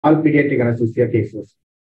all pediatric anesthesia cases.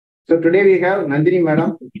 So today we have Nandini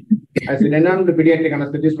Madam as a renowned pediatric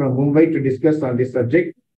anesthetist from Mumbai to discuss on this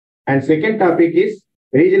subject. And second topic is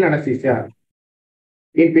regional anesthesia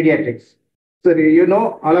in pediatrics. So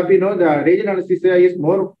all of you know the regional anesthesia is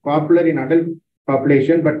more popular in adult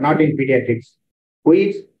population, but not in pediatrics. Why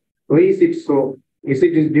is it so? Is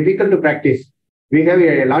it difficult to practice? We have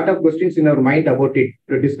a lot of questions in our mind about it.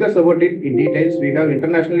 To discuss about it in details, we have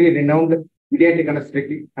internationally renowned pediatric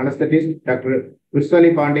anesthetist, Dr.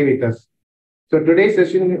 VRUSHALI Ponde with us. So today's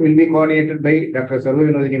session will be coordinated by Dr. Sarva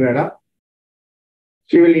Vinothini Madam.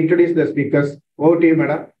 She will introduce the speakers. Over to you,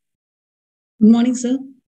 Madam. Good morning, sir.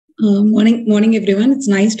 Morning, everyone. It's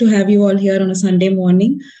nice to have you all here on a Sunday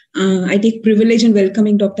morning. I take privilege in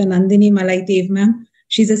welcoming Dr. Nandini Malay Dave, ma'am.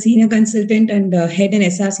 She's a senior consultant and head in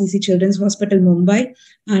SRCC Children's Hospital, Mumbai.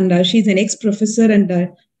 And she's an ex-professor and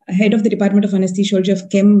head of the Department of Anaesthesiology of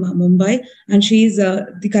KEM, Mumbai. And she's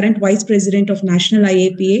the current vice president of National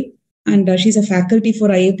IAPA. And she's a faculty for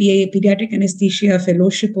IAPA Paediatric Anaesthesia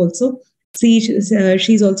Fellowship also.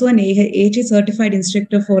 She's also an AHA certified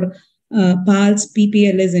instructor for PALS,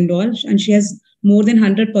 PPLS and all. And she has more than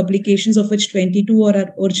 100 publications, of which 22 are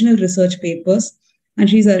her original research papers. And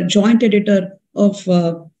she's a joint editor of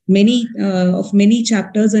many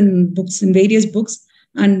chapters and books in various books.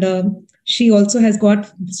 And she also has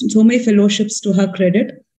got so many fellowships to her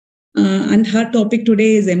credit. And her topic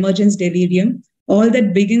today is emergence delirium. All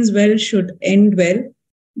that begins well should end well,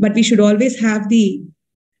 but we should always have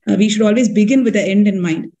we should always begin with the end in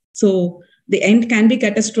mind. So the end can be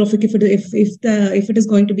catastrophic if it is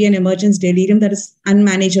going to be an emergence delirium that is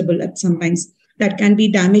unmanageable at sometimes. That can be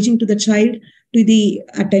damaging to the child, to the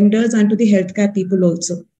attenders, and to the healthcare people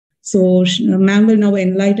also. So ma'am will now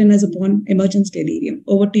enlighten us upon emergence delirium.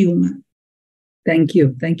 Over to you, ma'am. Thank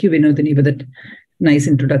you. Thank you, Vinothini, for that nice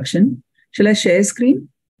introduction. Shall I share screen?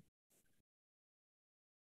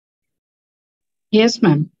 Yes,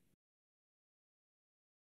 ma'am.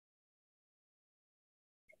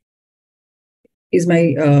 Is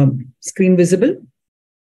my screen visible?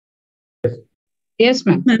 Yes,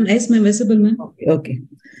 ma'am. Yes, ma'am, visible, ma'am. Okay.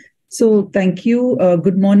 So thank you.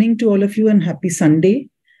 Good morning to all of you and happy Sunday.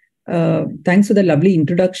 Thanks for the lovely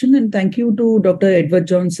introduction, and thank you to Dr. Edward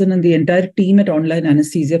Johnson and the entire team at Online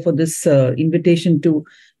Anaesthesia for this invitation to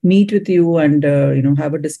meet with you and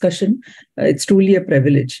have a discussion. It's truly a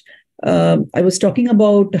privilege. I was talking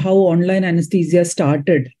about how online anesthesia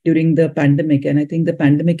started during the pandemic, and I think the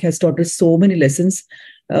pandemic has taught us so many lessons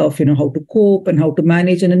of how to cope and how to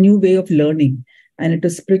manage, and a new way of learning. And it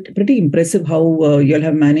is pretty impressive how you all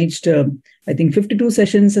have managed, I think, 52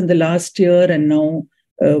 sessions in the last year, and now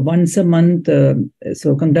once a month.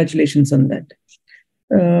 So congratulations on that.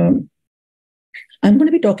 I'm going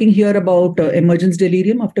to be talking here about emergence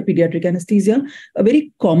delirium after pediatric anesthesia, a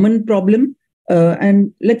very common problem.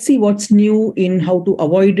 And let's see what's new in how to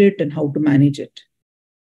avoid it and how to manage it.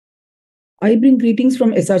 I bring greetings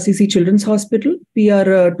from SRCC Children's Hospital. We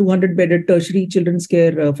are a 200-bedded tertiary children's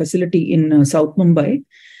care facility in South Mumbai,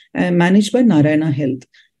 managed by Narayana Health.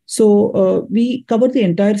 So we cover the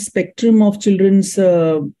entire spectrum of children's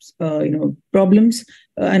problems,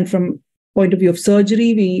 and from point of view of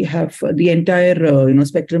surgery, we have the entire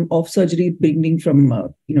spectrum of surgery, beginning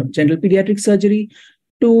from general pediatric surgery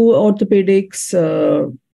to orthopedics,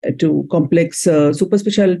 to complex super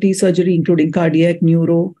specialty surgery, including cardiac,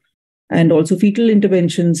 neuro, and also fetal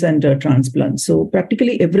interventions and transplants. So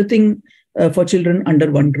practically everything for children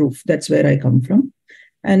under one roof. That's where I come from.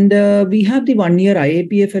 And we have the 1-year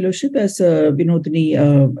IAPA fellowship, as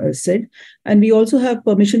Vinothini said. And we also have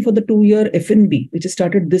permission for the 2-year FNB, which has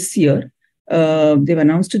started this year. They've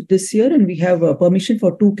announced it this year, and we have permission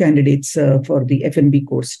for 2 candidates for the FNB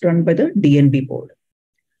course run by the DNB board.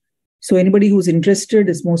 So anybody who's interested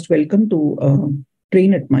is most welcome to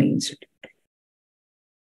train at my institute.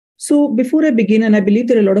 So before I begin, and I believe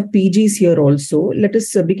there are a lot of PGs here also, let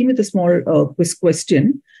us begin with a small quiz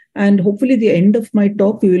question. And hopefully at the end of my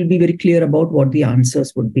talk, we will be very clear about what the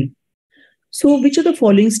answers would be. So which of the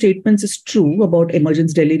following statements is true about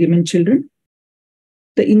emergence delirium in children?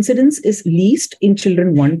 The incidence is least in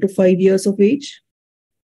children 1 to 5 years of age.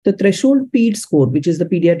 The threshold PED score, which is the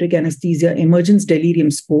Paediatric Anaesthesia Emergence Delirium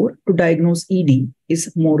score to diagnose ED,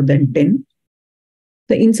 is more than 10.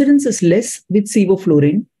 The incidence is less with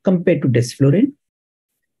sevoflurane compared to desflurane.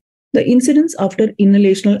 The incidence after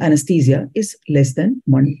inhalational anesthesia is less than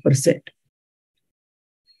 1%.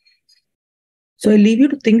 So I leave you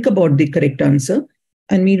to think about the correct answer,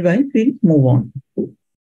 and meanwhile, we'll move on.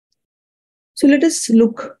 So let us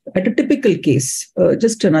look at a typical case,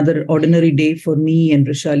 just another ordinary day for me and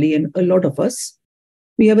VRUSHALI and a lot of us.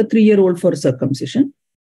 We have a 3-year-old for circumcision.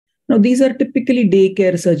 Now, these are typically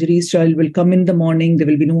daycare surgeries. Child will come in the morning, there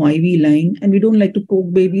will be no IV line, and we don't like to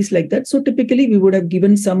poke babies like that. So typically, we would have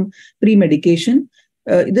given some pre-medication.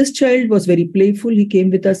 This child was very playful. He came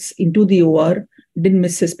with us into the OR, didn't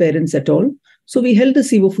miss his parents at all. So we held the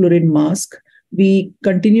sevoflurane mask. We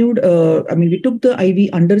continued, we took the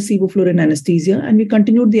IV under sevoflurane anesthesia, and we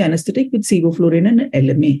continued the anesthetic with sevoflurane and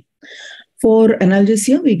LMA. For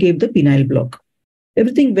analgesia, we gave the penile block.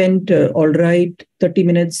 Everything went all right. 30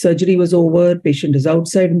 minutes, surgery was over. Patient is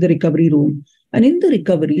outside in the recovery room. And in the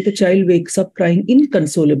recovery, the child wakes up crying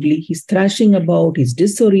inconsolably. He's thrashing about. He's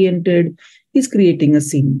disoriented. He's creating a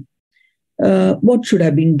scene. What should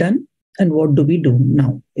have been done? And what do we do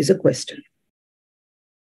now is a question.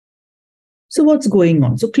 So what's going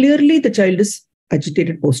on? So clearly, the child is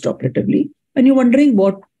agitated postoperatively. And you're wondering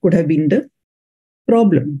what could have been the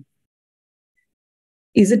problem.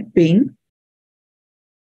 Is it pain?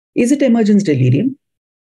 Is it emergence delirium?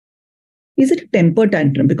 Is it a temper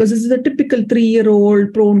tantrum? Because this is a typical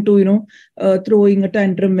 3-year-old prone to, throwing a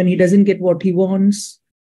tantrum when he doesn't get what he wants.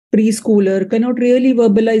 Preschooler cannot really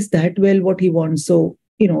verbalize that well what he wants. So,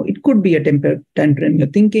 it could be a temper tantrum you're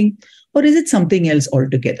thinking, or is it something else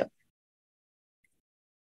altogether?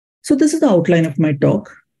 So this is the outline of my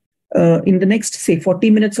talk. In the next, say,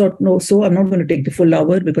 40 minutes or so, I'm not going to take the full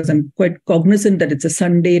hour because I'm quite cognizant that it's a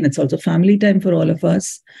Sunday and it's also family time for all of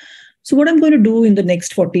us. So what I'm going to do in the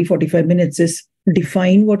next 40-45 minutes is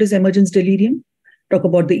define what is emergence delirium, talk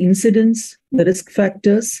about the incidence, the risk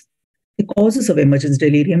factors, the causes of emergence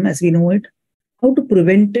delirium as we know it, how to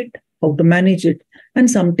prevent it, how to manage it, and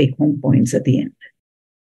some take-home points at the end.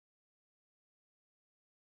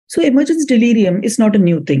 So emergence delirium is not a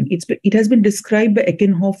new thing. It has been described by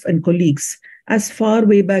Eckenhoff and colleagues as far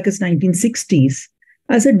way back as 1960s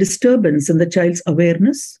as a disturbance in the child's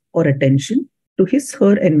awareness or attention to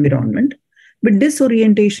his/her environment with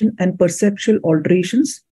disorientation and perceptual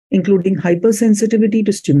alterations, including hypersensitivity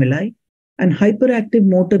to stimuli and hyperactive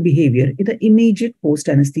motor behavior in the immediate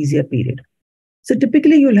post-anesthesia period. So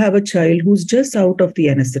typically you'll have a child who's just out of the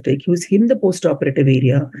anesthetic, who's in the post-operative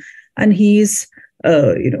area, and he's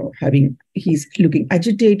he's looking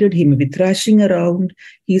agitated. He may be thrashing around.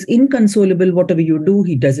 He's inconsolable. Whatever you do,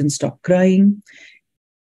 he doesn't stop crying.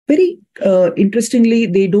 Very interestingly,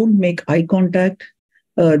 they don't make eye contact.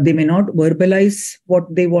 They may not verbalize what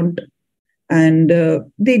they want. And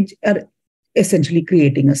they are essentially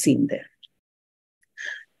creating a scene there.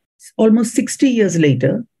 Almost 60 years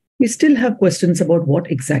later, we still have questions about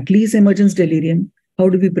what exactly is emergence delirium. How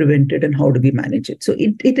do we prevent it and how do we manage it? So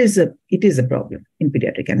it is a problem in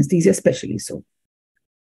pediatric anesthesia, especially so.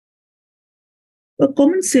 A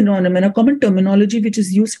common synonym and a common terminology which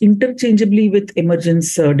is used interchangeably with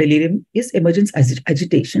emergence delirium is emergence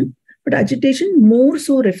agitation. But agitation more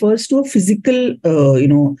so refers to a physical,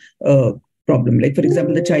 problem. Like, for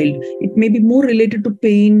example, the child, it may be more related to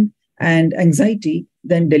pain and anxiety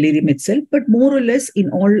than delirium itself, but more or less in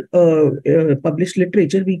all published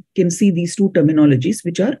literature, we can see these two terminologies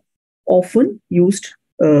which are often used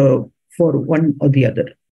for one or the other.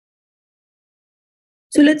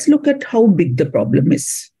 So let's look at how big the problem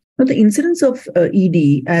is. Now, the incidence of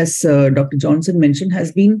ED, as Dr. Johnson mentioned,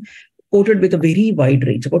 has been quoted with a very wide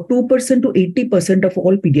range, about 2% to 80% of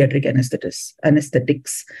all pediatric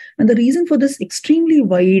anesthetics. And the reason for this extremely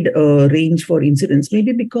wide range for incidence may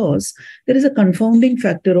be because there is a confounding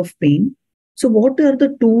factor of pain. So what are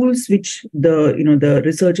the tools which the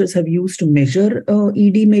researchers have used to measure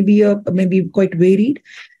ED may be quite varied.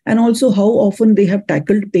 And also how often they have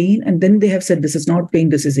tackled pain and then they have said, this is not pain,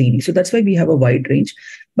 this is ED. So that's why we have a wide range.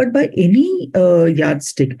 But by any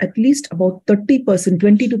yardstick, at least about 30%,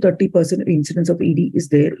 20 to 30% of incidence of ED is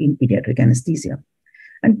there in pediatric anesthesia.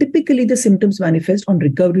 And typically the symptoms manifest on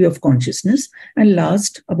recovery of consciousness and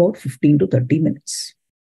last about 15 to 30 minutes.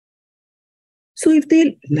 So if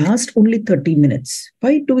they last only 30 minutes,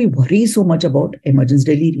 why do we worry so much about emergence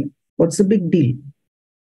delirium? What's the big deal?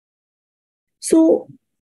 So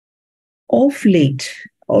of late,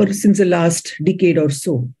 or since the last decade or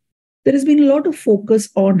so, there has been a lot of focus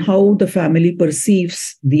on how the family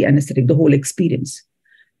perceives the anesthetic, the whole experience.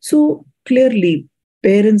 So clearly,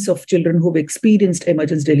 parents of children who've experienced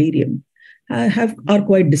emergence delirium are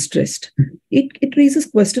quite distressed. It raises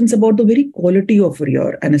questions about the very quality of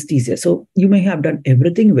your anesthesia. So you may have done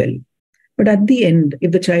everything well, but at the end,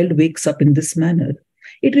 if the child wakes up in this manner,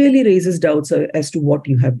 it really raises doubts as to what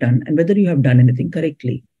you have done and whether you have done anything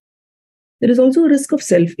correctly. There is also a risk of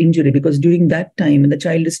self-injury because during that time, when the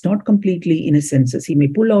child is not completely in his senses, he may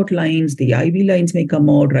pull out lines, the IV lines may come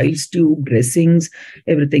out, Riles tube, dressings,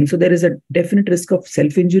 everything. So there is a definite risk of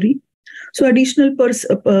self-injury. So additional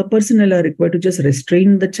personnel are required to just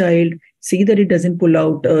restrain the child, see that it doesn't pull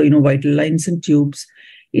out, vital lines and tubes.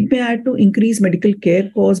 It may add to increased medical care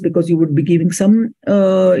costs because you would be giving some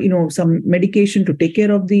medication to take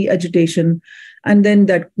care of the agitation, and then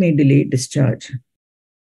that may delay discharge.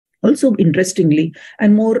 Also, interestingly,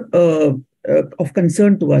 and more of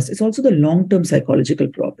concern to us is also the long-term psychological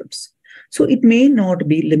problems. So it may not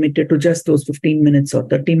be limited to just those 15 minutes or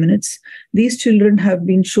 30 minutes. These children have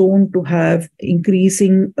been shown to have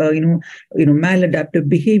increasing, maladaptive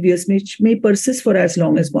behaviors, which may persist for as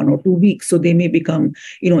long as 1 or 2 weeks. So they may become,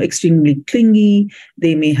 extremely clingy.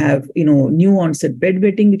 They may have, new onset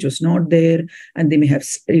bedwetting, which was not there. And they may have,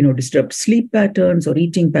 disturbed sleep patterns or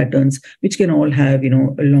eating patterns, which can all have,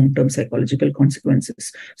 long-term psychological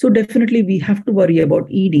consequences. So definitely we have to worry about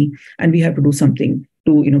ED, and we have to do something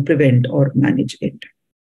to prevent or manage it.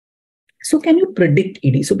 So can you predict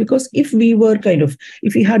ED? So because if we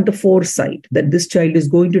had the foresight that this child is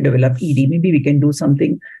going to develop ED, maybe we can do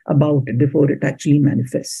something about it before it actually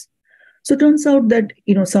manifests. So it turns out that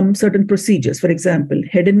some certain procedures, for example,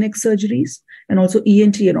 head and neck surgeries and also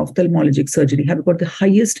ENT and ophthalmologic surgery have got the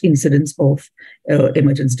highest incidence of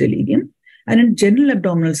emergence delirium. And in general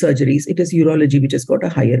abdominal surgeries, it is urology which has got a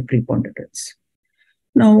higher preponderance.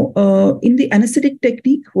 Now, in the anesthetic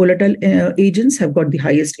technique, volatile agents have got the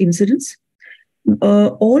highest incidence.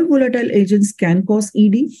 All volatile agents can cause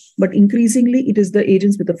ED, but increasingly it is the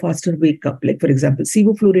agents with a faster wake up, like for example,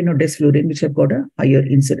 sevoflurane or desflurane, which have got a higher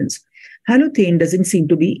incidence. Halothane doesn't seem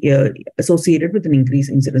to be associated with an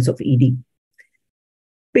increased incidence of ED.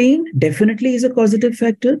 Pain definitely is a causative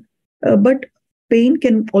factor, but pain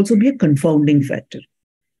can also be a confounding factor.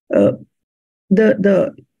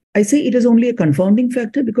 I say it is only a confounding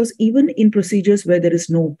factor because even in procedures where there is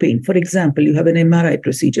no pain, for example, you have an MRI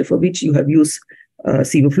procedure for which you have used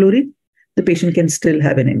sevoflurane, the patient can still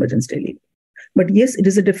have an emergence delirium. But yes, it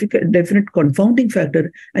is a definite confounding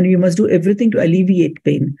factor, and we must do everything to alleviate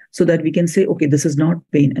pain so that we can say, okay, this is not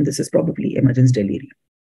pain and this is probably emergence delirium.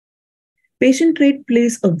 Patient rate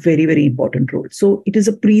plays a very, very important role. So it is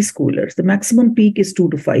a preschooler. The maximum peak is 2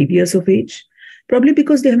 to 5 years of age. Probably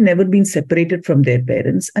because they have never been separated from their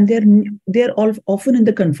parents and they are all often in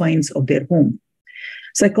the confines of their home.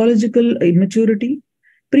 Psychological immaturity,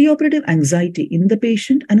 preoperative anxiety in the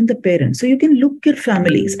patient and in the parents. So you can look at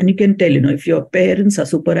families and you can tell, if your parents are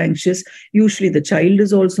super anxious, usually the child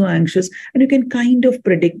is also anxious, and you can kind of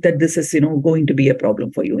predict that this is, going to be a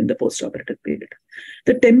problem for you in the postoperative period.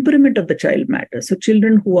 The temperament of the child matters. So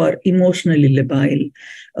children who are emotionally labile,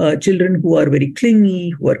 children who are very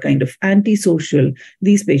clingy, who are kind of antisocial,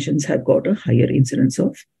 these patients have got a higher incidence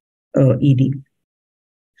of ED.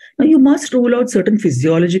 Now, you must rule out certain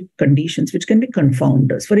physiologic conditions which can be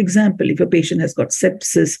confounders. For example, if a patient has got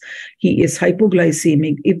sepsis, he is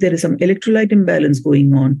hypoglycemic, if there is some electrolyte imbalance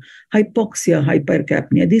going on, hypoxia,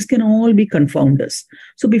 hypercapnia, these can all be confounders.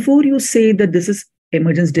 So before you say that this is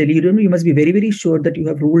emergence delirium, you must be very, very sure that you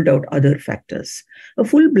have ruled out other factors. A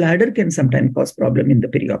full bladder can sometimes cause problem in the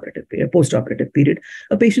perioperative period, postoperative period.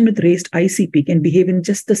 A patient with raised ICP can behave in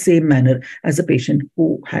just the same manner as a patient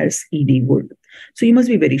who has ED would. So you must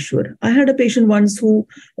be very sure. I had a patient once who,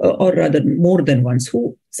 or rather more than once,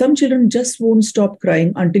 who some children just won't stop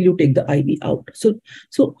crying until you take the IV out.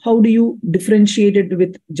 So how do you differentiate it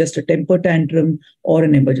with just a temper tantrum or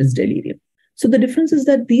an emergence delirium? So the difference is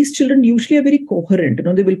that these children usually are very coherent.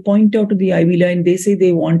 They will point out to the IV line. They say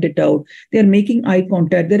they want it out. They are making eye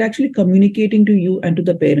contact. They're actually communicating to you and to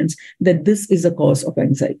the parents that this is a cause of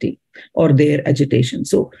anxiety or their agitation.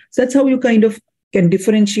 So that's how you kind of can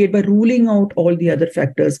differentiate by ruling out all the other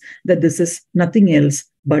factors that this is nothing else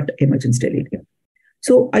but emergence delirium.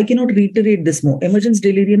 So I cannot reiterate this more. Emergence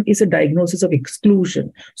delirium is a diagnosis of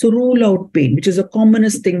exclusion. So rule out pain, which is the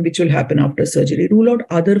commonest thing which will happen after surgery. Rule out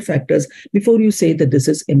other factors before you say that this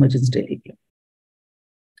is emergence delirium.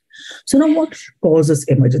 So now what causes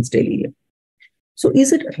emergence delirium? So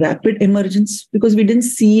is it rapid emergence? Because we didn't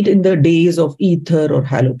see it in the days of ether or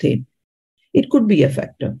halothane. It could be a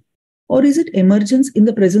factor. Or is it emergence in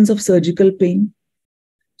the presence of surgical pain?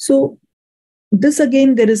 So this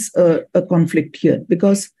again, there is a conflict here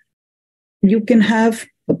because you can have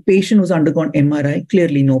a patient who's undergone MRI,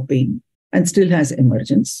 clearly no pain, and still has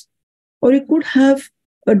emergence. Or you could have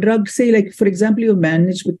a drug, say like, for example, you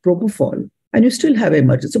manage with propofol and you still have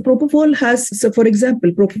emergence. So propofol has, so for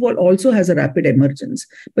example, propofol also has a rapid emergence,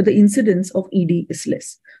 but the incidence of ED is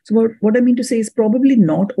less. So what I mean to say is probably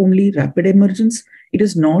not only rapid emergence, it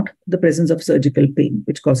is not the presence of surgical pain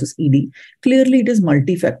which causes ED. Clearly, it is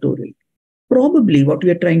multifactorial. probably what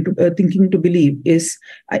we are thinking to believe is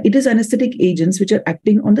it is anesthetic agents which are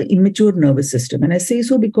acting on the immature nervous system. And I say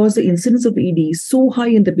so because the incidence of ED is so high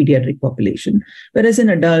in the pediatric population, whereas in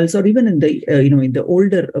adults or even in the in the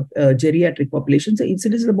older geriatric populations, the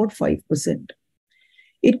incidence is about 5%.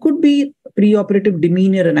 It could be preoperative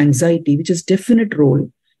demeanor and anxiety, which is definite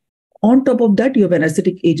role. On top of that, you have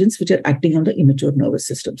anesthetic agents which are acting on the immature nervous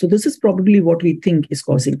system. So this is probably what we think is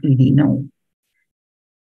causing ED now.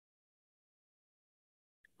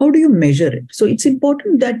 How do you measure it? So it's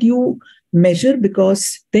important that you measure,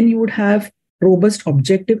 because then you would have robust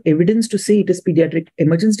objective evidence to say it is pediatric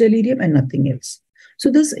emergence delirium and nothing else. So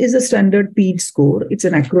this is a standard PED score. It's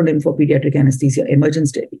an acronym for pediatric anesthesia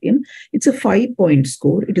emergence delirium. It's a 5-point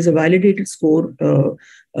score. It is a validated score,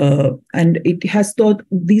 and it has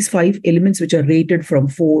these 5 elements which are rated from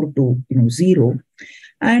 4 to 0.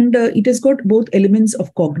 And it has got both elements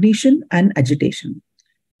of cognition and agitation.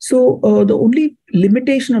 So the only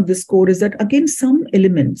limitation of this score is that, again, some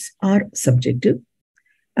elements are subjective,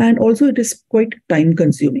 and also it is quite time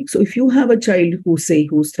consuming. So if you have a child who's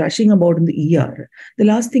thrashing about in the ER, the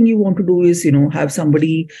last thing you want to do is, have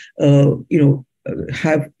somebody,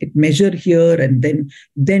 have it measured here and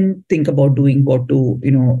then think about doing what to,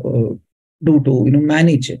 do to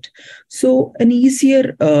manage it. So an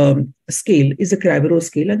easier scale is a Cravero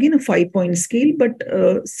scale, again a 5-point scale, but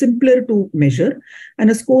simpler to measure, and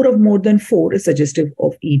a score of more than 4 is suggestive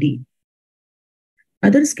of ED.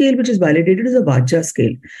 Other scale which is validated is a Vacha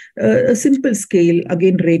scale, a simple scale,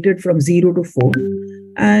 again rated from 0 to 4.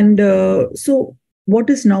 And so what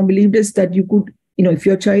is now believed is that you could, if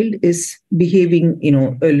your child is behaving,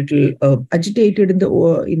 a little agitated in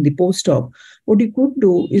the post-op, what you could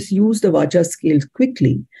do is use the Vacha scale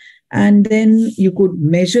quickly, and then you could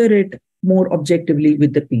measure it more objectively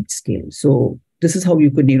with the PED scale. So this is how you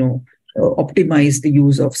could, optimize the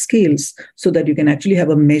use of scales so that you can actually have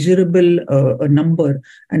a measurable a number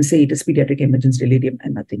and say it is pediatric emergence delirium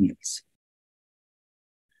and nothing else.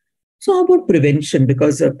 So how about prevention?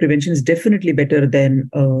 Because prevention is definitely better than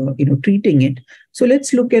treating it. So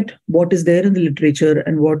let's look at what is there in the literature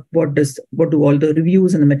and what do all the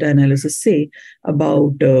reviews and the meta-analysis say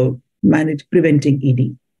about preventing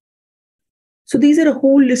ED. So these are a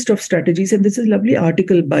whole list of strategies, and this is a lovely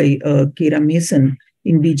article by Kira Mason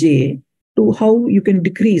in BJA to how you can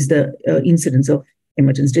decrease the incidence of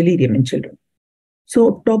emergence delirium in children.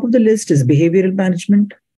 So top of the list is behavioral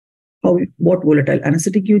management, what volatile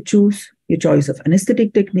anesthetic you choose, your choice of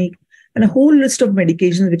anesthetic technique, and a whole list of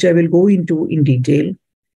medications which I will go into in detail,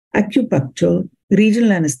 acupuncture,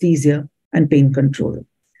 regional anesthesia, and pain control.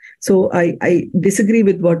 So I disagree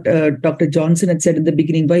with what Dr. Johnson had said in the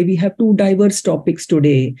beginning, why we have 2 diverse topics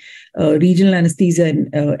today, regional anesthesia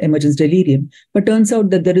and emergence delirium. But turns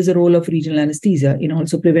out that there is a role of regional anesthesia in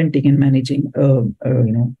also preventing and managing,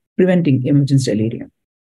 preventing emergence delirium.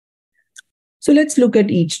 So let's look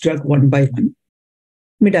at each drug one by one.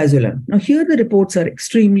 Midazolam. Now here the reports are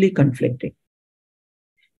extremely conflicting.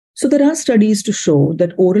 So there are studies to show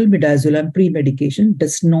that oral midazolam pre-medication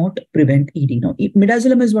does not prevent ED. Now,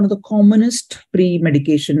 midazolam is one of the commonest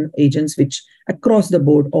pre-medication agents which across the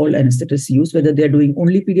board all anesthetists use, whether they're doing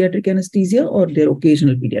only pediatric anesthesia or they're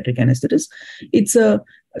occasional pediatric anesthetists. It's a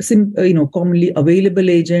commonly available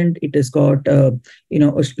agent. It has got a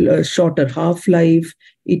shorter half-life.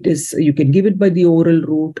 You can give it by the oral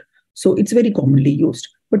route. So it's very commonly used.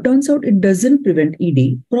 But turns out it doesn't prevent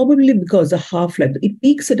ED, probably because the half-life, it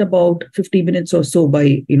peaks at about 50 minutes or so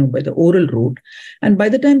by the oral route. And by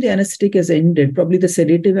the time the anesthetic has ended, probably the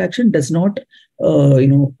sedative action does not,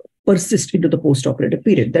 persist into the post-operative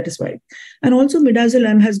period. That is why. And also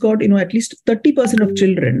midazolam has got, at least 30% of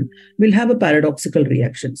children will have a paradoxical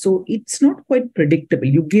reaction. So it's not quite predictable.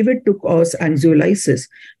 You give it to cause anxiolysis,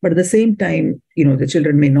 but at the same time, the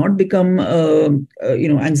children may not become,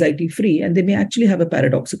 anxiety-free, and they may actually have a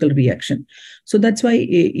paradoxical reaction. So that's why,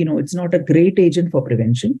 it's not a great agent for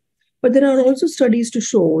prevention. But there are also studies to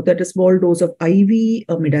show that a small dose of IV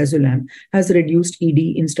midazolam has reduced ED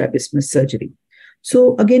in strabismus surgery.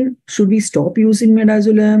 So again, should we stop using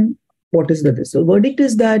midazolam? What is the this? So verdict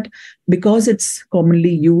is that because it's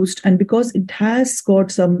commonly used and because it has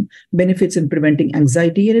got some benefits in preventing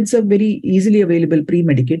anxiety, and it's a very easily available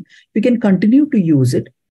pre-medicate, we can continue to use it.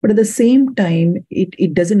 But at the same time,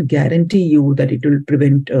 it doesn't guarantee you that it will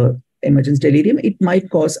prevent emergence delirium. It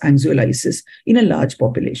might cause anxiolysis in a large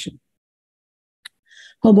population.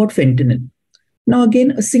 How about fentanyl? Now,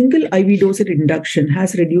 again, a single IV dose at induction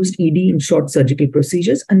has reduced ED in short surgical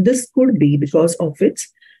procedures, and this could be because of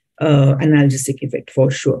its analgesic effect for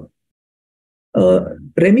sure.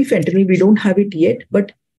 Remifentanil, we don't have it yet,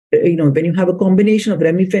 but when you have a combination of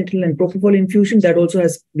remifentanil and propofol infusion, that also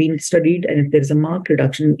has been studied, and if there is a marked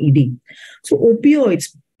reduction in ED. So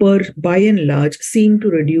opioids, by and large, seem to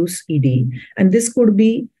reduce ED, and this could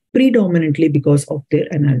be predominantly because of their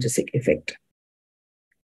analgesic effect.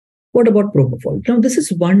 What about propofol? Now, this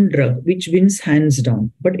is one drug which wins hands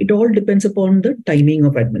down, but it all depends upon the timing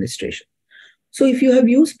of administration. So if you have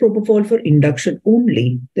used propofol for induction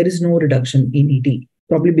only, there is no reduction in ED,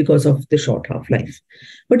 probably because of the short half-life.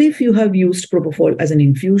 But if you have used propofol as an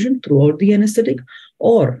infusion throughout the anesthetic,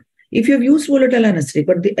 or if you have used volatile anesthetic,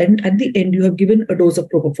 but at the end you have given a dose of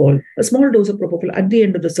propofol, a small dose of propofol at the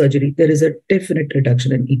end of the surgery, there is a definite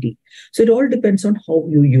reduction in ED. So it all depends on how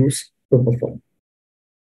you use propofol.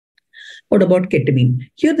 What about ketamine?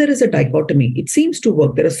 Here there is a dichotomy. It seems to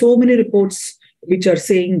work. There are so many reports which are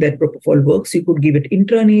saying that propofol works. You could give it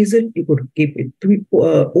intranasal, you could give it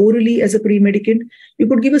orally as a pre-medicant, you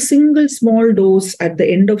could give a single small dose at the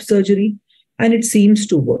end of surgery, and it seems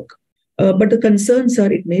to work. But the concerns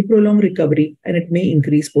are it may prolong recovery and it may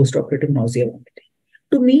increase post-operative nausea vomiting.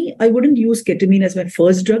 To me, I wouldn't use ketamine as my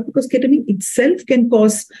first drug because ketamine itself can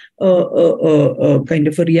cause a kind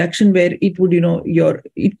of a reaction where it would,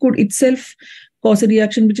 it could itself cause a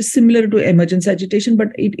reaction which is similar to emergence agitation, but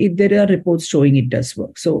there are reports showing it does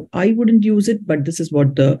work. So I wouldn't use it, but this is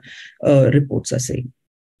what the reports are saying.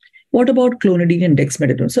 What about clonidine and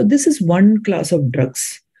dexmedetomidine? So this is one class of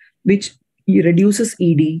drugs which reduces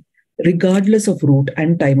ED regardless of route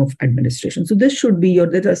and time of administration. So this should be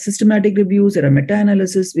there are systematic reviews, there are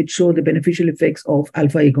meta-analysis which show the beneficial effects of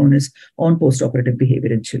alpha agonists on post-operative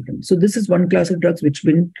behavior in children. So this is one class of drugs which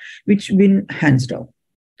win hands down.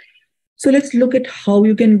 So let's look at how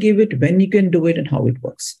you can give it, when you can do it, and how it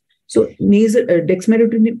works. So dexmed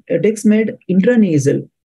intranasal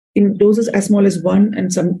in doses as small as 1,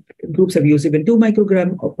 and some groups have used even 2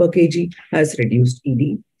 microgram per kg, has reduced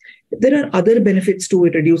ED. There are other benefits too.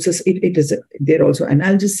 It reduces, they're also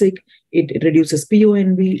analgesic, it reduces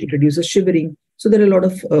PONV, it reduces shivering. So there are a lot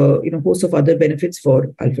of, host of other benefits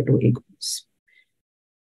for alpha-2 agonists.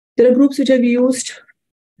 There are groups which have used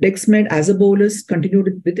dexmed as a bolus,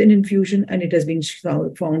 continued with an infusion, and it has been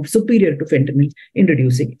found superior to fentanyl in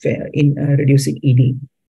reducing ED.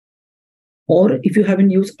 Or if you haven't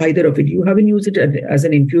used either of it, you haven't used it as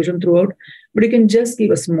an infusion throughout, but you can just give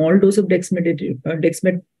a small dose of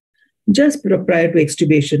dexmed just prior to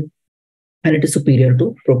extubation, and it is superior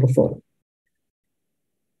to propofol.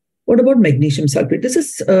 What about magnesium sulfate? This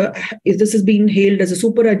is being hailed as a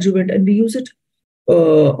super adjuvant, and we use it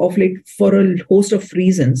of late for a host of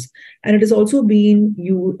reasons, and it is also being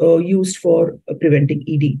used for preventing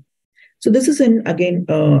ED. So this is again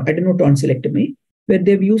adenotonsillectomy, where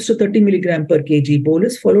they've used a 30 milligram per kg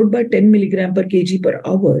bolus followed by 10 milligram per kg per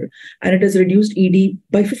hour, and it has reduced ED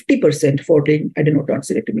by 50% for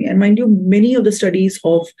adenotonsillectomy. And mind you, many of the studies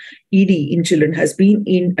of ED in children has been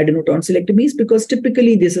in adenotonsillectomies because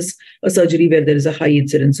typically this is a surgery where there is a high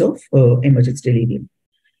incidence of emergence delirium.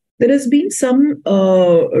 There has been some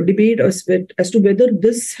debate as to whether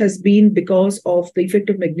this has been because of the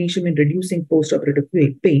effect of magnesium in reducing post-operative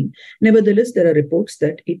pain. Nevertheless, there are reports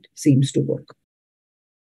that it seems to work.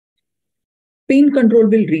 Pain control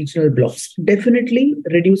with regional blocks definitely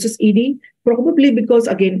reduces ED, probably because,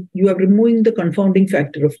 again, you are removing the confounding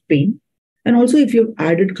factor of pain. And also, if you've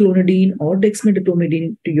added clonidine or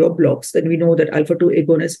dexmedetomidine to your blocks, then we know that alpha-2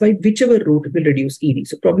 agonists, by whichever route, will reduce ED.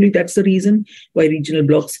 So probably that's the reason why regional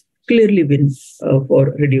blocks clearly win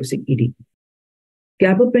for reducing ED.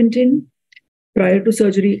 Gabapentin, prior to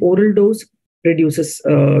surgery, oral dose reduces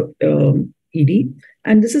ED.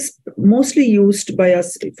 And this is mostly used by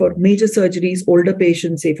us for major surgeries, older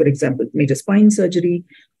patients, say, for example, major spine surgery.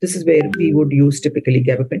 This is where we would use typically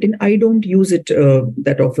gabapentin. I don't use it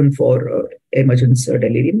that often for emergence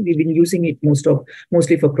delirium. We've been using it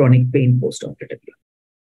mostly for chronic pain post-operatively.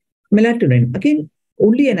 Melatonin, again,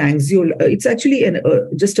 only an anxiol. It's actually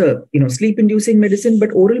just a sleep-inducing medicine,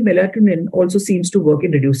 but oral melatonin also seems to work in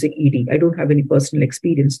reducing ED. I don't have any personal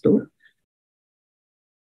experience though.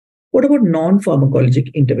 What about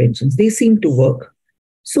non-pharmacologic interventions? They seem to work.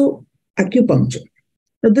 So acupuncture.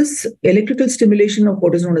 Now this electrical stimulation of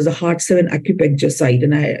what is known as a heart 7 acupuncture site,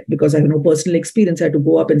 and because I have no personal experience, I had to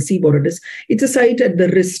go up and see what it is. It's a site at the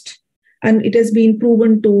wrist, and it has been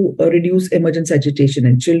proven to reduce emergence agitation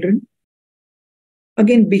in children.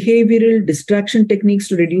 Again, behavioral distraction techniques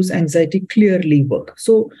to reduce anxiety clearly work.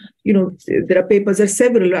 So, there are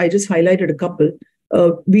several, I just highlighted a couple.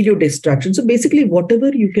 Video distraction. So basically,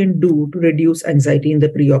 whatever you can do to reduce anxiety in the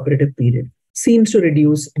preoperative period, seems to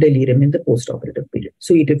reduce delirium in the postoperative period.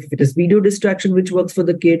 So if it is video distraction, which works for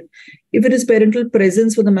the kid, if it is parental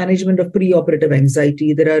presence for the management of preoperative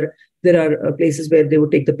anxiety, there are places where they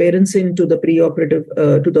would take the parents into the preoperative,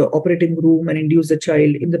 to the operating room and induce the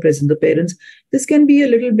child in the presence of the parents. This can be a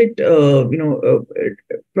little bit,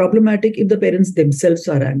 problematic if the parents themselves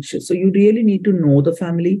are anxious. So you really need to know the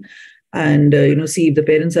family and, see if the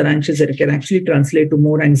parents are anxious, that it can actually translate to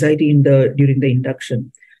more anxiety during the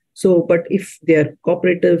induction. So, but if they are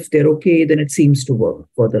cooperative, they're okay, then it seems to work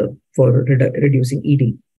for reducing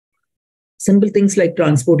ED. Simple things like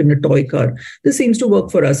transport in a toy car. This seems to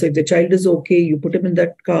work for us. So if the child is okay, you put him in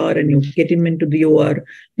that car and you get him into the OR,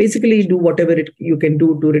 basically do whatever you can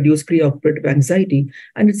do to reduce preoperative anxiety,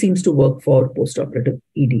 and it seems to work for postoperative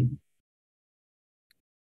ED.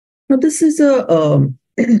 Now, this is from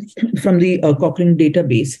the Cochrane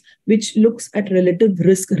database, which looks at relative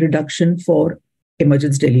risk reduction for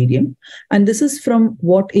emergence delirium. And this is from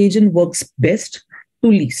what agent works best to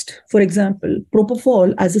least. For example,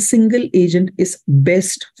 propofol as a single agent is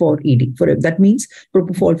best for ED. That means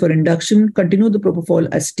propofol for induction, continue the propofol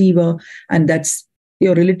as TIVA, and that's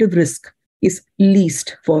your relative risk is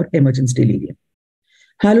least for emergence delirium.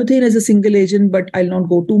 Halothane as a single agent, but I'll not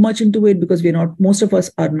go too much into it because most of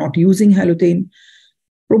us are not using halothane.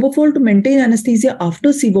 Propofol to maintain anesthesia after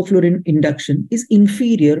sevoflurane induction is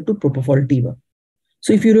inferior to propofol TIVA.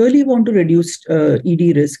 So if you really want to reduce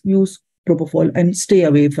ED risk, use propofol and stay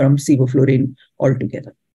away from sevoflurane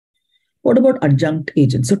altogether. What about adjunct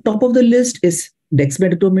agents? So top of the list is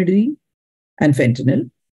dexmedetomidine and fentanyl.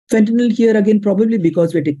 Fentanyl here again, probably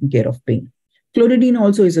because we're taking care of pain. Clonidine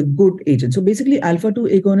also is a good agent. So basically alpha-2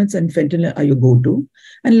 agonists and fentanyl are your go-to.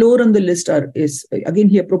 And lower on the list is, again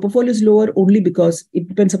here, propofol is lower only because it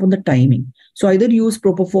depends upon the timing. So either use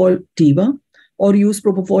propofol TIVA or use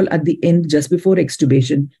propofol at the end just before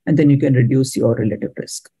extubation, and then you can reduce your relative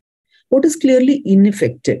risk. What is clearly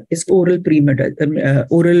ineffective is oral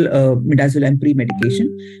midazolam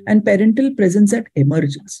pre-medication and parental presence at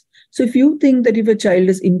emergence. So if you think that if a child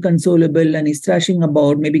is inconsolable and is thrashing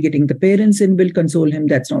about, maybe getting the parents in will console him,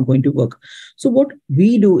 that's not going to work. So what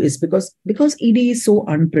we do is, because ED is so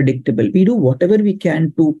unpredictable, we do whatever we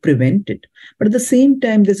can to prevent it. But at the same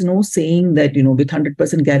time, there's no saying that, with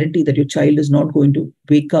 100% guarantee that your child is not going to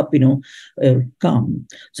wake up, calm.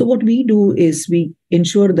 So what we do is we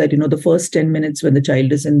ensure that, the first 10 minutes when the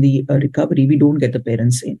child is in the recovery, we don't get the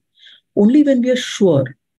parents in. Only when we are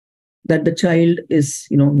sure that the child is,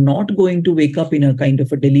 not going to wake up in a kind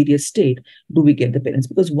of a delirious state, do we get the parents.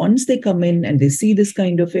 Because once they come in and they see this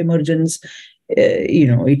kind of emergence,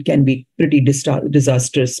 it can be pretty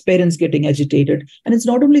disastrous, parents getting agitated. And it's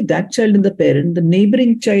not only that child and the parent, the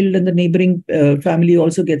neighboring child and the neighboring family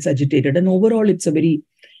also gets agitated. And overall, it's a very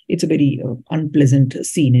unpleasant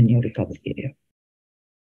scene in your recovery area.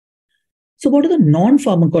 So what are the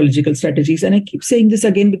non-pharmacological strategies? And I keep saying this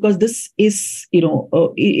again because this is,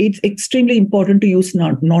 it's extremely important to use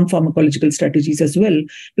non-pharmacological strategies as well,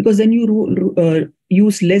 because then you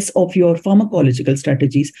use less of your pharmacological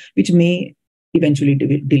strategies, which may eventually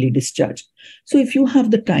delay discharge. So if you have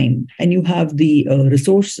the time and you have the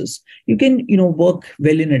resources, you can, work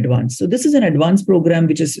well in advance. So this is an advanced program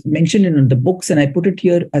which is mentioned in the books, and I put it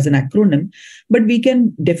here as an acronym, but we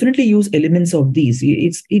can definitely use elements of these.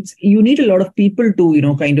 You need a lot of people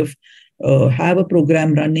to, have a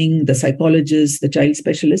program running, the psychologists, the child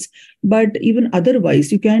specialists, but even otherwise,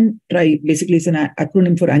 you can try, basically it's an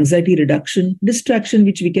acronym for anxiety reduction, distraction,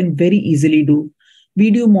 which we can very easily do,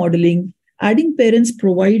 video modeling, adding parents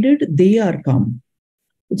provided they are calm.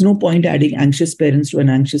 It's no point adding anxious parents to an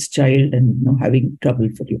anxious child and having trouble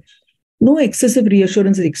for you. No excessive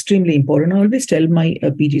reassurance is extremely important. I always tell my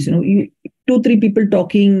PGs, 2-3 people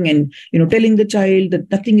talking and telling the child that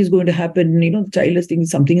nothing is going to happen. The child is thinking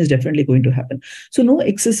something is definitely going to happen. So no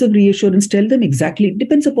excessive reassurance. Tell them exactly. It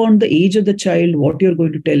depends upon the age of the child, what you're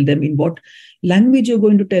going to tell them, in what language you're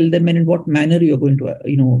going to tell them, and in what manner you're going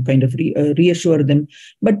to reassure them.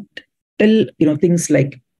 But tell things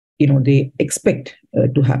like they expect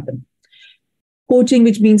to happen. Coaching,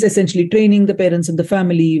 which means essentially training the parents and the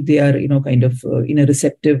family if they are in a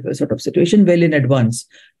receptive sort of situation well in advance,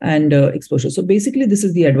 and exposure. So basically this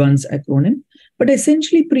is the advanced acronym, but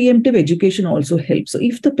essentially preemptive education also helps. So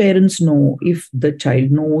if the parents know, if the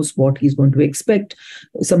child knows what he's going to expect,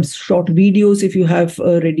 some short videos if you have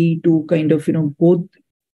ready to go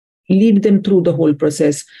lead them through the whole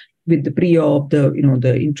process with the pre-op, the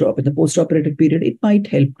intra-op and the post-operative period, it might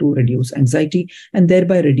help to reduce anxiety and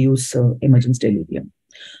thereby reduce emergence delirium.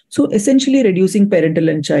 So essentially reducing parental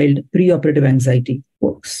and child pre-operative anxiety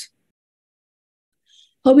works.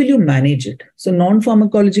 How will you manage it? So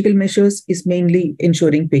non-pharmacological measures is mainly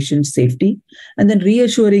ensuring patient safety and then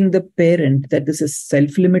reassuring the parent that this is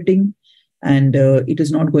self-limiting and it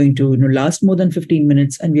is not going to last more than 15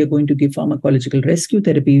 minutes and we are going to give pharmacological rescue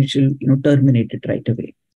therapy which will terminate it right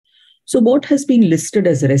away. So what has been listed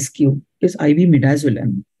as rescue is IV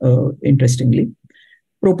midazolam, interestingly,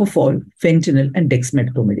 propofol, fentanyl, and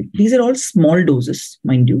dexmedetomidine. These are all small doses,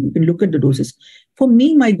 mind you. You can look at the doses. For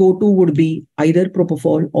me, my go-to would be either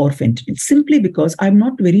propofol or fentanyl, simply because I'm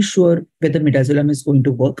not very sure whether midazolam is going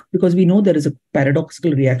to work, because we know there is a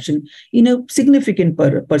paradoxical reaction in a significant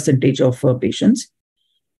percentage of patients.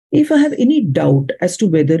 If I have any doubt as to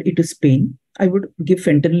whether it is pain, I would give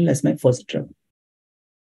fentanyl as my first drug.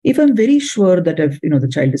 If I'm very sure that the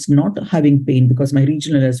child is not having pain because my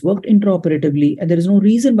regional has worked intraoperatively and there is no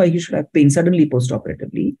reason why he should have pain suddenly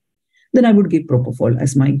postoperatively, then I would give propofol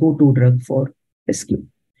as my go-to drug for rescue.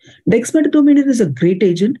 Dexmedetomidine is a great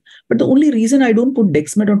agent, but the only reason I don't put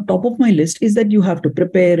dexmed on top of my list is that you have to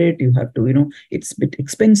prepare it, you have to, it's a bit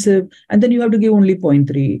expensive, and then you have to give only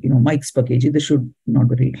 0.3, mics per kg. This should not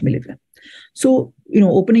be 8 milligram. So,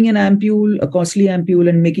 opening an ampule, a costly ampule,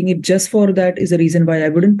 and making it just for that is a reason why I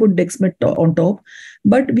wouldn't put dexmed on top.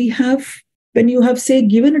 But we have, when you have, say,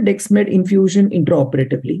 given a dexmed infusion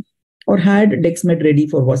intraoperatively or had dexmed ready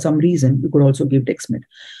for some reason, you could also give dexmed.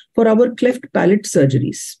 For our cleft palate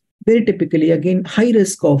surgeries, very typically, again, high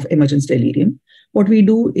risk of emergence delirium, what we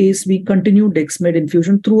do is we continue dexmed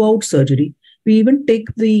infusion throughout surgery. We even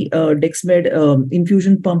take the dexmed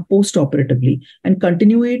infusion pump post-operatively and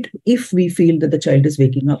continue it if we feel that the child is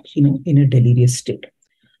waking up, in a delirious state.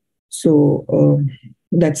 So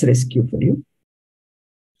that's rescue for you.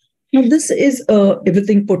 Now, this is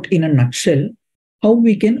everything put in a nutshell, how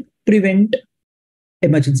we can prevent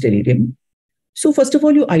emergence delirium. So first of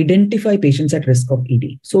all, you identify patients at risk of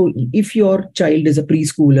ED. So if your child is a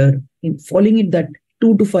preschooler falling in that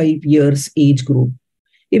 2 to 5 years age group,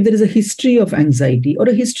 if there is a history of anxiety or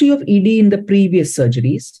a history of ED in the previous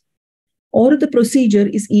surgeries, or the procedure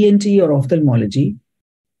is ENT or ophthalmology,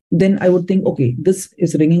 then I would think, okay, this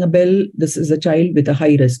is ringing a bell. This is a child with a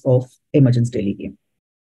high risk of emergence delirium.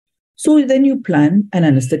 So then you plan an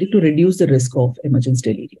anesthetic to reduce the risk of emergence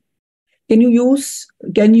delirium. Can you avoid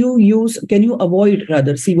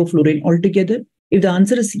sevoflurane altogether? If the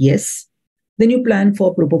answer is yes, then you plan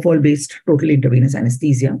for propofol-based total intravenous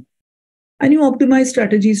anesthesia. And you optimize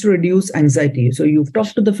strategies to reduce anxiety. So you've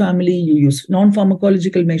talked to the family, you use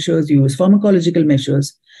non-pharmacological measures, you use pharmacological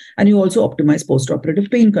measures, and you also optimize post-operative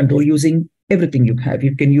pain control using everything you have.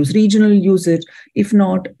 You can use regional usage. If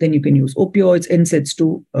not, then you can use opioids, NSAIDs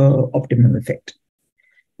to optimum effect.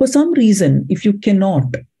 For some reason, if you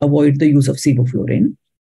cannot avoid the use of sevoflurane,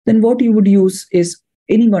 then what you would use is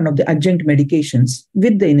any one of the adjunct medications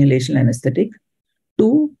with the inhalation anesthetic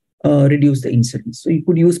to reduce the incidence. So you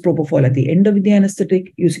could use propofol at the end of the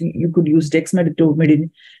anesthetic. You could use dexmedetomidine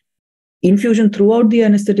infusion throughout the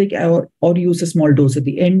anesthetic or use a small dose at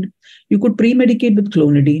the end. You could pre-medicate with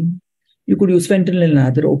clonidine. You could use fentanyl and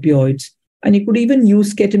other opioids. And you could even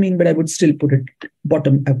use ketamine, but I would still put it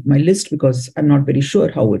bottom of my list because I'm not very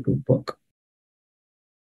sure how it would work.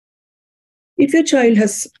 If your child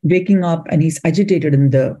has waking up and he's agitated in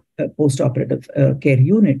the post-operative care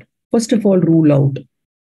unit, first of all, rule out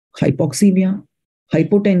hypoxemia,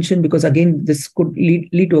 hypotension, because again, this could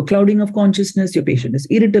lead to a clouding of consciousness. Your patient is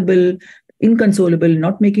irritable, inconsolable,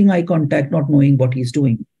 not making eye contact, not knowing what he's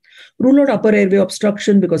doing. Rule out upper airway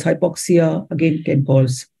obstruction because hypoxia, again, can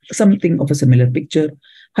cause something of a similar picture.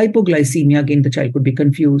 Hypoglycemia, again, the child could be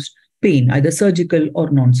confused. Pain, either surgical or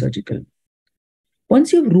non-surgical.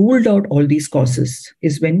 Once you've ruled out all these causes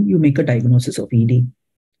is when you make a diagnosis of ED.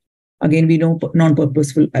 Again, we know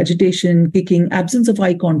non-purposeful agitation, kicking, absence of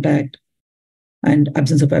eye contact, and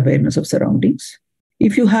absence of awareness of surroundings.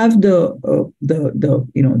 If you have the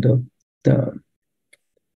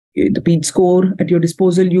PED score at your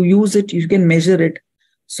disposal, you use it, you can measure it.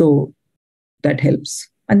 So that helps.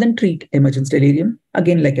 And then treat emergence delirium.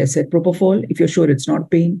 Again, like I said, propofol, if you're sure it's not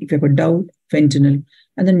pain, if you have a doubt, fentanyl,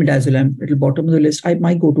 and then midazolam, little bottom of the list.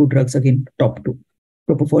 My go-to drugs, again, top two,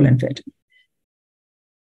 propofol and fentanyl.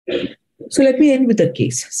 So let me end with a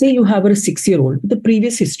case. Say you have a 6-year-old with a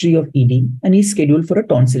previous history of ED and he's scheduled for a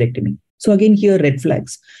tonsillectomy. So again, here, red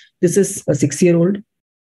flags. This is a 6-year-old.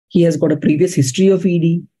 He has got a previous history of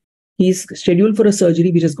ED. He's scheduled for a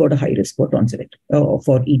surgery which has got a high risk for tonsillectomy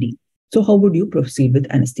for ED. So how would you proceed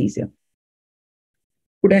with anesthesia?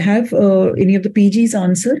 Could I have any of the PGs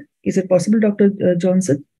answer? Is it possible, Dr.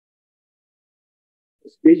 Johnson?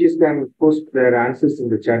 PGs can post their answers in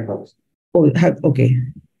the chat box. Oh, okay.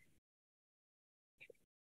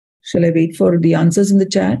 Shall I wait for the answers in the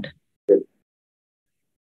chat?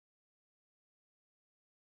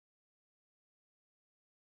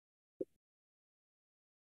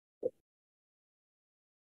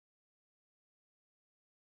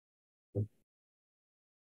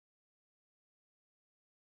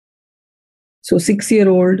 So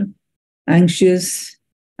 6-year-old, anxious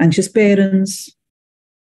parents,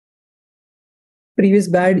 previous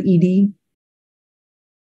bad ED,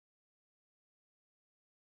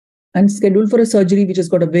 and scheduled for a surgery which has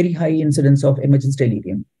got a very high incidence of emergence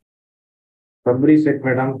delirium. Somebody said,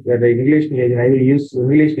 madam, that the inhalation agent, I will use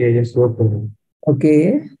inhalation agents to work for me.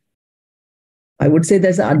 Okay. I would say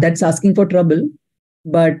that's asking for trouble,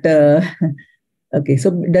 but okay.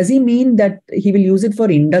 So does he mean that he will use it for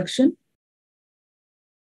induction?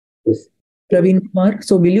 Yes. Praveen Kumar.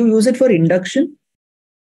 So will you use it for induction?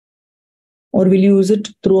 Or will you use it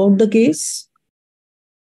throughout the case?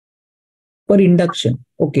 For induction.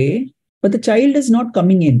 Okay. But the child is not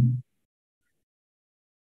coming in.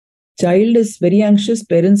 Child is very anxious.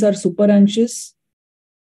 Parents are super anxious.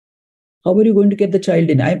 How are you going to get the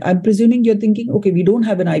child in? I'm presuming you're thinking, okay, we don't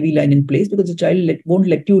have an IV line in place because the child won't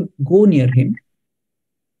let you go near him.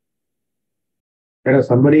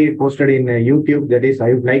 Somebody posted in YouTube, that is,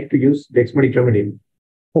 I would like to use dexmedetomidine.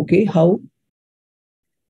 Okay, how?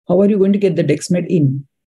 How are you going to get the dexmed in?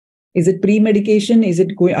 Is it pre-medication?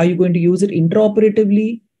 Are you going to use it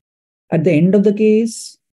intraoperatively at the end of the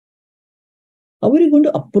case? How are you going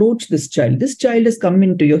to approach this child? This child is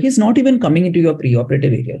coming to you. He's not even coming into your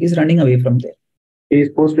preoperative area. He's running away from there. He's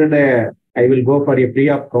posted I will go for a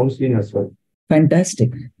pre-op counseling as well.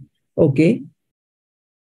 Fantastic. Okay.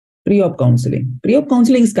 Pre-op counseling. Pre-op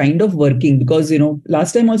counseling is kind of working because,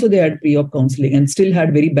 last time also they had pre-op counseling and still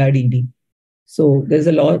had very bad ED. So there's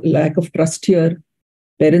a lack of trust here.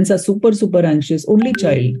 Parents are super, super anxious. Only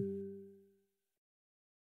child.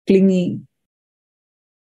 Clingy.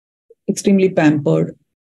 Extremely pampered.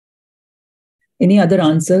 Any other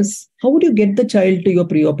answers? How would you get the child to your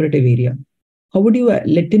preoperative area? How would you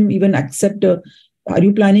let him even accept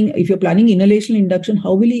if you're planning inhalation induction,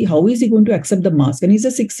 how is he going to accept the mask? And he's a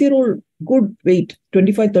 6-year-old, good weight,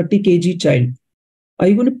 25, 30 kg child. Are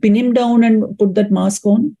you going to pin him down and put that mask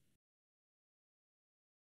on?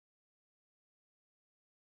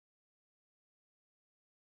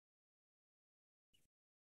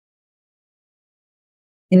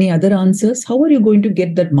 Any other answers? How are you going to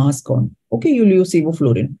get that mask on? Okay, you'll use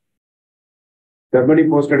sevoflurane. Somebody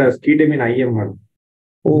posted as ketamine IM.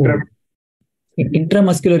 Oh,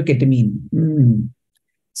 intramuscular ketamine.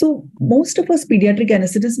 So most of us pediatric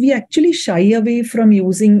anesthetists, we actually shy away from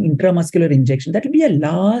using intramuscular injection. That will be a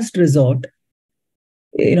last resort.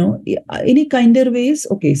 Any kinder ways.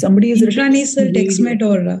 Okay, somebody is intranasal dexmed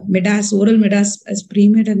or midas, oral midas as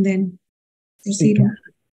pre-med and then proceed on.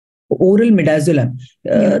 Oral midazolam.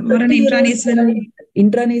 Or an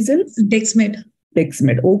intranasal dexmed.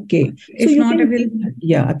 Dexmed. Okay. If not,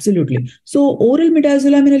 yeah, absolutely. So oral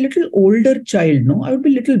midazolam in a little older child, I would be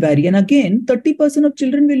a little wary. And again, 30% of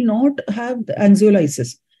children will not have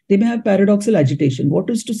anxiolysis. They may have paradoxal agitation. What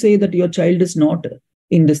is to say that your child is not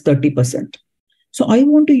in this 30%? So I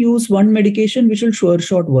want to use one medication which will sure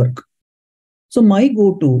shot work. So my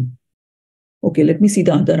go-to, okay, let me see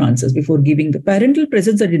the other answers before giving the parental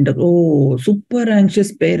presence at induction. Oh, super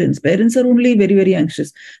anxious parents. Parents are only very, very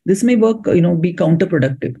anxious. This may work, be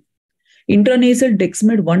counterproductive. Intranasal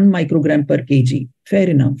dexmed 1 microgram per kg. Fair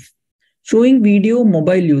enough. Showing video,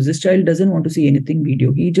 mobile use. This child doesn't want to see anything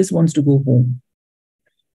video. He just wants to go home.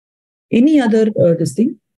 Any other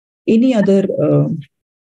Any other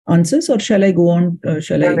answers, or shall I go on?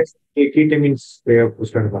 Ketamines,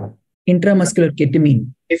 intramuscular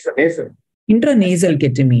ketamine. Yes, sir. Intranasal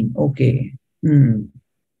ketamine. Okay.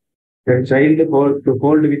 The child to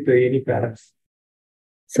hold with any parents.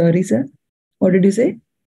 Sorry, sir. What did you say?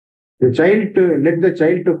 Let the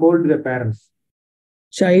child to hold the parents.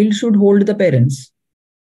 Child should hold the parents.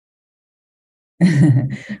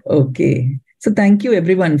 Okay. So thank you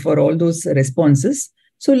everyone for all those responses.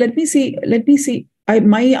 So let me see.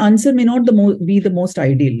 My answer may not be the most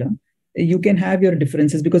ideal. You can have your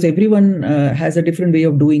differences because everyone has a different way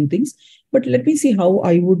of doing things. But let me see how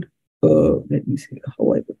I would.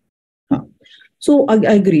 So I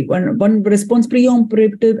agree. One response: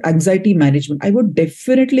 preoperative anxiety management. I would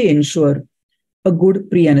definitely ensure a good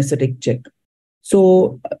pre-anesthetic check.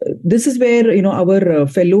 So this is where our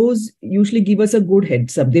fellows usually give us a good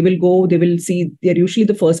heads up. They will see. They're usually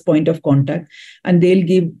the first point of contact, and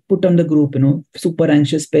they'll put on the group. Super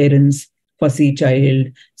anxious parents, fussy child.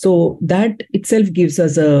 So that itself gives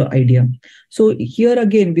us an idea. So here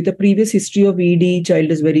again, with the previous history of ED,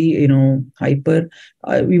 child is very, hyper,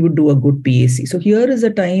 we would do a good PAC. So here is a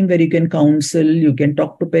time where you can counsel, you can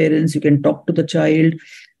talk to parents, you can talk to the child.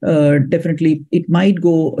 Definitely, it might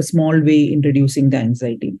go a small way in reducing the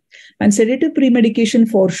anxiety. And sedative pre-medication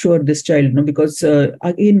for sure, this child, because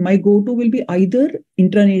again, my go-to will be either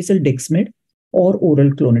intranasal Dexmed or oral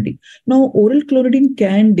clonidine. Now, oral clonidine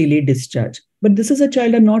can delay discharge, but this is a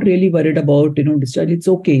child I'm not really worried about, discharge. It's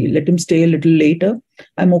okay. Let him stay a little later.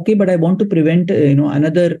 I'm okay, but I want to prevent,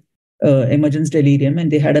 another emergence delirium, and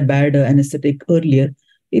they had a bad anesthetic earlier.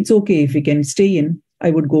 It's okay if we can stay in.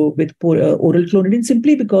 I would go with oral clonidine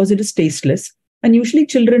simply because it is tasteless. And usually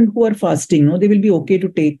children who are fasting, they will be okay to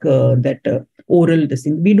take that oral this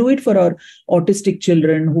thing. We do it for our autistic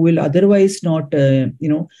children who will otherwise not,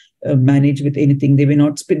 manage with anything. They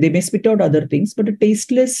may spit out other things, but a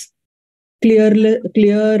tasteless, clear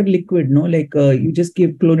liquid, you just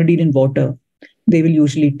give clonidine in water, they will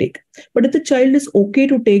usually take. But if the child is okay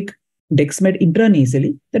to take Dexmed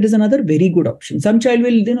intranasally, that is another very good option. Some child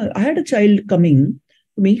will, I had a child coming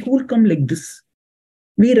to me who will come like this.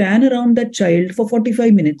 We ran around that child for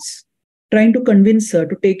 45 minutes, trying to convince her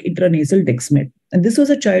to take intranasal Dexmed. And this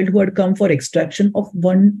was a child who had come for extraction of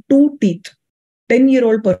 2 teeth.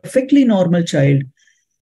 10-year-old, perfectly normal child,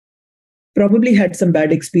 probably had some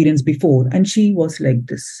bad experience before, and she was like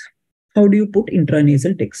this. How do you put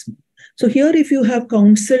intranasal Dexmed? So here, if you have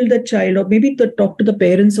counseled the child, or maybe talk to the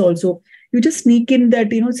parents also, you just sneak in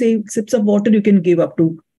that, say sips of water you can give up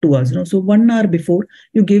to 2 hours. So 1 hour before,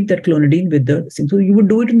 you give that clonidine with the thing. So you would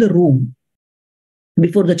do it in the room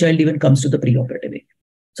before the child even comes to the preoperative area.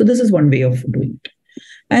 So this is one way of doing it.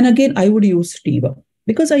 And again, I would use TIVA.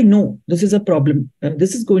 Because I know this is a problem,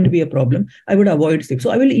 this is going to be a problem, I would avoid sleep. So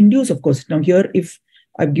I will induce, of course. Now here, if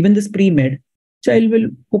I've given this pre-med, child will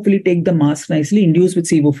hopefully take the mask nicely, induce with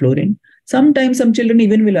sevoflurane. Sometimes some children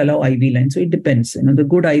even will allow IV line. So it depends. The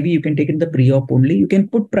good IV you can take in the pre-op only. You can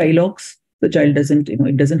put Prilox. The child doesn't,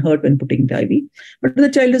 it doesn't hurt when putting the IV. But if the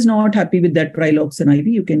child is not happy with that Prilox and IV,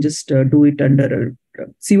 you can just do it under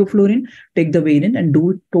sevoflurane, take the vein in and do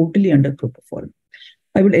it totally under propofol.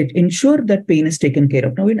 I would ensure that pain is taken care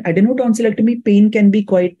of. Now, in adenotonsillectomy, pain can be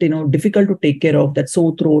quite, difficult to take care of. That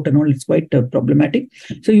sore throat and all, it's quite problematic.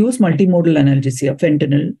 So use multimodal analgesia,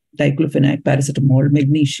 fentanyl, diclofenac, paracetamol,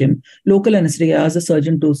 magnesium, local anesthesia. Ask the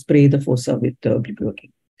surgeon to spray the fossa with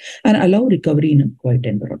bupropion and allow recovery in a quiet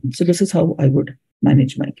environment. So this is how I would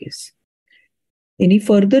manage my case. Any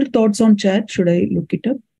further thoughts on chat? Should I look it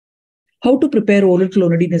up? How to prepare oral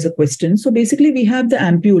clonidine is a question. So basically, we have the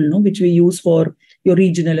ampule, which we use for your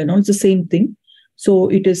regional and all. It's the same thing. So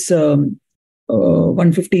it is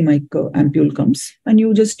 150 mic ampule comes, and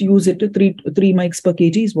you just use it to 3 mics per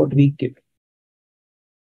kg is what we give.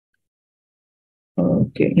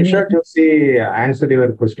 Okay. Sure, Josie answered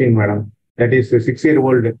your question, madam. That is a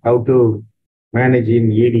 6-year-old, how to manage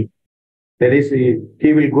in ED. That is,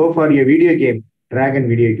 he will go for a video game, Dragon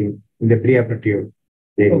video game, in the preoperative.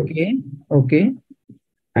 Okay.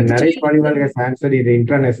 And Naresh Paliwal has answered in the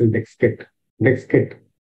intranasal Dexkit.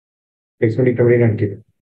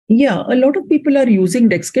 Yeah, a lot of people are using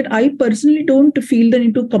Dexkit. I personally don't feel the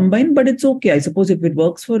need to combine, but it's okay. I suppose if it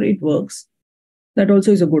works for it, works. That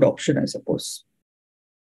also is a good option, I suppose.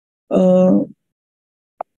 Coming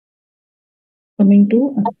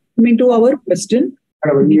to our question.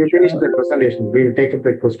 You finished the presentation. We will take up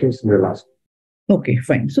the questions in the last. Okay,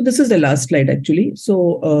 fine. So this is the last slide actually.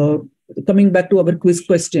 So coming back to our quiz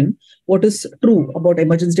question, what is true about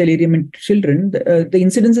emergence delirium in children? The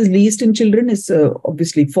incidence is least in children is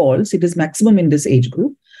obviously false. It is maximum in this age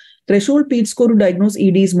group. Threshold PED score to diagnose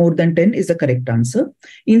ED is more than 10 is the correct answer.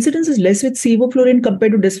 Incidence is less with sevoflurane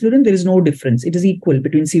compared to desflurane. There is no difference. It is equal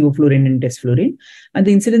between sevoflurane and desflurane. And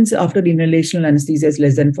the incidence after inhalational anesthesia is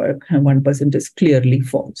less than 1% is clearly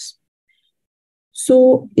false.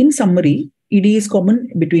 So in summary, ED is common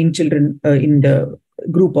between children in the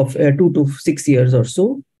group of 2 to 6 years or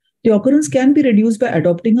so. The occurrence can be reduced by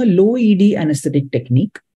adopting a low ED anesthetic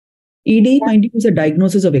technique. ED, mind you, is a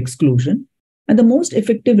diagnosis of exclusion. And the most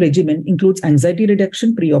effective regimen includes anxiety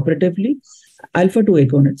reduction preoperatively, alpha-2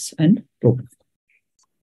 agonists, and propofol.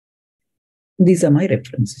 These are my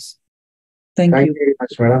references. Thank you very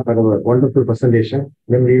much, madam, for a wonderful presentation.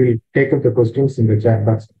 Then we will take up the questions in the chat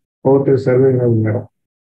box. Over to Sarva, madam.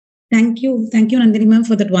 Thank you, Nandini ma'am,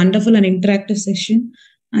 for that wonderful and interactive session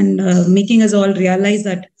and making us all realize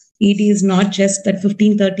that ED is not just that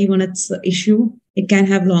 15-30 minutes issue. It can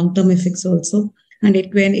have long-term effects also, and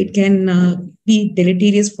it can be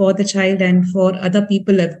deleterious for the child and for other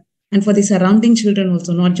people and for the surrounding children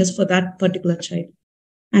also, not just for that particular child.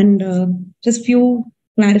 And just few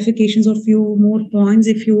clarifications or few more points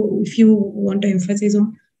if you want to emphasize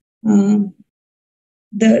on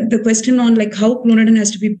the question on like how clonidine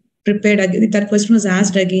has to be prepared. That question was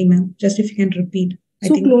asked again, ma'am. Just if you can repeat.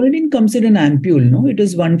 So clonidine comes in an ampule, no? It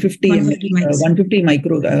is 150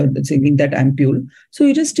 micro, in that ampule. So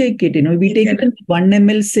you just take it, we take it in 1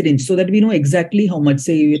 ml syringe so that we know exactly how much.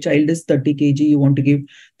 Say your child is 30 kg, you want to give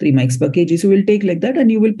 3 mics per kg. So we'll take like that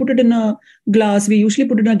and you will put it in a glass. We usually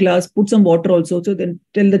put it in a glass, put some water also. So then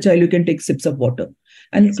tell the child you can take sips of water.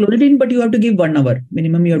 And clonidine, but you have to give 1 hour.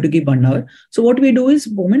 Minimum you have to give 1 hour. So what we do is,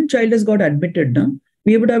 moment child has got admitted, no?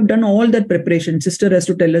 We would have done all that preparation. Sister has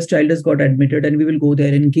to tell us child has got admitted and we will go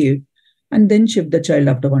there and give and then shift the child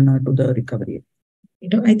after 1 hour to the recovery.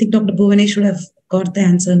 I think Dr. Bhuvanesh should have got the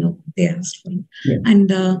answer they asked for. Yeah.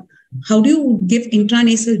 And how do you give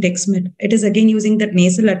intranasal Dexmet? It is again using that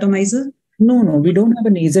nasal atomizer? No, we don't have a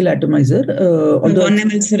nasal atomizer. 1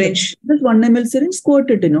 ml syringe. Just 1 ml syringe, squirt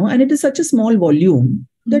it, and it is such a small volume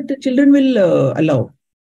that the children will allow.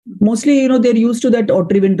 Mostly, they're used to that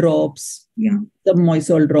Otrivin drops, the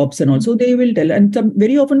Moisol drops and all. So they will tell. And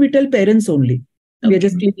very often we tell parents only. Okay. We are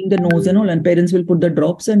just cleaning the nose and all, and parents will put the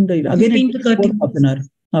drops and again 15 to 30 minutes. Half an hour.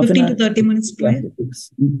 15 to 30 minutes prior.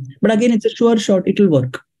 But again, it's a sure shot. It will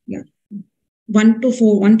work. Yeah. 1 to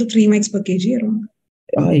 3 mics per kg around.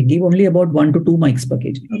 I give only about 1 to 2 mics per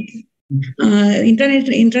kg. Okay.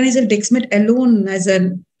 Intranasal Dexmet alone as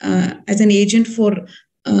an agent for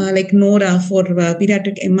like NORA for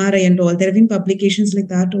pediatric MRI and all. There have been publications like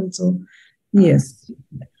that also. Yes.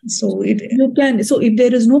 So you can. So if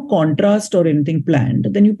there is no contrast or anything planned,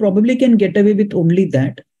 then you probably can get away with only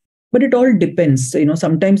that. But it all depends.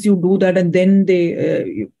 Sometimes you do that and then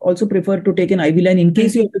they also prefer to take an IV line in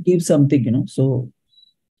case you have to give something. So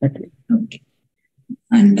that way. Okay.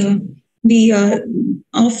 And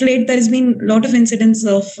of late, there has been a lot of incidents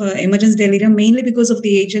of emergence delirium, mainly because of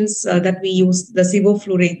the agents that we use, the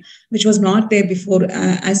sevoflurane, which was not there before,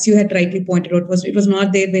 as you had rightly pointed out. It was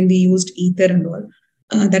not there when we used ether and all.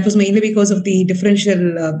 That was mainly because of the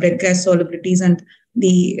differential blood gas solubilities and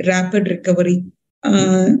the rapid recovery.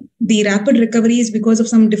 The rapid recovery is because of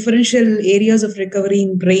some differential areas of recovery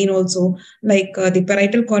in brain also, like the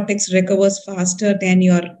parietal cortex recovers faster than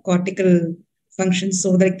your cortical functions.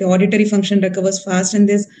 So like the auditory function recovers fast and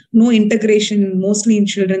there's no integration mostly in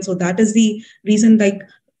children. So that is the reason, like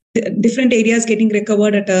different areas getting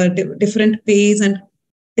recovered at a different pace, and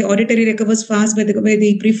the auditory recovers fast where the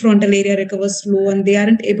prefrontal area recovers slow, and they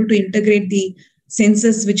aren't able to integrate the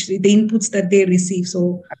senses, which the inputs that they receive.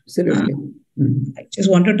 So absolutely. I just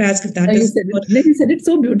wanted to ask if that is... You said it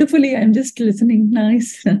so beautifully. I'm just listening.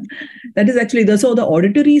 Nice. That is actually so the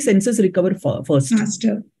auditory senses recover first.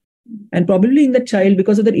 Faster. And probably in the child,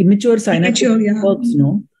 because of the immature synaptic works,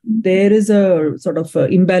 there is a sort of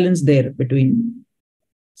imbalance there between.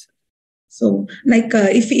 So, like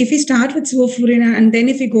if we start with sevoflurane and then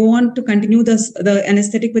if we go on to continue the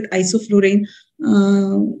anesthetic with isoflurane,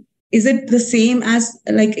 is it the same as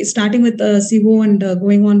like starting with sevo and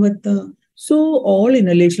going on with the... So all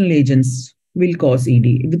inhalational agents will cause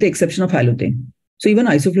ED with the exception of halothane. So even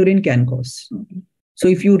isoflurane can cause. Okay. So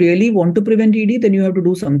if you really want to prevent ED, then you have to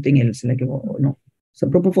do something else, like some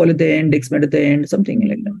propofol at the end, Dexmet at the end, something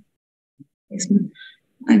like that. Yes,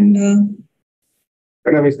 and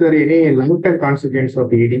Madam, is there any long-term consequence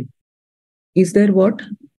of ED? Is there what?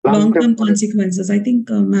 Long-term consequences. I think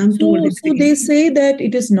ma'am told it. So they say that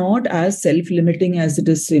it is not as self-limiting as it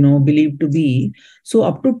is, believed to be. So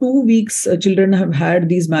up to 2 weeks, children have had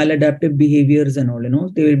these maladaptive behaviors and all.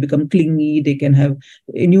 They will become clingy. They can have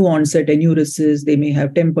a new onset enuresis. They may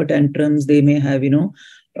have temper tantrums. They may have, eating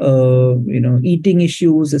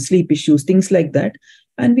issues, sleep issues, things like that.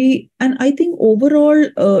 And I think overall,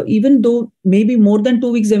 even though maybe more than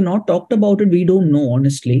 2 weeks they've not talked about it, we don't know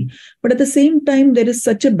honestly. But at the same time, there is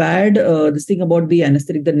such a bad this thing about the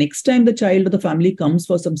anesthetic. The next time the child or the family comes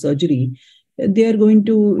for some surgery, they are going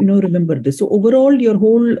to remember this. So overall, your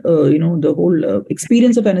whole the whole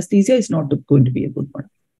experience of anesthesia is not going to be a good one.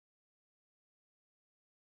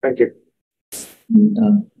 Thank you.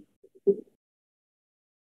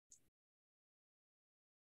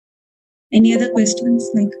 And, Any other questions?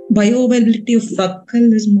 Like bioavailability of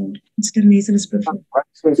buccal is more, still nasal is preferred.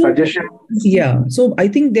 What's the suggestion? Yeah. So I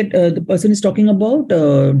think that the person is talking about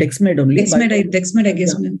Dexmed only. Dexmed, I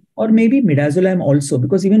guess. Yeah. Or maybe midazolam also,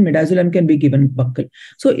 because even midazolam can be given buccal.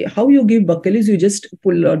 So how you give buccal is you just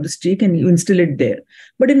pull out the stick and you instill it there.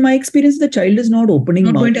 But in my experience, the child is not opening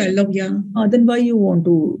mouth. Going to allow, yeah. Then why you want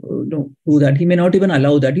to do that? He may not even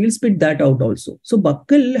allow that. He will spit that out also. So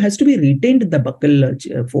buccal has to be retained in the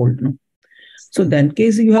buccal fold. No? So then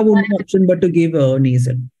case you have only option but to give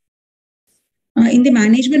nasal. In the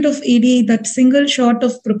management of ED, that single shot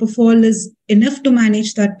of propofol is enough to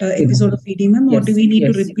manage that episode of ED, ma'am? Or do we need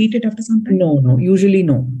to repeat it after some time? No, usually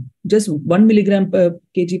no. Just 1 milligram per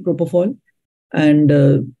kg propofol and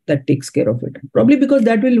that takes care of it. Probably because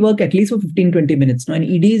that will work at least for 15-20 minutes. No? And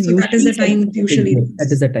ED is so that is the time usually. That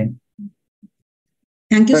is the time.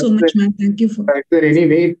 Thank you so much, ma'am. Thank you for. Is there any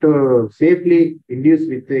way to safely induce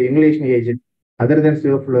with the inhalation agent other than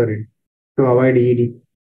sevoflurane to avoid ED?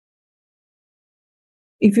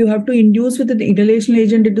 If you have to induce with an inhalation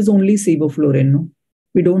agent, it is only sevoflurane. No,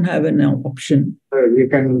 we don't have an option. You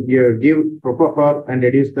can give propofol and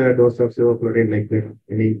reduce the dose of sevoflurane like that.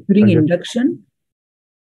 During induction.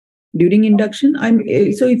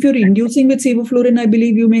 So if you're inducing with sevoflurane, I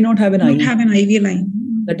believe you may not have an IV. Have an IV line.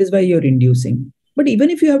 That is why you're inducing. But even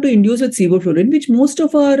if you have to induce with sevoflurane, which most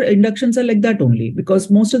of our inductions are like that only,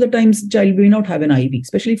 because most of the times child may not have an IV,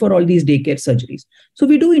 especially for all these daycare surgeries. So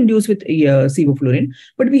we do induce with sevoflurane,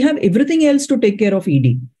 but we have everything else to take care of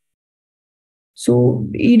ED. So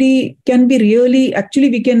ED can be really, actually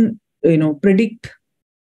we can, predict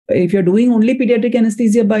if you're doing only pediatric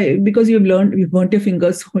anesthesia because you've burnt your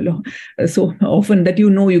fingers so often that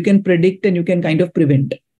you can predict and you can kind of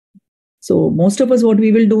prevent. So most of us, what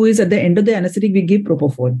we will do is at the end of the anesthetic, we give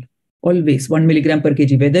propofol, always 1 milligram per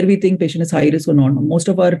kg, whether we think patient is high risk or not. Most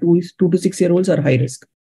of our 2 to 6 year olds are high risk.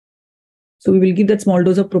 So we will give that small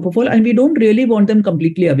dose of propofol and we don't really want them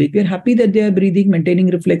completely awake. We're happy that they are breathing,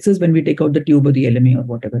 maintaining reflexes when we take out the tube or the LMA or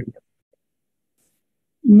whatever.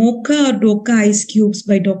 Mocha or Doka ice cubes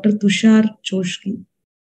by Dr. Tushar Choshki.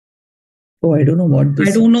 Oh, I don't know what this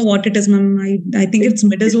I don't know what it is, ma'am. I think it's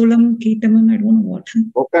midazolam, ketamine. I don't know what.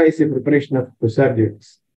 Mocha is a preparation of Tushar.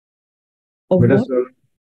 Midazolam.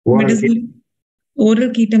 Oral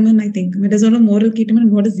ketamine, I think. Midazolam, oral ketamine.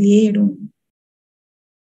 What is A? I don't know.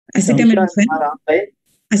 Acetaminophen.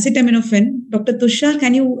 Acetaminophen. Dr. Tushar,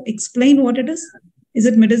 can you explain what it is? Is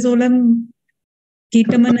it midazolam,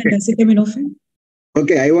 ketamine, and acetaminophen?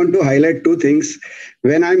 Okay, I want to highlight two things.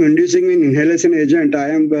 When I'm inducing an inhalation agent, I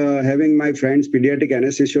am having my friends, pediatric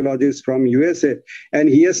anesthesiologists from USA, and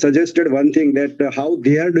he has suggested one thing that how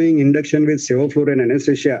they are doing induction with sevoflurane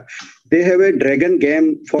anesthesia. They have a dragon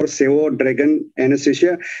game for dragon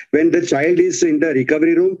anesthesia when the child is in the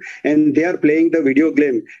recovery room and they are playing the video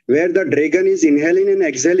game where the dragon is inhaling and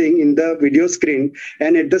exhaling in the video screen,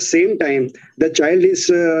 and at the same time the child is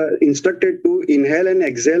instructed to inhale and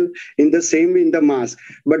exhale in the mask,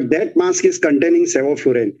 but that mask is containing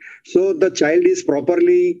sevoflurane. So the child is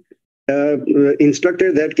properly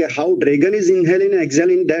instructed that how dragon is inhaling and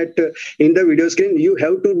exhaling that in the video screen. You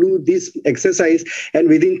have to do this exercise, and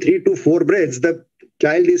within 3 to 4 breaths the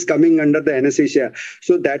child is coming under the anesthesia.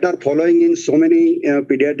 So that are following in so many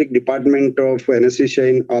pediatric department of anesthesia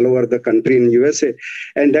in all over the country in USA,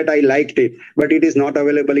 and that I liked it, but it is not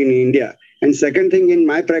available in India. And second thing, in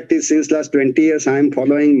my practice since last 20 years, I am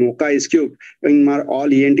following Mocha ice cube in my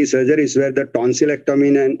all ENT surgeries where the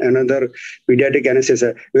tonsillectomy and another pediatric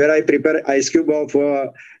anesthesia, where I prepare ice cube of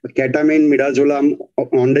ketamine, midazolam,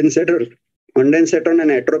 ondansetron and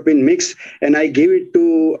atropine mix, and I give it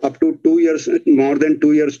to up to 2 years, more than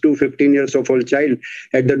 2 years to 15 years of old child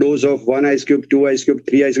at the dose of 1 ice cube, 2 ice cube,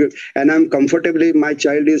 3 ice cube, and I'm comfortably, my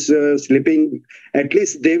child is sleeping. At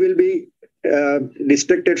least they will be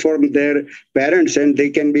distracted from their parents and they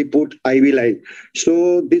can be put IV line.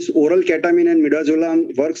 So this oral ketamine and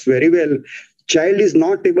midazolam works very well. Child is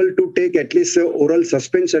not able to take at least oral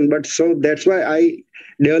suspension, but so that's why I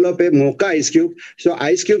develop a Mocha ice cube. So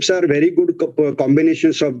ice cubes are very good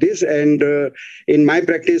combinations of this, and in my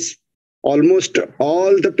practice almost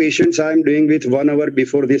all the patients I'm doing with 1 hour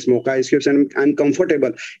before this Mocha ice cubes, and I'm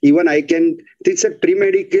comfortable. Even I can, it's a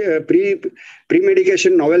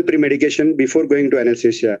pre-medication, novel pre-medication before going to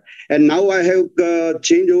anesthesia. And now I have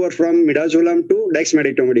changed over from midazolam to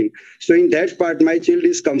dexmedetomidine. So in that part, my child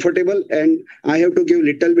is comfortable, and I have to give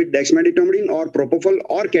little bit dexmedetomidine or propofol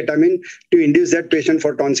or ketamine to induce that patient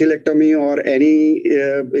for tonsillectomy or any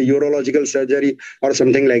urological surgery or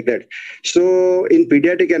something like that. So in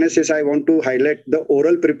pediatric anesthesia, I want to highlight the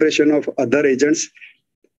oral preparation of other agents.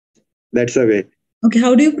 That's the way. Okay,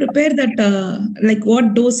 how do you prepare that? Like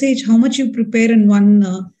what dosage? How much you prepare in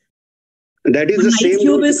one? That is the same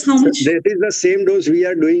cube is how much? That is the same dose we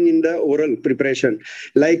are doing in the oral preparation.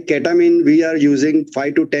 Like ketamine, we are using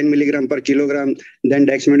 5 to 10 milligram per kilogram. Then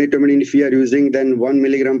dexmedetomidine, if we are using, then 1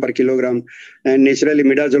 milligram per kilogram. And naturally,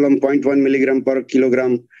 midazolam 0.1 milligram per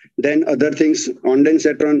kilogram. Then other things,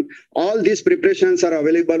 ondansetron. All these preparations are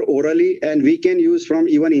available orally, and we can use from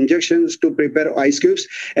even injections to prepare ice cubes.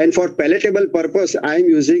 And for palatable purpose, I am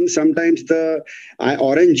using sometimes the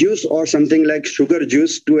orange juice or something like sugar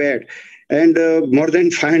juice to add. And more than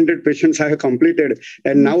 500 patients I have completed.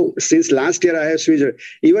 And now, since last year, I have switched.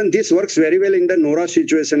 Even this works very well in the NORA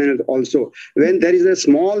situation also. When there is a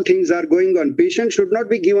small things are going on, patient should not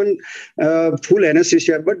be given full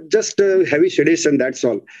anesthesia, but just heavy sedation, that's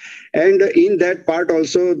all. And in that part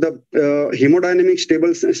also, the hemodynamic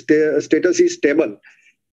status is stable.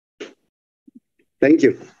 Thank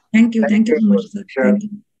you. Thank you. Thank you so much, sir. Thank you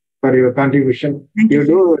for your contribution. Thank you.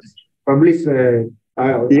 Do publish.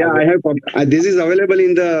 Yeah, I have. This is available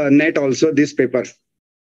in the net also, this paper.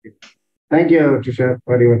 Thank you, Tushar,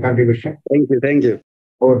 for your contribution. Thank you. Thank you.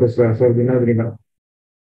 Over to Sir Vinothini.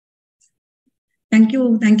 Thank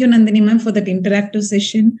you. Thank you, Nandini ma'am, for that interactive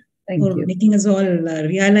session. Thank for you. making us all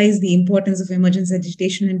realize the importance of emergency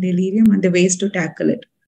agitation and delirium and the ways to tackle it.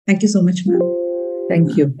 Thank you so much, ma'am.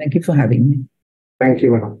 Thank you. Thank you for having me. Thank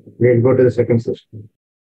you, madam. We'll go to the second session.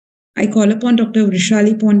 I call upon Dr.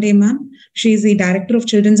 VRUSHALI PONDE, ma'am. She is the Director of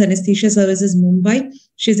Children's Anaesthesia Services, Mumbai.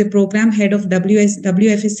 She is the Program Head of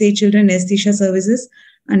WFSA Children Anaesthesia Services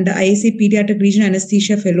and the ISA Paediatric Regional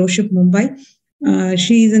Anaesthesia Fellowship, Mumbai.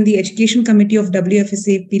 She is in the Education Committee of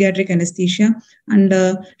WFSA Paediatric Anaesthesia, and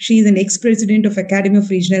she is an ex-president of Academy of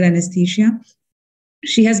Regional Anaesthesia.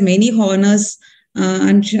 She has many honors,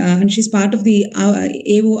 and she's part of the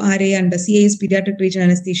AORA and the CAS Paediatric Regional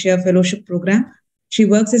Anesthesia Fellowship Program. She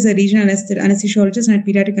works as a regional anesthesiologist and a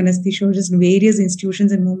pediatric anesthesiologist in various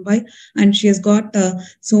institutions in Mumbai, and she has got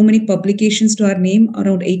so many publications to her name,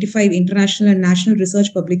 around 85 international and national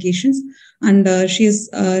research publications. And she's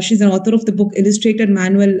an author of the book Illustrated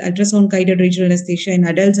Manual Ultrasound Guided Regional Anesthesia in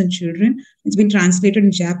Adults and Children. It's been translated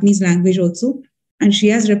in Japanese language also, and she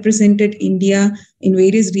has represented India in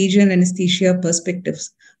various regional anesthesia perspectives.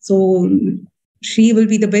 So she will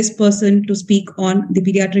be the best person to speak on the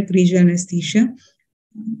pediatric regional anesthesia.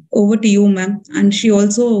 Over to you, ma'am. And she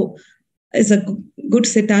also is a good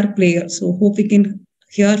sitar player. So hope we can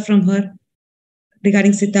hear from her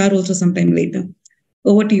regarding sitar also sometime later.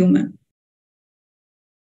 Over to you, ma'am.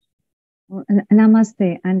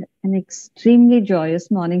 Namaste and an extremely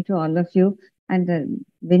joyous morning to all of you. And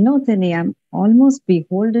Vinothini, I'm almost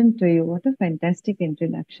beholden to you. What a fantastic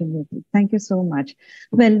introduction you did. Thank you so much.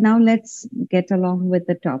 Well, now let's get along with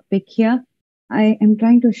the topic here. I am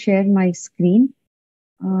trying to share my screen.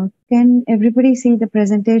 Can everybody see the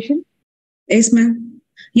presentation? Yes, ma'am.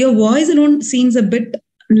 Your voice alone seems a bit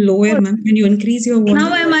lower, ma'am. Can you increase your voice?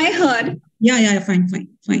 Now am I heard? Yeah, fine.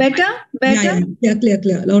 Better? Yeah, clear,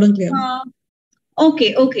 loud and clear.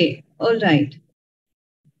 Okay, all right.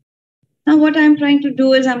 Now what I'm trying to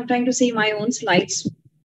do is I'm trying to see my own slides.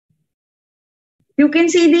 You can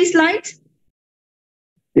see these slides?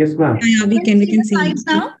 Yes, ma'am. Yeah, we can see slides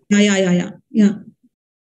now? Yeah.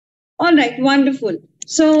 All right, wonderful.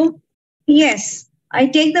 So, yes, I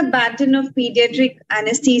take the baton of pediatric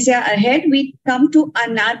anesthesia ahead. We come to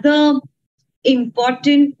another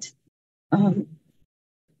important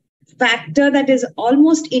factor that is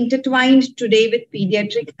almost intertwined today with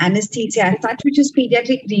pediatric anesthesia, which is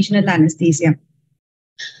pediatric regional anesthesia.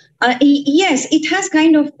 Yes, it has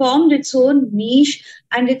kind of formed its own niche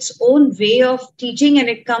and its own way of teaching, and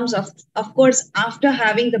it comes, of course, after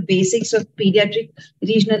having the basics of pediatric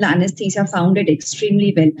regional anesthesia founded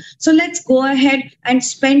extremely well. So let's go ahead and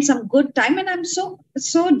spend some good time, and I'm so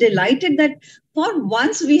delighted that for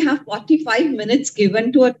once we have 45 minutes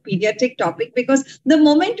given to a pediatric topic, because the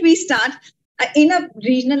moment we start in a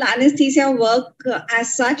regional anesthesia work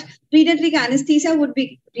as such, pediatric anesthesia would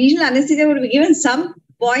be given some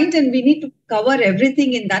point, and we need to cover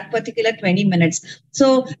everything in that particular 20 minutes.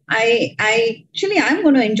 So I'm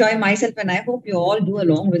going to enjoy myself, and I hope you all do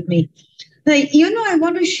along with me. I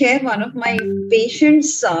want to share one of my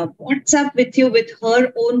patients' WhatsApp with you with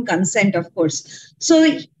her own consent, of course. So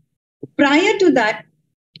prior to that,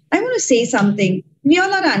 I want to say something. We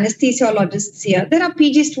all are anesthesiologists here. There are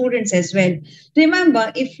PG students as well.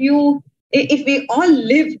 Remember, if we all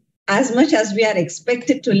live as much as we are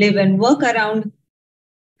expected to live and work around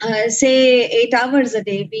say 8 hours a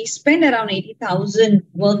day, we spend around 80,000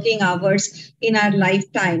 working hours in our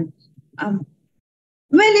lifetime. Well,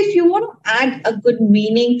 if you want to add a good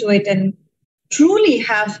meaning to it and truly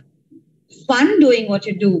have fun doing what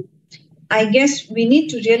you do, I guess we need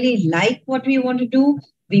to really like what we want to do.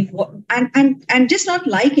 And just not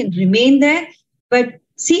like and remain there, but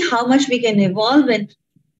see how much we can evolve and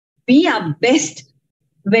be our best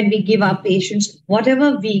when we give our patients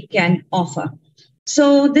whatever we can offer.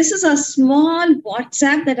 So this is a small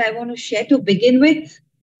WhatsApp that I want to share to begin with,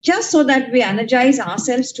 just so that we energize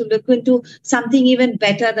ourselves to look into something even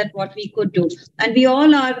better than what we could do. And we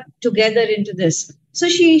all are together into this. So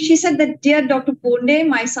she said that, dear Dr. Ponde,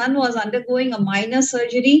 my son was undergoing a minor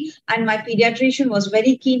surgery and my pediatrician was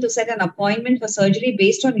very keen to set an appointment for surgery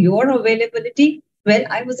based on your availability. Well,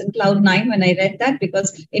 I was in cloud 9 when I read that,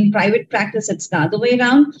 because in private practice, it's the other way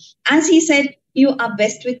around. As he said, you are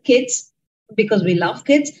best with kids because we love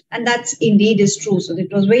kids. And that's indeed is true. So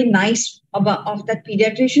it was very nice of that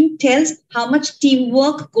pediatrician tells how much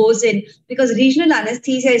teamwork goes in, because regional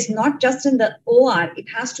anesthesia is not just in the OR. It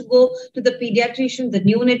has to go to the pediatrician, the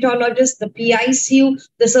neonatologist, the PICU,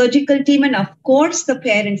 the surgical team, and of course the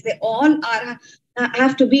parents. They all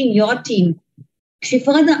have to be in your team. She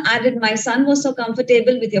further added, my son was so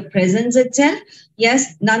comfortable with your presence itself.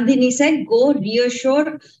 Yes, Nandini said, go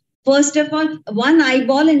reassure. First of all, one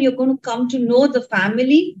eyeball and you're going to come to know the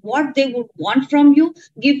family, what they would want from you.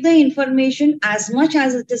 Give the information as much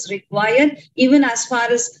as it is required, even as far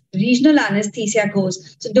as regional anesthesia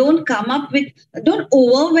goes. So don't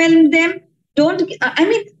overwhelm them.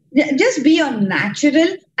 Just be your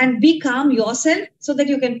natural and be calm yourself so that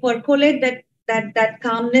you can percolate that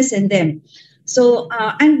calmness in them. So,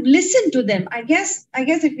 and listen to them. I guess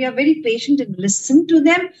if you are very patient and listen to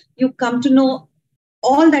them, you come to know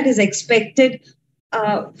all that is expected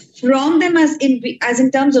from them as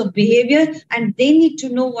in terms of behavior, and they need to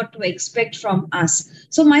know what to expect from us.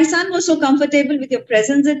 So my son was so comfortable with your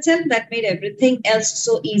presence itself, that made everything else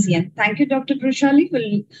so easy. And thank you, Dr. Vrushali, for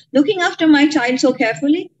looking after my child so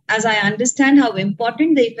carefully, as I understand how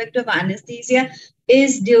important the effect of anesthesia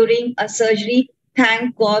is during a surgery.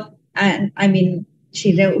 Thank God. And I mean,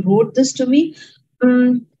 she wrote this to me.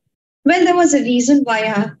 Well, there was a reason why I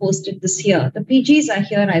have posted this here. The PGs are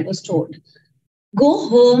here, I was told. Go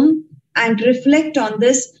home and reflect on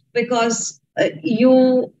this, because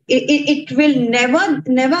it will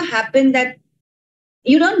never happen that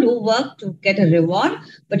you don't do work to get a reward.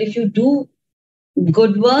 But if you do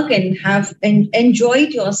good work and enjoy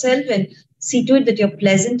it yourself and see to it that you're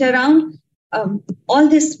pleasant around, all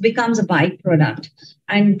this becomes a byproduct.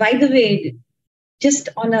 And by the way, just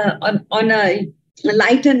on a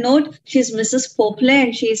lighter note, she's Mrs. Pople,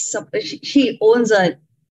 and she owns a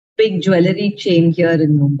big jewelry chain here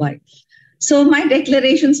in Mumbai. So my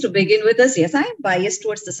declarations to begin with is, yes, I am biased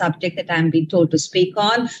towards the subject that I'm being told to speak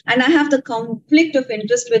on, and I have the conflict of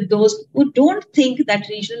interest with those who don't think that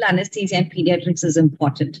regional anesthesia and pediatrics is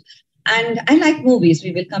important. And I like movies.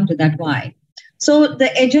 We will come to that why. So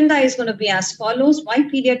the agenda is going to be as follows. Why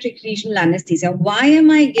pediatric regional anesthesia? Why am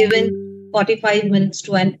I given 45 minutes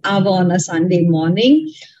to an hour on a Sunday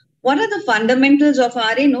morning? What are the fundamentals of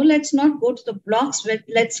RA? No, let's not go to the blocks.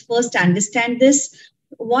 Let's first understand this.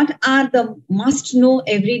 What are the must-know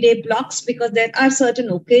everyday blocks? Because there are certain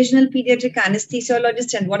occasional pediatric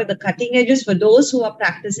anesthesiologists, and what are the cutting edges for those who are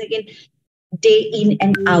practicing it day in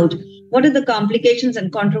and out? What are the complications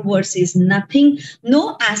and controversies? Nothing.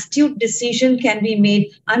 No astute decision can be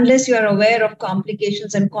made unless you are aware of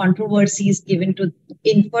complications and controversies given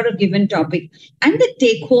for a given topic, and the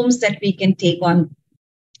take-homes that we can take on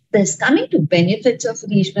this. Coming to benefits of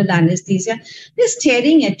regional anesthesia, they're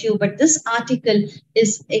staring at you, but this article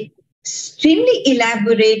is extremely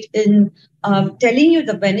elaborate in telling you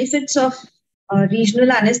the benefits of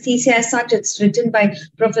regional anesthesia as such. It's written by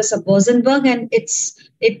Professor Bosenberg, and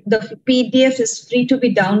the PDF is free to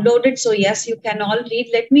be downloaded. So yes, you can all read.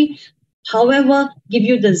 Let me, however, give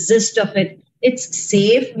you the gist of it. It's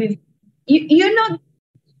safe. You know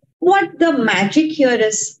what the magic here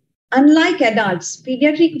is. Unlike adults,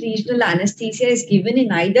 pediatric regional anesthesia is given in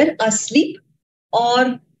either asleep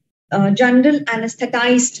or general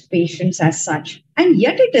anesthetized patients as such, and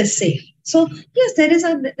yet it is safe. So yes, there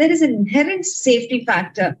is an inherent safety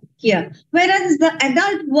factor here. Whereas the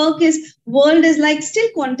adult world is like still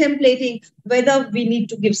contemplating whether we need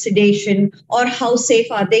to give sedation or how safe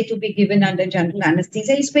are they to be given under general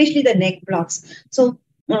anesthesia, especially the neck blocks. So,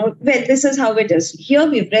 well, this is how it is. Here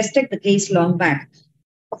we've rested the case long back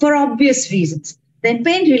for obvious reasons. Then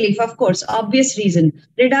pain relief, of course, obvious reason.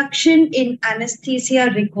 Reduction in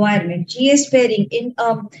anesthesia requirement, GA sparing in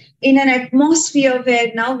an atmosphere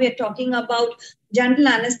where now we're talking about general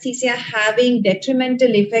anesthesia having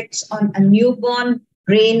detrimental effects on a newborn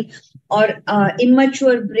brain or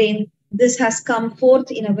immature brain. this has come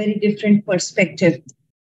forth in a very different perspective.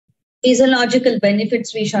 Physiological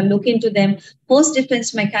benefits, we shall look into them.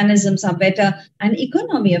 Post-defense mechanisms are better. And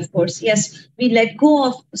economy, of course. Yes, we let go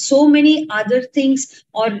of so many other things.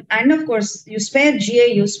 And of course, you spare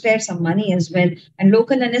GA, you spare some money as well. And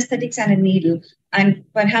local anesthetics and a needle. And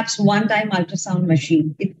perhaps one-time ultrasound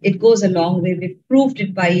machine. It goes a long way. We've proved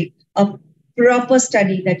it by a proper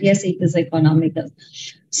study that, yes, it is economical.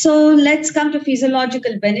 So let's come to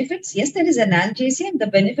physiological benefits. Yes, there is analgesia, and the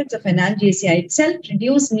benefits of analgesia itself: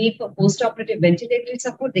 reduce need for postoperative ventilatory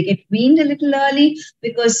support. They get weaned a little early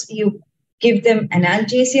because you give them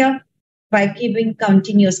analgesia by giving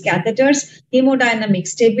continuous catheters. Hemodynamic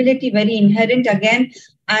stability, very inherent again,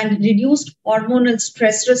 and reduced hormonal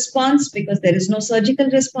stress response because there is no surgical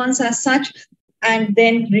response as such. And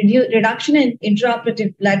then reduction in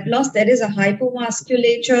intraoperative blood loss. There is a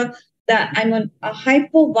hypovasculature. A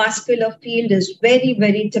hypovascular field is very,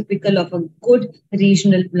 very typical of a good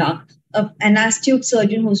regional block. An astute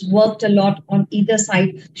surgeon who's worked a lot on either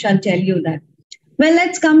side shall tell you that. Well,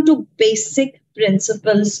 let's come to basic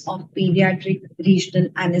principles of pediatric regional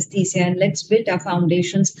anesthesia, and let's build our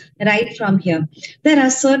foundations right from here. There are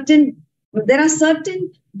certain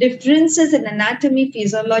differences in anatomy,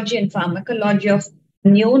 physiology, and pharmacology of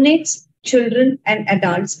neonates, children, and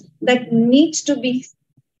adults that needs to be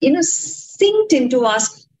synced into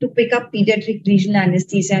us to pick up pediatric regional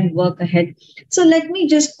anesthesia and work ahead. So let me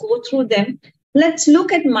just go through them. Let's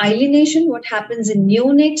look at myelination, what happens in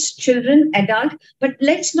neonates, children, adult, but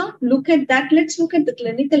let's not look at that. Let's look at the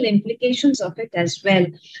clinical implications of it as well.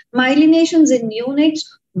 Myelinations in neonates,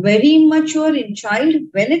 very immature. In child,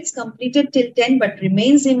 well, it's completed till 10, but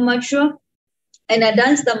remains immature. In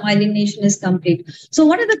adults, the myelination is complete. So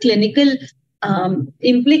what are the clinical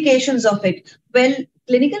implications of it? Well,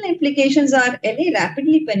 clinical implications are LA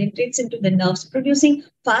rapidly penetrates into the nerves, producing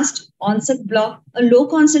fast onset block. A low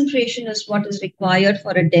concentration is what is required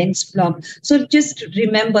for a dense block. So just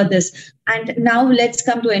remember this. And now let's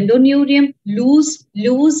come to endoneurium, loose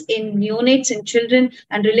in neonates and children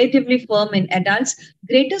and relatively firm in adults.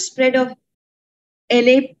 Greater spread of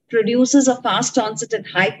LA produces a fast onset and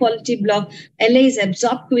high quality block. LA is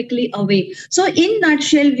absorbed quickly away. So in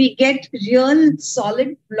nutshell, we get real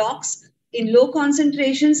solid blocks in low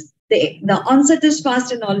concentrations. The onset is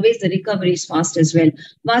fast and always the recovery is fast as well.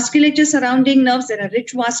 Vasculature surrounding nerves, there are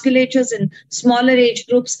rich vasculatures in smaller age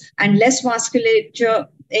groups and less vasculature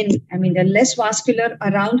they're less vascular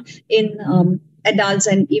around in adults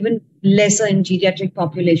and even lesser in geriatric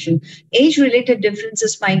population. Age-related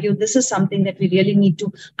differences, mind you, this is something that we really need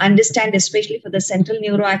to understand, especially for the central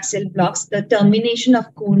neuroaxial blocks, the termination of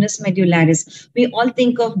conus medullaris. We all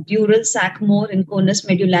think of dural sac more and conus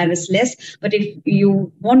medullaris less, but if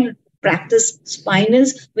you want to practice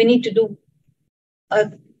spinals, we need to do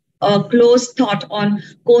a close thought on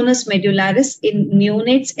conus medullaris in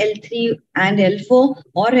neonates, L3 and L4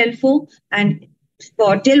 or L4, and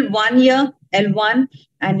for till 1 year, L1,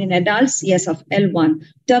 and in adults, yes, of L1.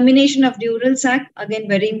 Termination of dural sac, again,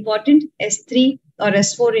 very important, S3 or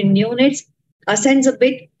S4 in neonates, ascends a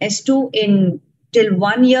bit, S2 in till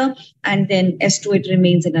 1 year, and then S2, it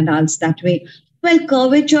remains in adults that way. Well,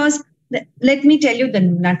 curvatures, let me tell you the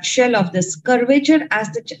nutshell of this. Curvature,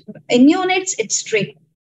 in neonates, it's straight.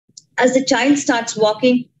 As the child starts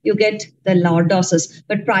walking, you get the lordosis.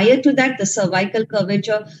 But prior to that, the cervical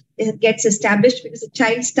curvature gets established because the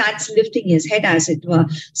child starts lifting his head, as it were.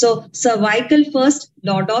 So cervical first,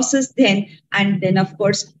 lordosis then, and then, of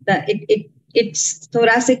course, it's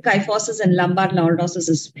thoracic kyphosis and lumbar lordosis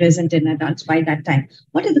is present in adults by that time.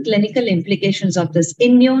 What are the clinical implications of this?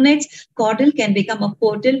 In neonates, caudal can become a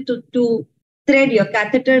portal to thread your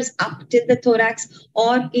catheters up till the thorax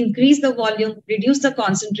or increase the volume, reduce the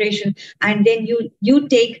concentration, and then you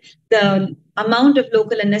take the amount of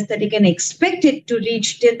local anesthetic and expect it to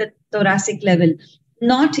reach till the thoracic level.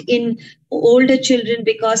 Not in older children,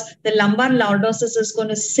 because the lumbar lordosis is going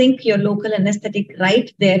to sink your local anesthetic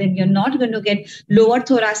right there, and you're not going to get lower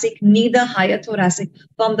thoracic, neither higher thoracic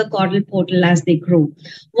from the caudal portal as they grow.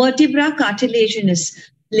 Vertebra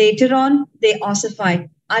cartilaginous. Later on, they ossify.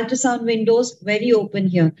 Ultrasound windows, very open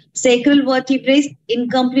here. Sacral vertebrae,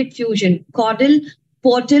 incomplete fusion. Caudal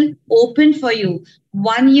portal, open for you.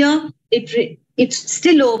 1 year, it's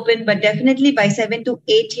still open, but definitely by 7 to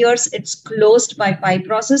 8 years, it's closed by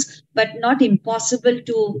fibrosis, but not impossible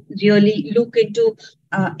to really look into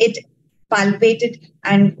it, palpate it,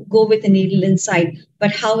 and go with a needle inside.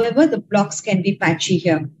 But however, the blocks can be patchy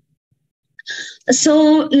here.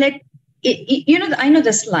 So I know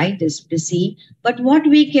the slide is busy, but what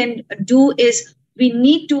we can do is we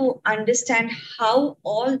need to understand how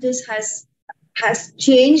all this has has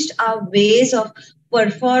changed our ways of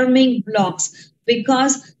performing blocks.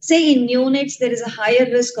 Because, say, in neonates, there is a higher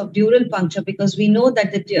risk of dural puncture because we know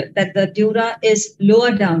that the dura is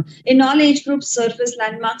lower down. In all age groups, surface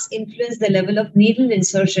landmarks influence the level of needle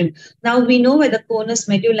insertion. Now, we know where the conus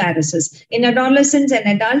medullaris is. In adolescents and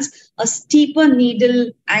adults, a steeper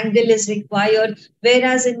needle angle is required,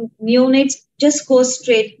 whereas in neonates, just go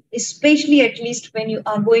straight, especially at least when you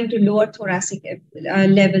are going to lower thoracic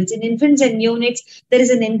levels. In infants and neonates, there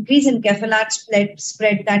is an increase in cephalad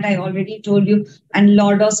spread that I already told you, and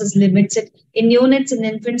lordosis limits it. In neonates and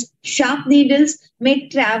infants, sharp needles may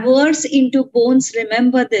traverse into bones,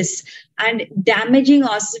 remember this, and damaging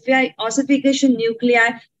ossification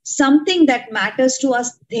nuclei, something that matters to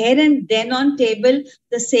us there and then on table.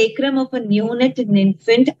 The sacrum of a neonate and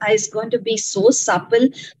infant is going to be so supple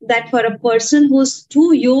that for a person who's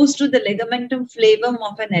too used to the ligamentum flavum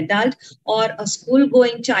of an adult or a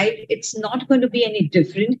school-going child, it's not going to be any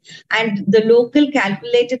different. And the local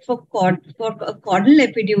calculated for a caudal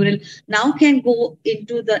epidural now can go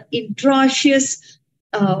into the intraosseous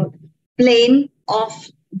plane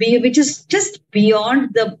of which is just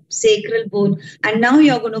beyond the sacral bone, and now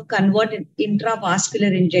you're going to convert an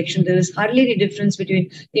intravascular injection. There is hardly any difference between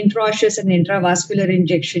intraosseous and intravascular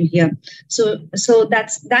injection here. So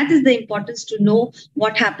that is the importance to know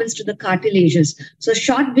what happens to the cartilages. So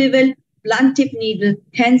short bevel, blunt tip needle,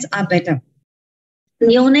 hence are better.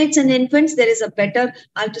 Neonates and infants, there is a better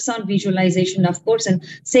ultrasound visualization, of course, and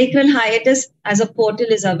sacral hiatus as a portal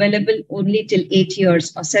is available only till 8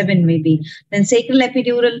 years or 7 maybe. Then sacral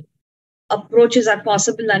epidural approaches are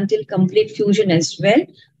possible until complete fusion as well.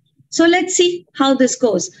 So let's see how this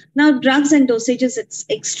goes. Now, drugs and dosages, it's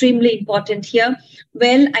extremely important here.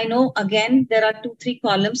 Well, I know, again, there are 2-3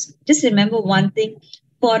 columns. Just remember one thing.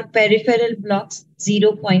 For peripheral blocks,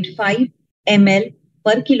 0.5 ml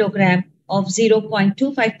per kilogram of 0.25%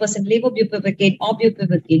 levobupivacaine or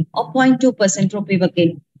bupivacaine or 0.2%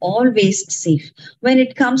 ropivacaine, always safe. When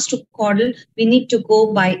it comes to caudal, we need to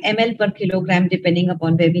go by ml per kilogram depending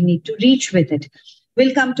upon where we need to reach with it.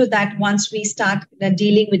 We'll come to that once we start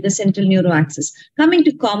dealing with the central neuroaxis. Coming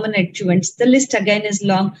to common adjuvants, the list again is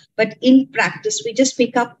long, but in practice, we just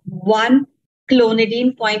pick up one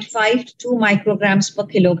clonidine, 0.5 to 2 micrograms per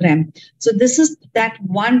kilogram. So this is that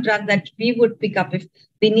one drug that we would pick up if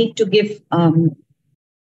we need to give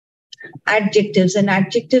adjectives, and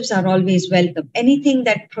adjectives are always welcome. Anything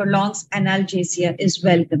that prolongs analgesia is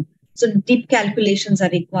welcome. So deep calculations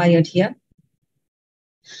are required here.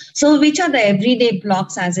 So which are the everyday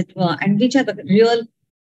blocks, as it were, and which are the real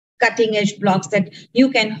cutting edge blocks that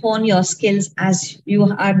you can hone your skills as you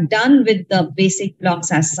are done with the basic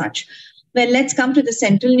blocks as such. Well, let's come to the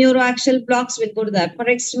central neuroaxial blocks. We'll go to the upper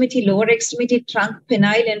extremity, lower extremity, trunk,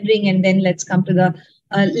 penile and ring, and then let's come to the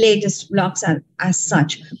latest blocks as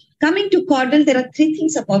such. Coming to caudal, there are 3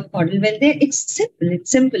 things about caudal. Well, it's simple.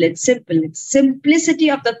 It's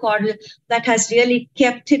simplicity of the caudal that has really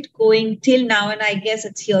kept it going till now, and I guess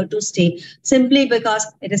it's here to stay. Simply because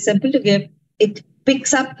it is simple to give. It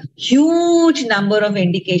picks up huge number of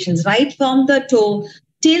indications right from the toe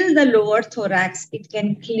till the lower thorax. It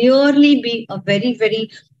can clearly be a very,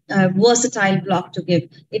 very versatile block to give.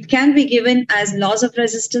 It can be given as laws of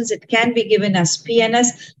resistance. It can be given as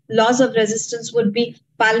PNS. Laws of resistance would be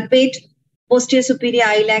palpate posterior superior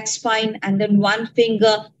iliac spine and then one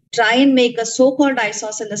finger, try and make a so-called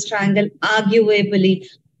isosceles triangle, arguably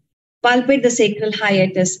palpate the sacral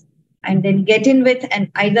hiatus, and then get in with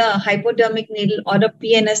either a hypodermic needle or a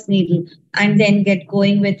PNS needle, and then get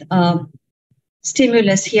going with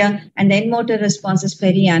stimulus here, and then motor response is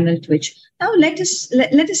perianal twitch. Now let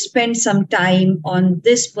us spend some time on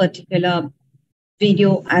this particular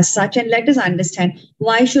video as such, and let us understand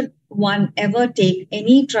why should one ever take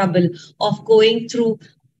any trouble of going through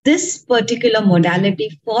this particular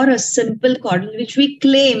modality for a simple caudal, which we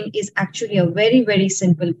claim is actually a very, very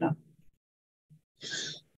simple block.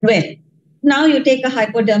 Well, now you take a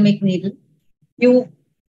hypodermic needle.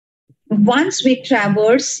 Once we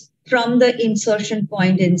traverse from the insertion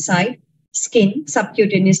point inside skin,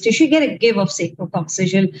 subcutaneous tissue, get a give of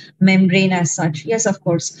sacrococcygeal membrane as such. Yes, of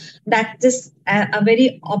course. That is a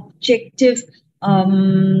very objective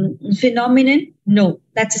phenomenon. No,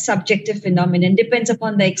 that's a subjective phenomenon. Depends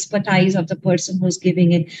upon the expertise of the person who's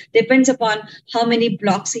giving it. Depends upon how many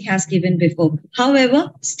blocks he has given before.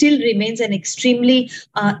 However, still remains an extremely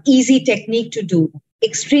easy technique to do.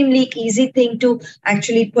 Extremely easy thing to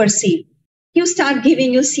actually perceive. You start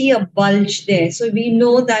giving, you see a bulge there. So we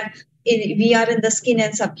know that we are in the skin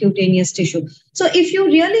and subcutaneous tissue. So if you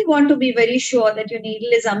really want to be very sure that your needle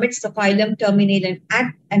is amidst the phylum terminal and add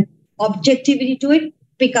an objectivity to it,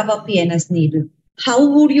 pick up a PNS needle. How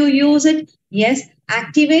would you use it? Yes,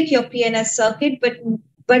 activate your PNS circuit,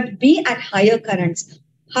 but be at higher currents.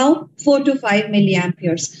 How? 4 to 5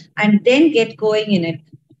 milliamperes, and then get going in it.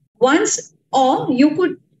 Or you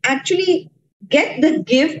could actually get the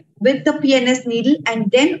give with the PNS needle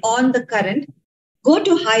and then on the current, go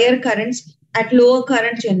to higher currents. At lower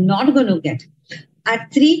currents, you're not going to get.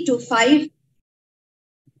 At 3 to 5,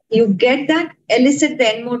 you get that, elicit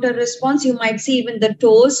the end motor response. You might see even the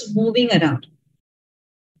toes moving around.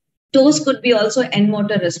 Toes could be also end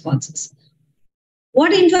motor responses.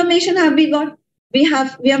 What information have we got? We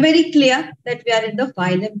are very clear that we are in the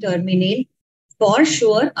phylum terminale for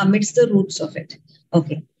sure amidst the roots of it.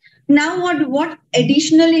 Okay. Now what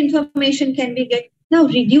additional information can we get? Now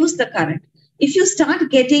reduce the current. If you start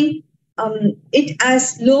getting it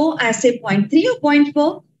as low as say 0.3 or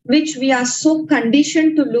 0.4, which we are so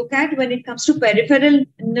conditioned to look at when it comes to peripheral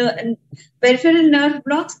nerve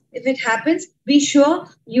blocks, if it happens, be sure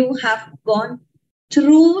you have gone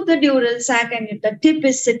through the dural sac and the tip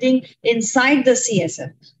is sitting inside the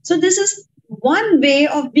CSF. So this is one way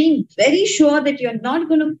of being very sure that you're not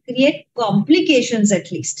going to create complications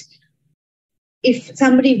at least. If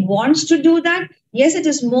somebody wants to do that, yes, it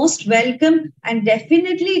is most welcome and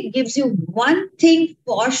definitely it gives you one thing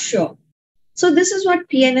for sure. So this is what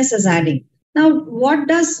PNS is adding. Now, what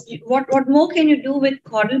more can you do with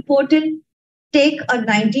caudal portal? Take a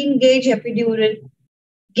 19 gauge epidural,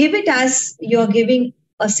 give it as you're giving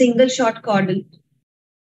a single shot caudal.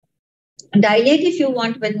 Dilate if you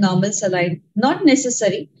want with normal saline, not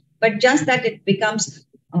necessary, but just that it becomes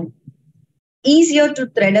easier to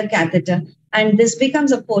thread a catheter. And this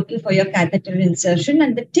becomes a portal for your catheter insertion.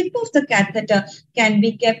 And the tip of the catheter can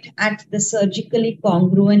be kept at the surgically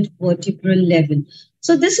congruent vertebral level.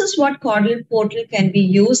 So this is what caudal portal can be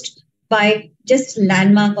used by just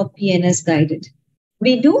landmark or PNS guided.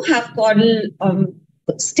 We do have caudal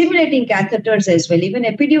stimulating catheters as well, even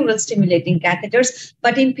epidural stimulating catheters.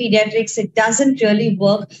 But in pediatrics, it doesn't really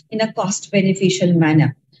work in a cost beneficial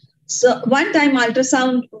manner. So one-time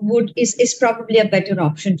ultrasound is probably a better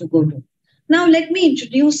option to go to. Now, let me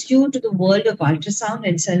introduce you to the world of ultrasound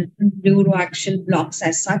and neuraxial blocks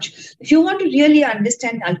as such. If you want to really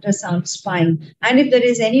understand ultrasound spine, and if there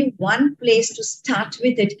is any one place to start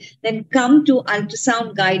with it, then come to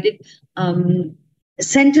ultrasound-guided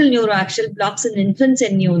central neuraxial blocks in infants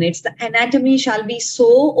and neonates. The anatomy shall be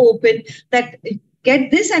so open that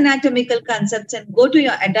get this anatomical concepts and go to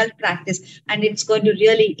your adult practice, and it's going to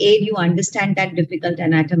really aid you understand that difficult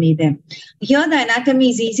anatomy there. Here, the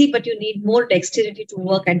anatomy is easy, but you need more dexterity to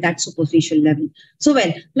work at that superficial level. So,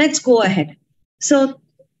 well, let's go ahead. So,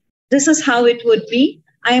 this is how it would be.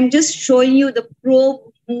 I am just showing you the probe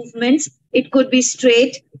movements. It could be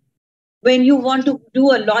straight. When you want to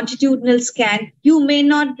do a longitudinal scan, you may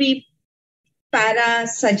not be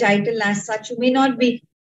parasagittal as such. You may not be,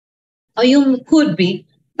 or you could be,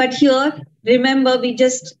 but here, remember, we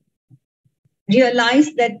just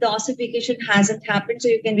realized that the ossification hasn't happened, so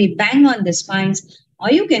you can be bang on the spines,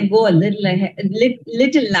 or you can go a little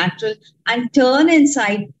lateral and turn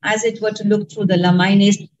inside as it were to look through the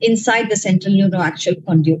lamines inside the central neuroaxial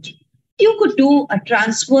conduit. You could do a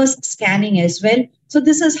transverse scanning as well. So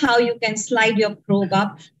this is how you can slide your probe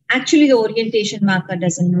up. Actually, the orientation marker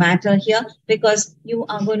doesn't matter here because you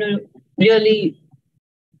are going to really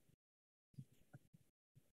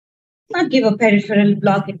not give a peripheral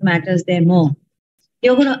block, it matters there more.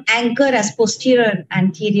 You're going to anchor as posterior and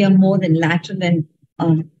anterior more than lateral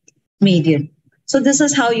and medial. So this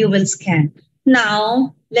is how you will scan.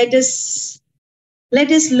 Now, let us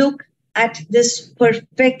look at this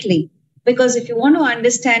perfectly, because if you want to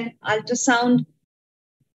understand ultrasound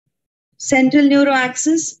central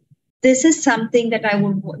neuroaxis, this is something that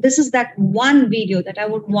this is that one video that I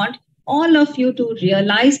would want all of you to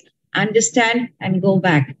realize, understand, and go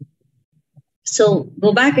back. So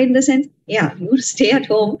go back in the sense, yeah, you stay at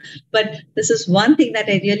home, but this is one thing that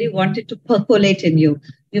I really wanted to percolate in you.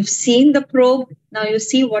 You've seen the probe, now you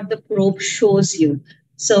see what the probe shows you.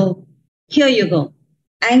 So here you go.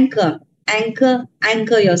 Anchor, anchor,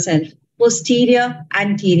 anchor yourself. Posterior,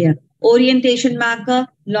 anterior. Orientation marker,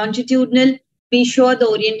 longitudinal. Be sure the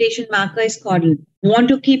orientation marker is caudal. Want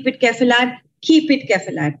to keep it cephaloid? Keep it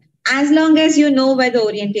cephaloid. As long as you know where the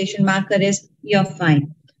orientation marker is, you're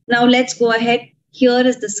fine. Now let's go ahead. Here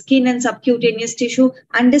is the skin and subcutaneous tissue,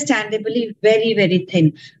 understandably very, very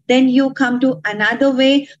thin. Then you come to another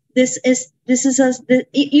way. You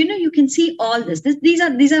can see all this. These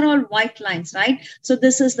are all white lines, right? So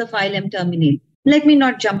this is the phylum terminale. Let me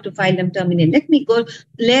not jump to phylum terminal. Let me go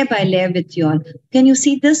layer by layer with you all. Can you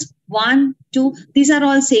see this? 1, 2, these are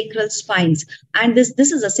all sacral spines. And this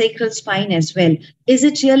is a sacral spine as well. Is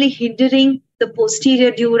it really hindering the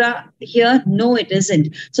posterior dura here? No, it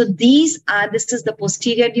isn't. So this is the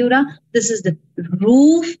posterior dura. This is the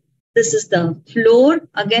roof. This is the floor.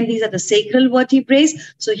 Again, these are the sacral vertebrae.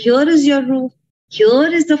 So here is your roof.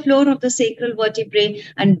 Here is the floor of the sacral vertebrae,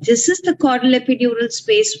 and this is the caudal epidural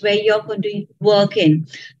space where you're going to work in.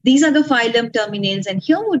 These are the phylum terminals, and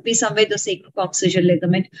here would be somewhere the sacrococccygeal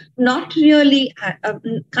ligament. Not really,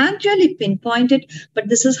 can't really pinpoint it, but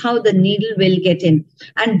this is how the needle will get in.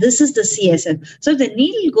 And this is the CSF. So if the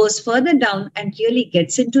needle goes further down and really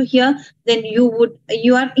gets into here, then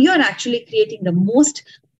you are actually creating the most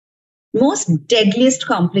deadliest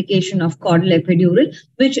complication of caudal epidural,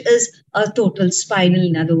 which is a total spinal,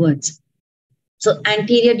 in other words. So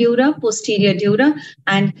anterior dura, posterior dura,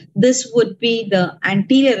 and this would be the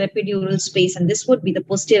anterior epidural space, and this would be the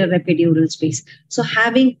posterior epidural space. So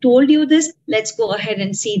having told you this, let's go ahead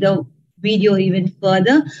and see the video even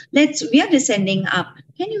further. We are descending up.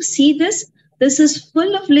 Can you see this? This is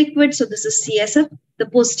full of liquid. So this is CSF, the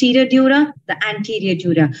posterior dura, the anterior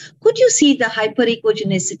dura. Could you see the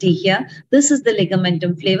hyperechogenicity here? This is the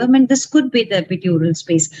ligamentum flavum, and this could be the epidural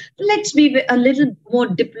space. Let's be a little more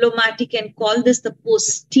diplomatic and call this the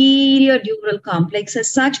posterior dural complex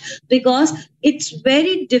as such, because it's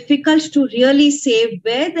very difficult to really say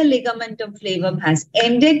where the ligamentum flavum has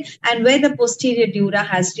ended and where the posterior dura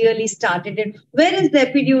has really started, and where is the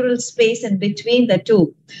epidural space in between the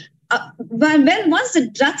two. But once the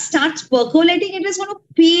drug starts percolating, it is going to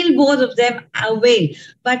peel both of them away.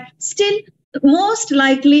 But still, most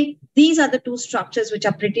likely, these are the two structures which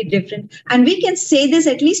are pretty different. And we can say this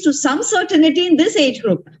at least to some certainty in this age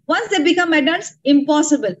group. Once they become adults,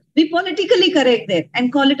 impossible. Be politically correct there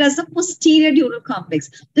and call it as the posterior dural complex.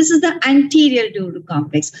 This is the anterior dural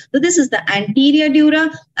complex. So this is the anterior dura,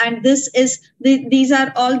 and this is these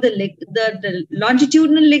are all the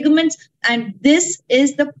longitudinal ligaments, and this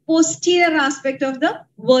is the posterior aspect of the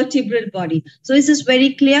vertebral body. So is this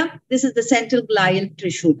very clear? This is the central glial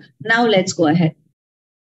tissue. Now let's go ahead.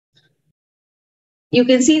 You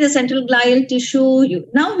can see the central glial tissue.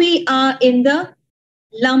 Now we are in the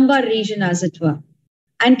lumbar region, as it were.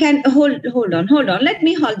 And hold on. Let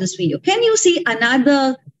me hold this video. Can you see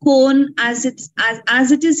another cone as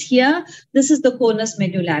it is here? This is the conus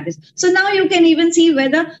medullaris. So now you can even see where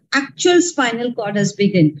the actual spinal cord has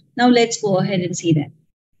begun. Now let's go ahead and see that.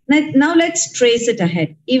 Now let's trace it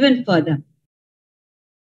ahead even further.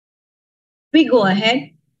 We go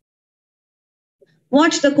ahead.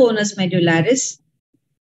 Watch the conus medullaris.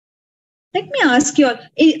 Let me ask you, are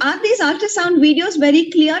these ultrasound videos very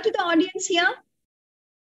clear to the audience here?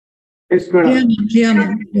 Yes, madam. Clear,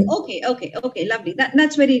 ma'am. Okay, lovely.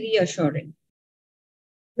 That's very reassuring.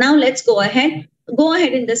 Now let's go ahead. Go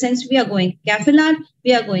ahead in the sense we are going capillard.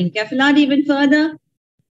 We are going capillard even further.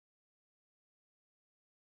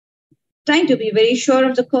 Trying to be very sure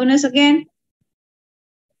of the conus again.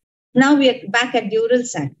 Now we are back at dural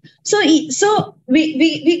sac. So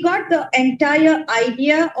we got the entire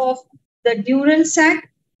idea of the dural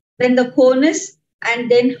sac, then the conus,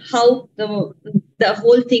 and then how the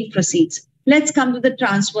whole thing proceeds. Let's come to the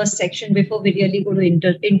transverse section before we really go to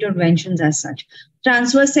interventions as such.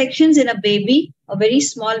 Transverse sections in a baby, a very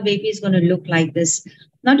small baby is going to look like this.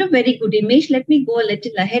 Not a very good image. Let me go a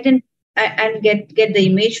little ahead and get the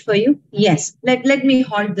image for you. Yes, let me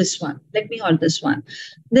hold this one.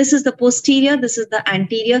 This is the posterior, this is the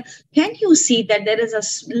anterior. Can you see that there is a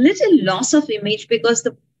little loss of image because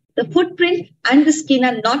the footprint and the skin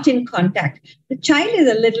are not in contact. The child is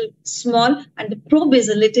a little small and the probe is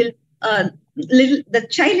a little, the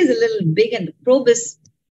child is a little big and the probe is,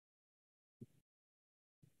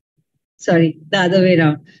 sorry, the other way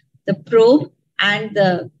around. The probe and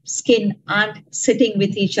the skin aren't sitting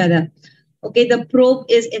with each other. Okay, the probe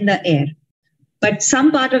is in the air, but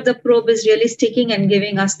some part of the probe is really sticking and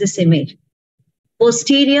giving us this image.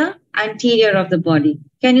 Posterior, anterior of the body.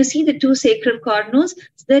 Can you see the two sacral cornus?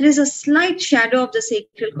 There is a slight shadow of the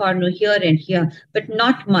sacral cornu here and here, but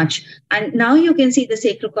not much. And now you can see the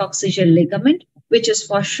sacrococcygeal ligament, which is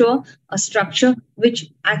for sure a structure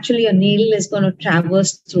which actually a needle is going to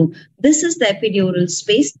traverse through. This is the epidural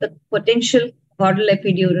space, the potential caudal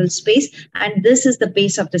epidural space, and this is the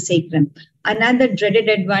base of the sacrum. Another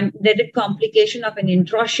dreaded complication of an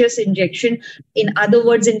intraosseous injection, in other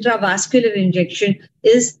words, intravascular injection,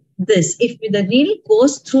 is this. If the needle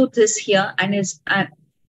goes through this here and is,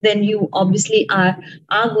 then you obviously are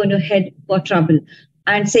going to head for trouble.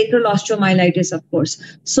 And sacral osteomyelitis, of course.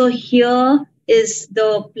 So here is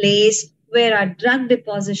the place where our drug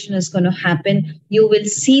deposition is going to happen, you will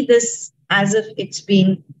see this as if it's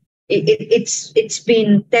been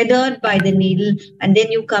tethered by the needle, and then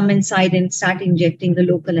you come inside and start injecting the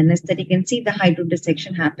local anesthetic and see the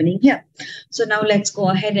hydrodissection happening here. So now let's go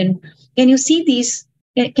ahead and can you see these?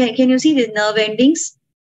 Can you see these nerve endings?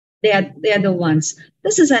 They are the ones.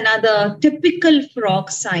 This is another typical frog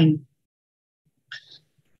sign.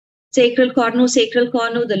 Sacral cornu,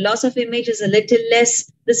 the loss of image is a little less.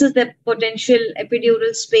 This is the potential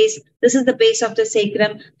epidural space. This is the base of the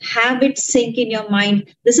sacrum. Have it sink in your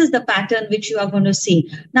mind. This is the pattern which you are going to see.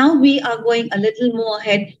 Now we are going a little more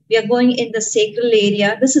ahead. We are going in the sacral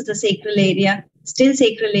area. This is the sacral area, still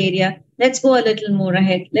sacral area. Let's go a little more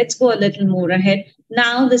ahead. Let's go a little more ahead.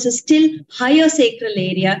 Now this is still higher sacral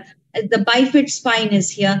area. The bifid spine is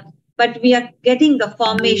here, but we are getting the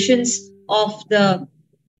formations of the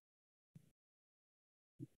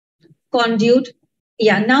conduit.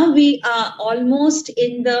 Yeah, now we are almost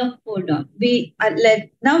in the, hold on.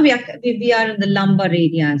 Now we are in the lumbar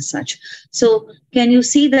area as such. So can you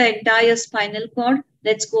see the entire spinal cord?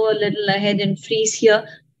 Let's go a little ahead and freeze here.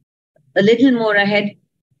 A little more ahead.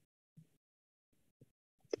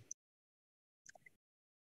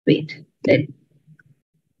 Wait.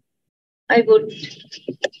 I won't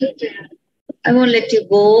let you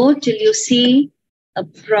go till you see a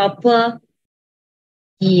proper.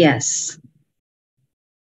 Yes.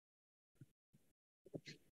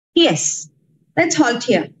 Yes. Let's halt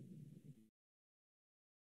here.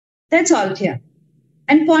 Let's halt here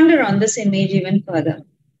and ponder on this image even further.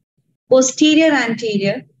 Posterior,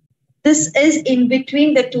 anterior. This is in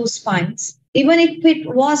between the two spines. Even if it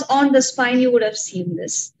was on the spine, you would have seen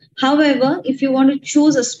this. However, if you want to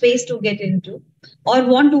choose a space to get into or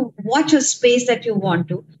want to watch a space that you want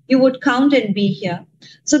to, you would count and be here.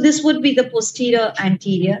 So this would be the posterior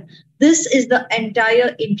anterior. This is the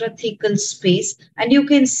entire intrathecal space. And you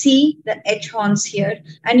can see the H-horns here.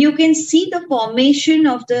 And you can see the formation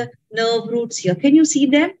of the nerve roots here. Can you see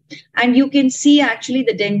them? And you can see actually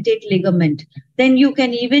the dentate ligament. Then you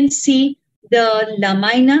can even see the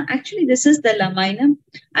lamina. Actually, this is the lamina.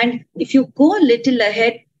 And if you go a little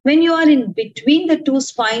ahead, when you are in between the two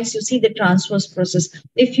spines, you see the transverse process.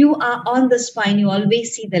 If you are on the spine, you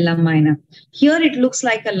always see the lamina. Here it looks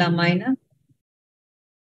like a lamina.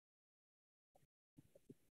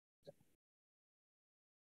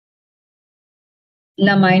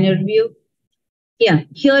 Laminar view. Yeah,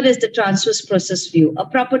 here is the transverse process view, a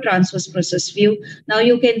proper transverse process view. Now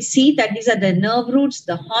you can see that these are the nerve roots,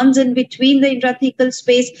 the horns in between the intrathecal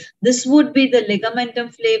space. This would be the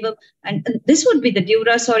ligamentum flavum, and this would be the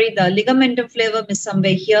dura, the ligamentum flavum is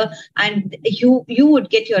somewhere here. And you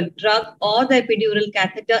would get your drug or the epidural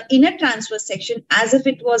catheter in a transverse section as if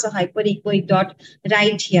it was a hyperechoic dot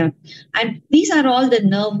right here. And these are all the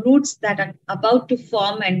nerve roots that are about to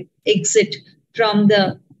form and exit from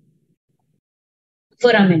the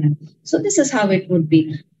foramen. So this is how it would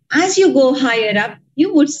be. As you go higher up,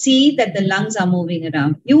 you would see that the lungs are moving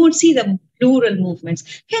around. You would see the pleural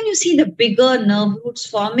movements. Can you see the bigger nerve roots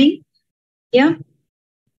forming? Yeah.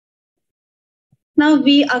 Now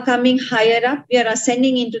we are coming higher up. We are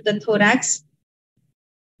ascending into the thorax.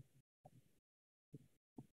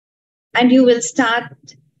 And you will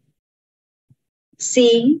start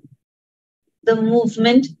seeing the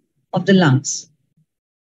movement of the lungs.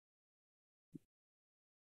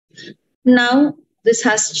 Now, this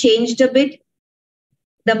has changed a bit.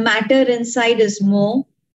 The matter inside is more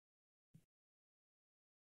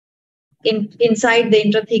inside the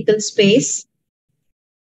intrathecal space.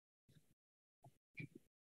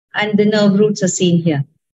 And the nerve roots are seen here.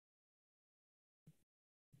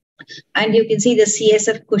 And you can see the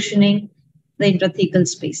CSF cushioning the intrathecal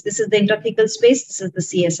space. This is the intrathecal space. This is the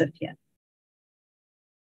CSF here.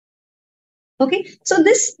 Okay, so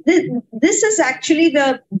this is actually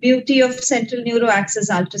the beauty of central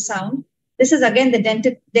neuroaxis ultrasound. This is again the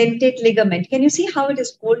dentate ligament. Can you see how it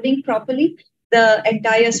is holding properly the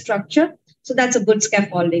entire structure? So that's a good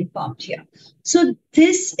scaffolding formed here. So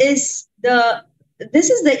this is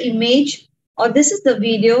the image, or this is the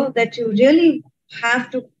video that you really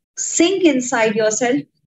have to sink inside yourself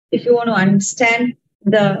if you want to understand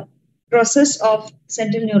the process of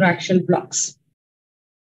central neuraxial blocks.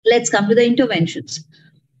 Let's come to the interventions.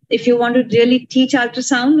 If you want to really teach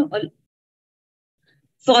ultrasound, or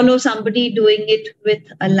follow somebody doing it with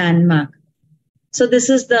a landmark. So this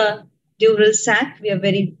is the dural sac. We are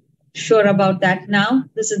very sure about that now.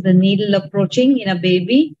 This is the needle approaching in a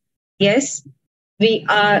baby. Yes, we've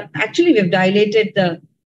dilated the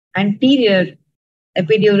anterior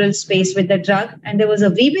epidural space with the drug, and there was a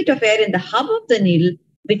wee bit of air in the hub of the needle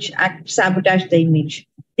which sabotaged the image.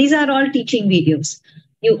 These are all teaching videos.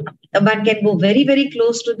 One can go very, very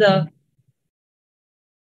close to the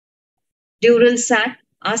dural sac,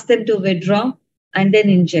 ask them to withdraw, and then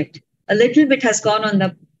inject. A little bit has gone on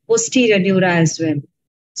the posterior dura as well.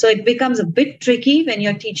 So it becomes a bit tricky when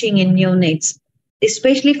you're teaching in neonates,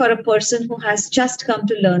 especially for a person who has just come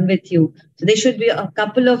to learn with you. So there should be a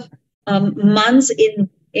couple of months in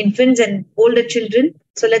infants and older children.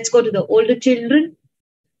 So let's go to the older children.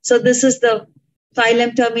 So this is the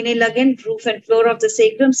phylum terminal again, roof and floor of the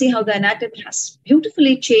sacrum. See how the anatomy has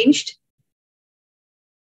beautifully changed.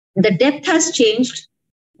 The depth has changed.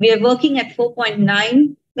 We are working at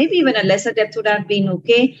 4.9, maybe even a lesser depth would have been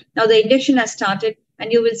okay. Now the injection has started,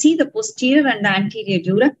 and you will see the posterior and the anterior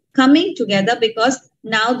dura coming together because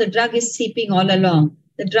now the drug is seeping all along.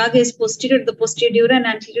 The drug is posterior to the posterior dura and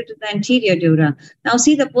anterior to the anterior dura. Now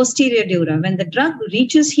see the posterior dura. When the drug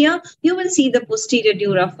reaches here, you will see the posterior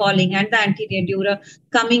dura falling and the anterior dura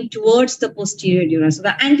coming towards the posterior dura. So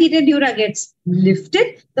the anterior dura gets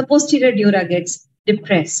lifted, the posterior dura gets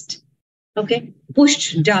depressed, okay,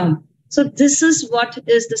 pushed down. So this is what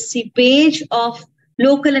is the seepage of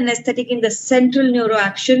local anesthetic in the central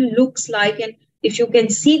neuroaction looks like. And if you can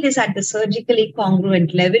see this at the surgically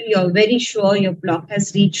congruent level, you're very sure your block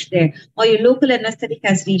has reached there or your local anesthetic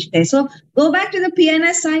has reached there. So go back to the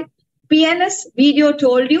PNS side. PNS video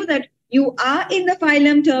told you that you are in the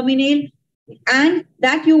phylum terminal and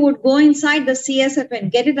that you would go inside the CSF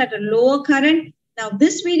and get it at a lower current. Now,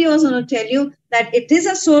 this video is going to tell you that it is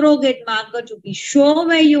a surrogate marker to be sure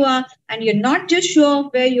where you are, and you're not just sure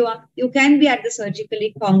where you are. You can be at the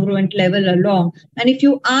surgically congruent level along. And if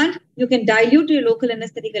you aren't, you can dilute your local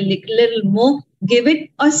anesthetic a little more, give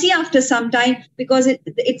it, or see after some time because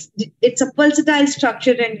it's a pulsatile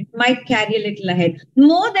structure and it might carry a little ahead.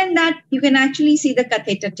 More than that, you can actually see the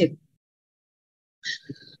catheter tip.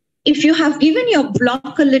 If you have given your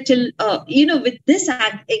block a little, with this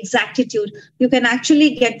exactitude, you can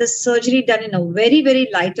actually get the surgery done in a very, very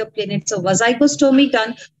lighter plane. It's a vasicostomy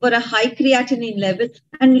done for a high creatinine level.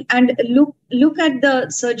 And look at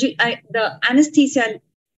the surgery, the anesthesia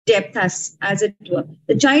depth as it were.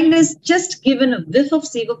 The child is just given a whiff of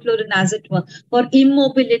sevoflurane as it were for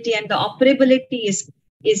immobility, and the operability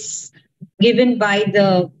is given by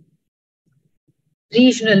the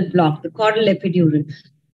regional block, the caudal epidural.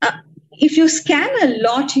 If you scan a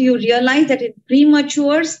lot, you realize that in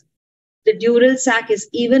prematures, the dural sac is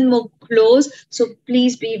even more close. So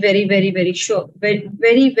please be very, very, very sure, very,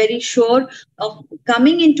 very, very sure of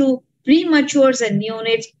coming into prematures and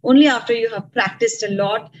neonates only after you have practiced a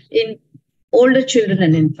lot in older children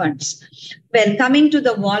and infants. Well, coming to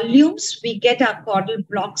the volumes, we get our caudal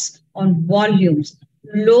blocks on volumes.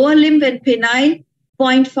 Lower limb and penile,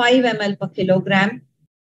 0.5 ml per kilogram.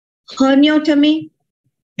 Herniotomy,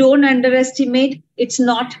 don't underestimate. It's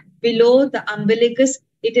not below the umbilicus.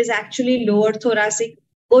 It is actually lower thoracic.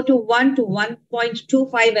 Go to 1 to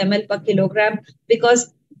 1.25 ml per kilogram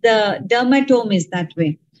because the dermatome is that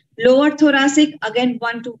way. Lower thoracic, again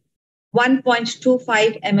 1 to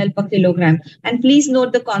 1.25 ml per kilogram. And please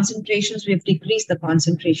note the concentrations. We've decreased the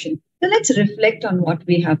concentration. So let's reflect on what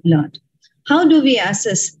we have learned. How do we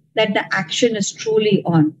assess that the action is truly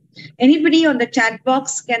on? Anybody on the chat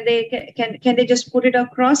box, can they just put it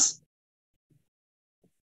across?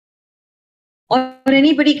 Or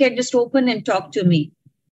anybody can just open and talk to me.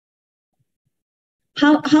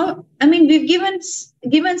 How I mean, we've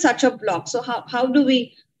given such a block. So how do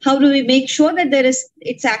we make sure that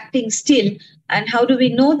it's acting still, and how do we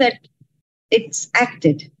know that it's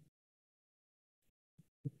acted?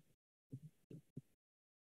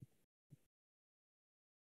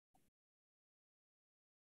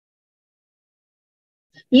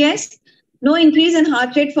 Yes, no increase in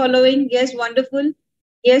heart rate following. Yes, wonderful.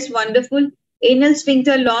 Yes, wonderful. Anal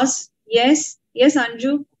sphincter loss. Yes, yes,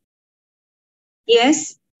 Anju.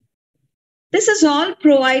 Yes. This is all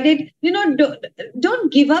provided. Don't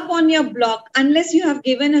give up on your block unless you have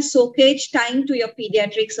given a soakage time to your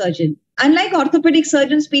pediatric surgeon. Unlike orthopedic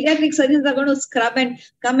surgeons, pediatric surgeons are going to scrub and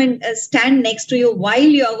come and stand next to you while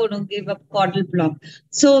you are going to give a caudal block.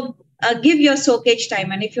 So give your soakage time.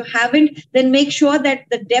 And if you haven't, then make sure that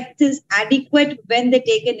the depth is adequate when they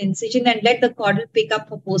take an incision and let the caudal pick up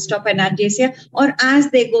for post-op analgesia or as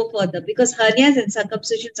they go further, because hernias and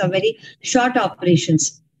circumcisions are very short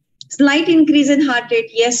operations. Slight increase in heart rate,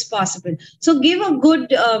 yes, possible. So give a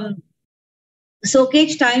good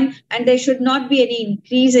soakage time, and there should not be any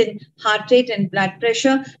increase in heart rate and blood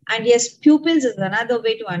pressure. And yes, pupils is another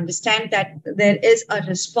way to understand that there is a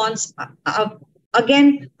response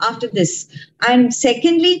again after this. And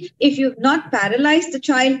secondly, if you've not paralyzed the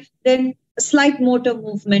child, then slight motor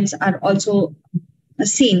movements are also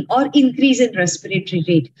seen, or increase in respiratory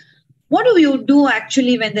rate. What do you do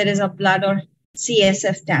actually when there is a blood or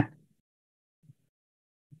CSF tap?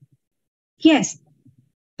 Yes,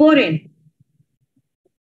 pour in.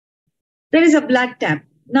 There is a blood tap.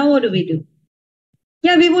 Now what do we do?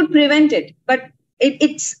 Yeah, we would prevent it, but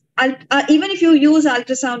it's even if you use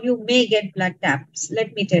ultrasound, you may get blood taps.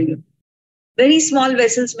 Let me tell you, very small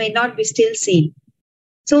vessels may not be still seen.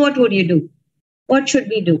 So what would you do? What should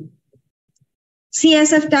we do?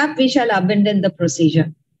 CSF tap, we shall abandon the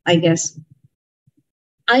procedure, I guess.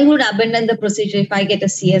 I would abandon the procedure if I get a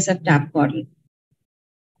CSF tap caudal.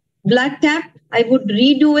 Blood tap, I would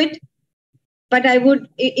redo it, but I would,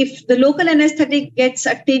 if the local anesthetic gets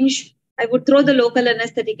a tinge, I would throw the local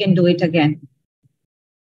anesthetic and do it again.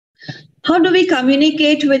 How do we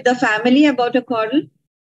communicate with the family about a caudal?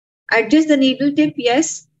 Adjust the needle tip,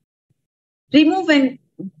 yes. Remove and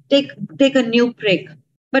take a new prick.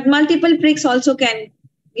 But multiple pricks also can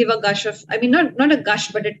give a gush of, I mean, not a gush,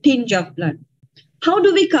 but a tinge of blood. How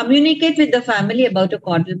do we communicate with the family about a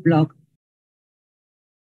caudal block?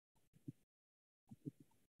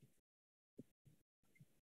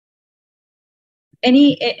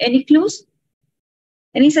 Any clues?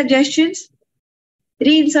 Any suggestions?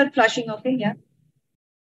 Reinsert flushing, okay, yeah.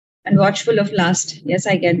 And watchful of last. Yes,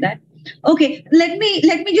 I get that. Okay, let me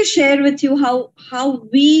just share with you how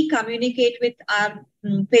we communicate with our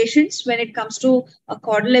patients when it comes to a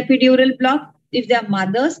caudal epidural block. If they're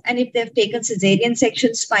mothers and if they've taken cesarean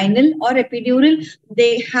section, spinal or epidural,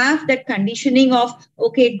 they have that conditioning of,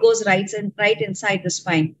 okay, it goes right inside the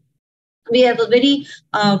spine. We have a very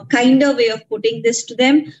kinder way of putting this to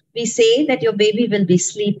them. We say that your baby will be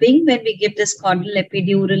sleeping when we give this caudal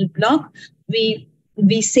epidural block. We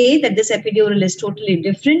say that this epidural is totally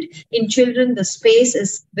different. In children, the space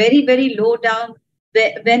is very, very low down.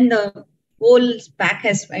 When the whole back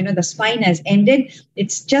has, the spine has ended,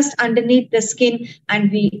 it's just underneath the skin, and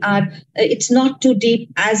it's not too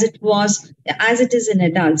deep as it is in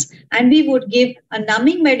adults. And we would give a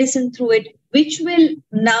numbing medicine through it, which will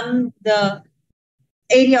numb the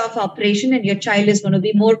area of operation, and your child is going to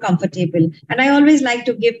be more comfortable. And I always like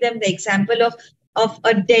to give them the example of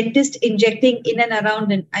a dentist injecting in and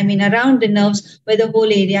around, around the nerves where the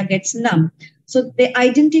whole area gets numb. So they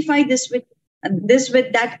identify this with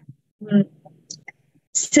that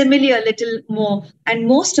simile a little more, and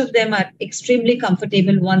most of them are extremely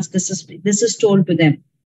comfortable once this is told to them.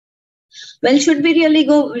 Well, should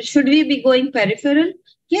we be going peripheral?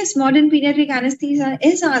 Yes, modern pediatric anesthesia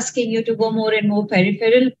is asking you to go more and more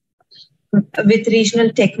peripheral with regional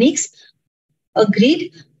techniques.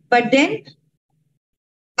 Agreed. But then,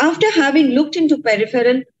 after having looked into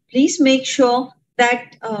peripheral, please make sure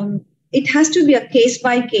that it has to be a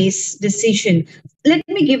case-by-case decision. Let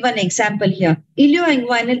me give an example here.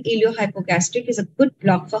 Ilioinguinal iliohypogastric is a good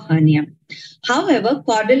block for hernia. However,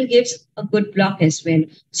 caudal gives a good block as well.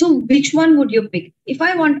 So which one would you pick? If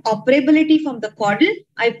I want operability from the caudal,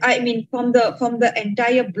 from the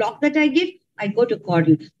entire block that I give, I go to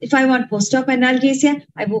caudal. If I want post-op analgesia,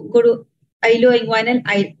 I will go to ilioinguinal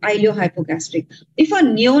iliohypogastric. If a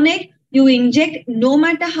neonate, you inject no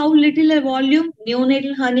matter how little a volume.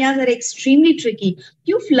 Neonatal hernias are extremely tricky.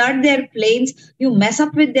 You flood their planes, you mess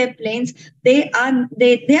up with their planes. They are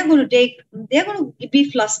going to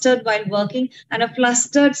be flustered while working, and a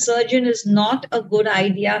flustered surgeon is not a good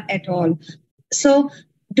idea at all. So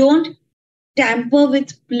don't tamper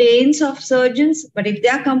with planes of surgeons, but if they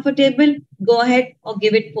are comfortable, go ahead or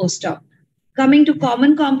give it post-op. Coming to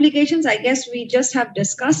common complications, I guess we just have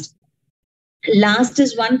discussed. Last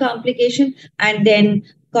is one complication, and then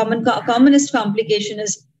commonest complication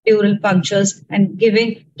is dural punctures and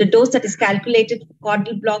giving the dose that is calculated for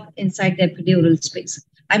caudal block inside the epidural space.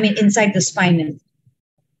 Inside the spinal,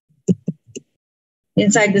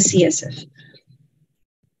 inside the CSF.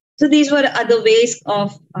 So these were other ways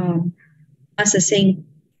of assessing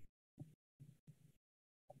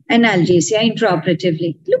analgesia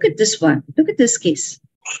intraoperatively. Look at this one. Look at this case.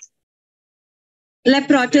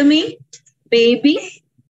 Laparotomy. Baby,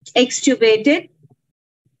 extubated,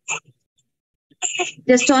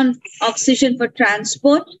 just on oxygen for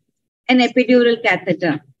transport, an epidural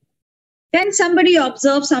catheter. Can somebody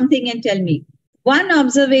observe something and tell me? One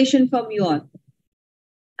observation from you all.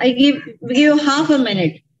 I give you half a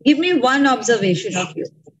minute. Give me one observation of you.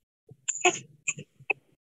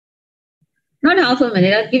 Not half a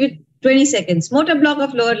minute. I'll give it 20 seconds. Motor block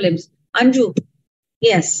of lower limbs. Anju.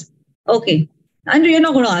 Yes. Okay. Anju, you're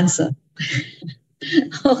not going to answer.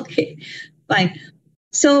 Okay, fine.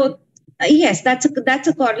 So yes, that's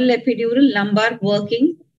a caudal epidural, lumbar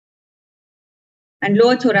working, and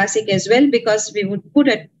lower thoracic as well, because we would put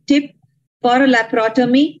a tip for a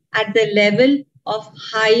laparotomy at the level of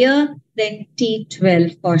higher than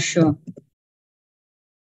T12 for sure.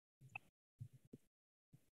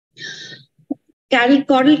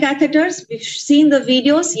 Caudal catheters, we've seen the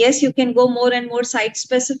videos. Yes, you can go more and more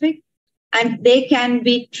site-specific, and they can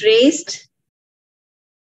be traced.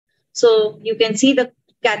 So you can see the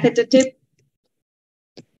catheter tip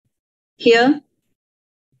here.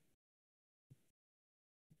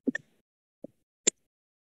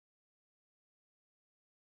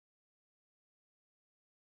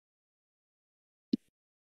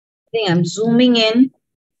 I think I'm zooming in.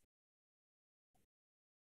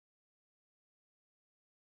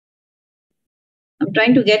 I'm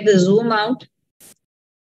trying to get the zoom out.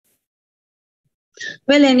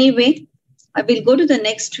 Well, anyway, I will go to the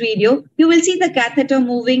next video. You will see the catheter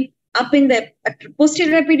moving up in the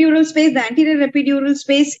posterior epidural space, the anterior epidural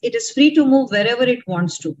space. It is free to move wherever it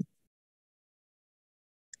wants to.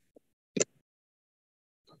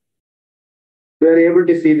 We are able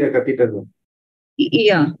to see the catheter.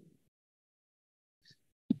 Yeah.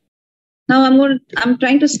 Now I'm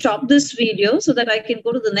trying to stop this video so that I can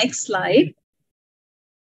go to the next slide.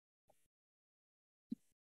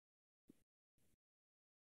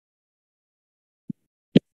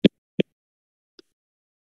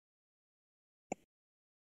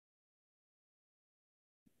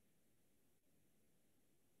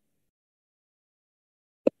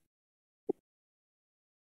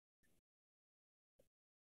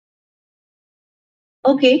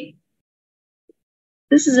 Okay.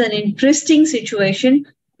 This is an interesting situation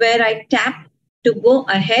where I tap to go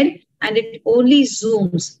ahead and it only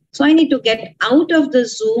zooms. So I need to get out of the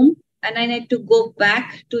zoom and I need to go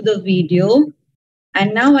back to the video.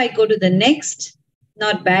 And now I go to the next.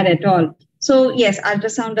 Not bad at all. So yes,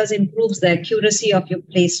 ultrasound does improve the accuracy of your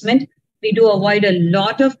placement. We do avoid a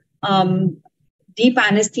lot of deep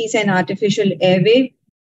anesthesia and artificial airway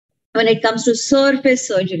when it comes to surface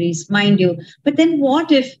surgeries, mind you. But then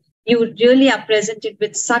what if you really are presented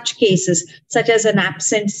with such cases, such as an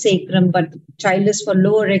absent sacrum, but child is for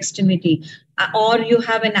lower extremity, or you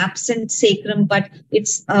have an absent sacrum, but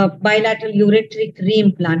it's a bilateral ureteric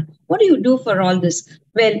reimplant. What do you do for all this?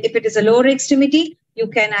 Well, if it is a lower extremity, you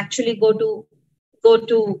can actually go to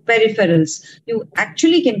peripherals. You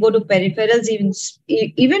actually can go to peripherals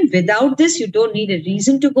even without this. You don't need a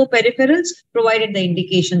reason to go peripherals, provided the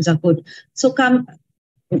indications are good. So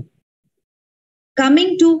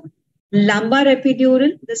coming to lumbar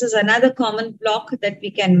epidural, this is another common block that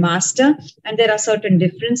we can master, and there are certain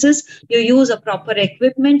differences. You use a proper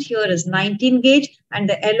equipment. Here is 19 gauge, and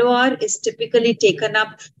the LOR is typically taken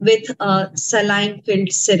up with a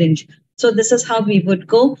saline-filled syringe. So this is how we would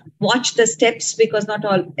go. Watch the steps, because not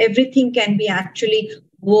everything can be actually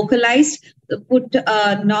vocalized. Put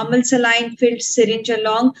a normal saline-filled syringe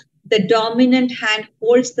along. The dominant hand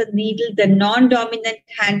holds the needle. The non-dominant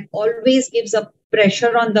hand always gives a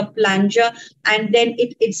pressure on the plunger, and then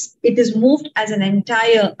it is moved as an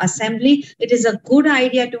entire assembly. It is a good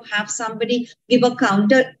idea to have somebody give a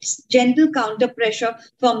gentle counter pressure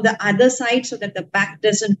from the other side so that the back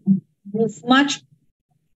doesn't move much.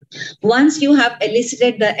 Once you have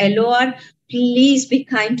elicited the LOR, please be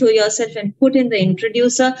kind to yourself and put in the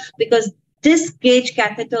introducer, because this gauge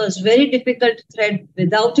catheter is very difficult to thread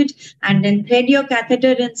without it, and then thread your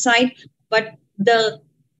catheter inside. But the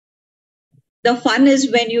fun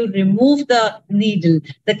is when you remove the needle,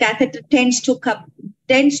 the catheter tends to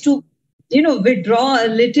withdraw a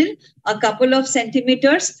little, a couple of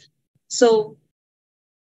centimeters. So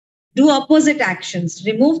do opposite actions.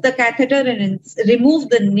 Remove the catheter and remove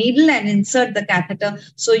the needle and insert the catheter.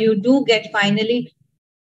 So you do get finally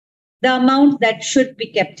the amount that should be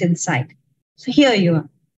kept inside. So here you are.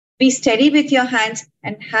 Be steady with your hands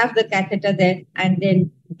and have the catheter there, and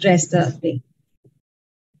then dress the thing.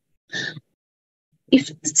 If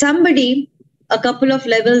somebody a couple of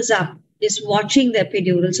levels up is watching the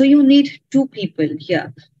epidural, so you need two people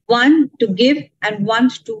here, one to give and one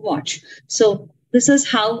to watch. So this is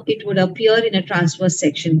how it would appear in a transverse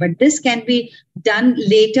section, but this can be done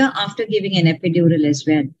later after giving an epidural as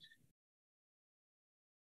well.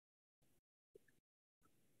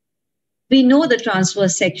 We know the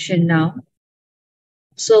transverse section now.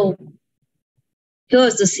 So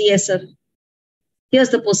here's the CSF. Here's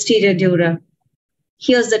the posterior dura.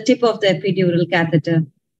 Here's the tip of the epidural catheter,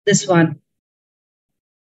 this one.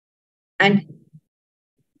 And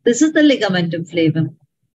this is the ligamentum flavum.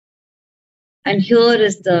 And here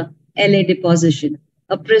is the LA deposition,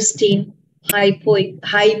 a pristine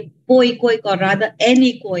hypoechoic or rather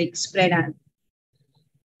anechoic spread out.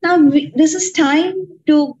 Now, this is time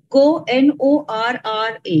to go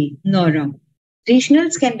NORRA, NORA.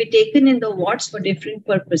 regionals can be taken in the wards for different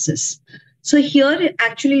purposes. So here it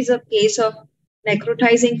actually is a case of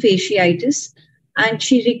necrotizing fasciitis, and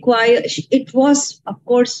it was, of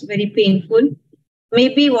course, very painful.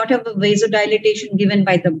 Maybe whatever vasodilatation given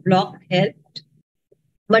by the block helped,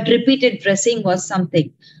 but repeated dressing was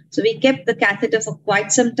something. So we kept the catheter for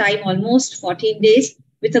quite some time, almost 14 days,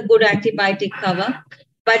 with a good antibiotic cover.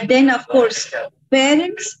 But then, of course,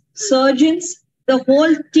 parents, surgeons, the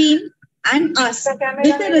whole team, and us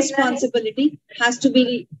with the responsibility has to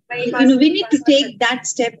be, we need to take that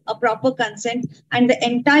step, a proper consent, and the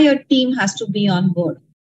entire team has to be on board.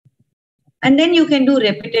 And then you can do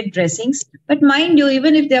repeated dressings. But mind you,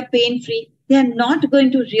 even if they're pain-free, they are not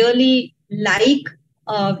going to really like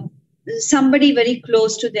somebody very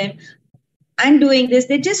close to them and doing this.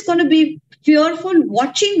 They're just going to be fearful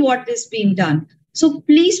watching what is being done. So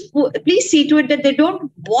please see to it that they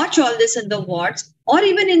don't watch all this in the wards or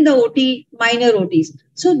even in the OT, minor OTs.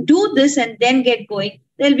 So do this and then get going.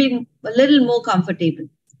 They'll be a little more comfortable.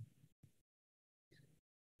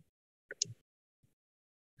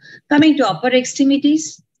 Coming to upper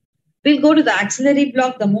extremities, we'll go to the axillary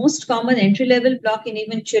block, the most common entry-level block in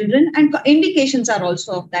even children, and indications are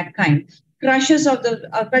also of that kind. Crushes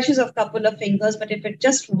of couple of fingers, but if it's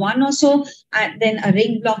just one or so, then a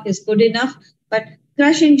ring block is good enough. But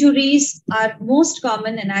crush injuries are most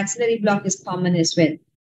common, and axillary block is common as well.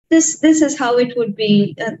 This is how it would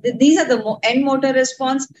be. These are the end motor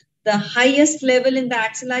response. The highest level in the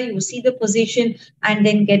axilla, you see the position and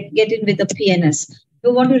then get in with the PNS.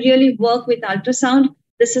 You want to really work with ultrasound.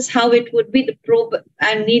 This is how it would be. The probe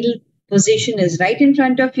and needle position is right in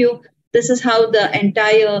front of you. This is how the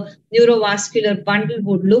entire neurovascular bundle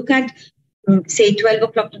would look at. Say 12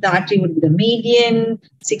 o'clock to the artery would be the median,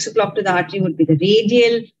 6 o'clock to the artery would be the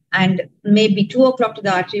radial, and maybe 2 o'clock to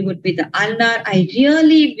the artery would be the ulnar. I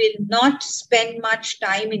really will not spend much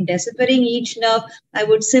time in deciphering each nerve. I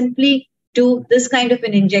would simply do this kind of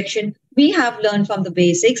an injection. We have learned from the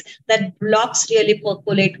basics that blocks really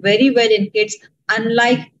percolate very well in kids.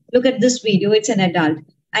 Unlike, look at this video, it's an adult,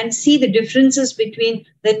 and see the differences between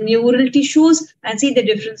the neural tissues and see the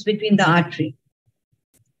difference between the artery.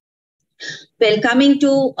 Well, coming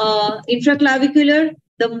to infraclavicular,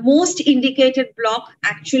 the most indicated block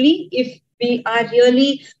actually, if we are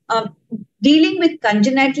really dealing with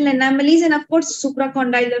congenital anomalies and of course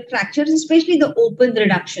supracondylar fractures, especially the open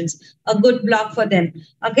reductions, a good block for them.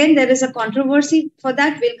 Again, there is a controversy for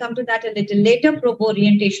that. We'll come to that a little later. Probe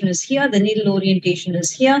orientation is here, the needle orientation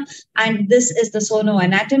is here, and this is the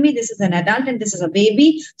sonoanatomy. This is an adult and this is a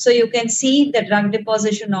baby. So you can see the drug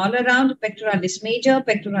deposition all around, pectoralis major,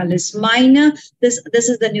 pectoralis minor. This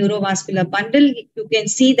is the neurovascular bundle. You can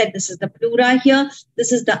see that this is the pleura here.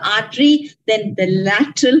 This is the artery, then the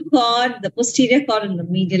lateral cord, the posterior cord, and the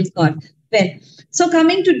medial cord. Well, so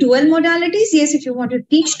coming to dual modalities, yes, if you want to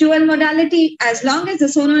teach dual modality, as long as the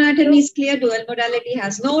sonoanatomy is clear, dual modality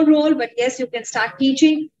has no role. But yes, you can start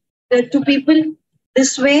teaching to people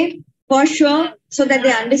this way for sure, so that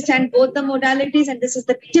they understand both the modalities. And this is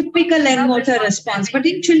the typical end motor response. But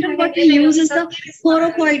in children, what we use is the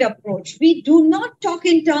coracoid approach. We do not talk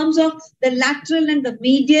in terms of the lateral and the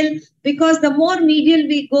medial, because the more medial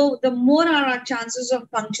we go, the more are our chances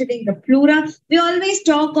of puncturing the pleura. We always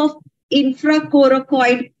talk of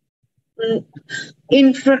infracoracoid,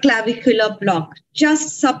 infraclavicular block,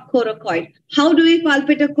 just subcoracoid. How do we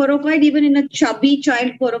palpate a coracoid? Even in a chubby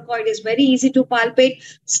child, coracoid is very easy to palpate.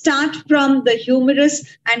 Start from the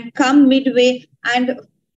humerus and come midway, and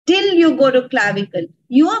till you go to clavicle,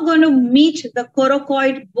 you are going to meet the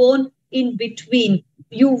coracoid bone in between.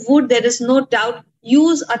 You would, there is no doubt,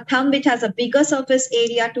 use a thumb which has a bigger surface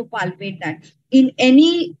area to palpate that. In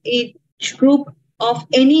any age group of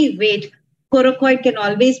any weight, coracoid can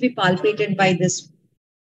always be palpated by this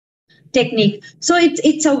technique. So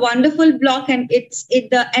it's a wonderful block, and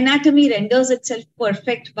the anatomy renders itself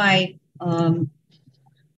perfect by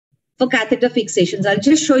for catheter fixations. I'll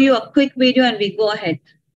just show you a quick video and we go ahead.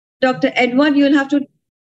 Dr. Edward, you'll have to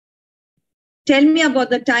tell me about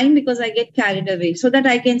the time because I get carried away so that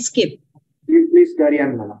I can skip. Please carry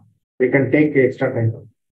on, madam. We can take extra time.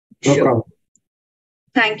 No problem.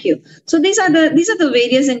 Thank you. So these are the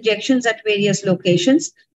various injections at various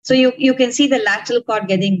locations. So you can see the lateral cord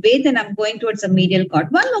getting bathed, and I'm going towards the medial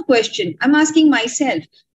cord. One more question I'm asking myself.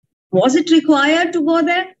 Was it required to go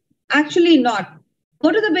there? Actually not.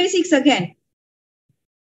 Go to the basics again.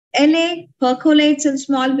 LA percolates in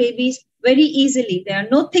small babies very easily. There are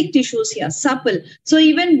no thick tissues here, supple. So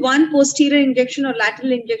even one posterior injection or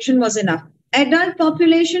lateral injection was enough. Adult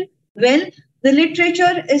population, well, the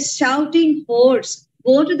literature is shouting hoarse.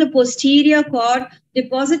 go to the posterior cord,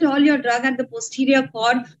 deposit all your drug at the posterior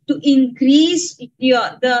cord to increase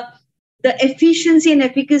the efficiency and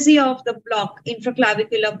efficacy of the block,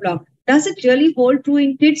 infraclavicular block. Does it really hold true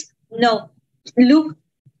in kids? No. Look,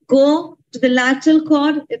 go to the lateral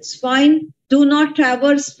cord, it's fine. Do not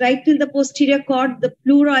traverse right till the posterior cord. The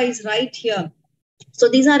pleura is right here. So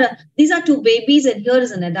these are two babies, and here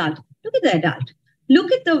is an adult. Look at the adult.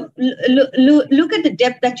 Look at the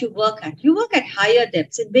depth that you work at. You work at higher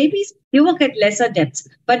depths. In babies, you work at lesser depths.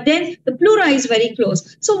 But then the pleura is very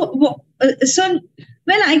close. It's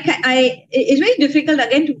very difficult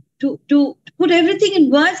again to put everything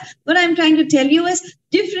in words. What I'm trying to tell you is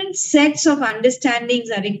different sets of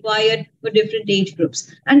understandings are required for different age groups.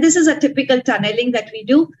 And this is a typical tunneling that we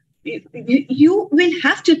do. You will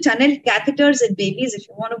have to tunnel catheters in babies if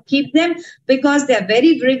you want to keep them, because they're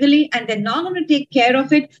very wriggly and they're not going to take care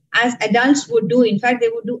of it as adults would do. In fact, they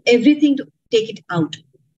would do everything to take it out.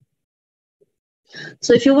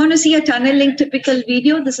 So if you want to see a tunneling typical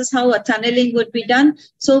video, this is how a tunneling would be done.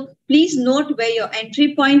 So please note where your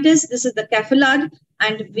entry point is. This is the cephalad,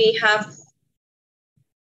 and we have,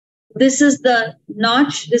 this is the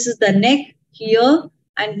notch, this is the neck here,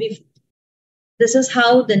 and this is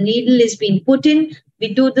how the needle is being put in.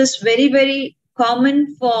 We do this very, very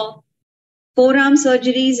common for forearm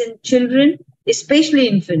surgeries in children, especially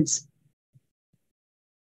infants.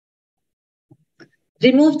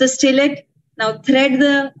 Remove the stylet. Now thread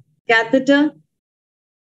the catheter.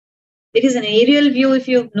 It is an aerial view if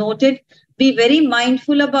you've noted. Be very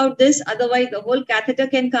mindful about this. Otherwise, the whole catheter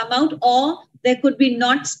can come out, or there could be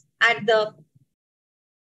knots at the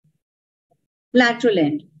lateral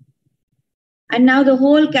end. And now the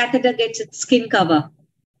whole catheter gets its skin cover.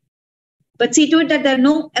 But see to it that there are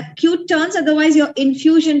no acute turns, otherwise your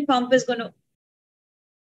infusion pump is going to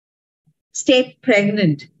stay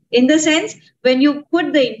pregnant. In the sense, when you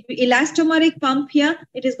put the elastomeric pump here,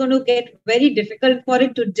 it is going to get very difficult for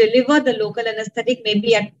it to deliver the local anesthetic,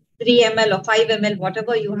 maybe at 3 ml or 5 ml,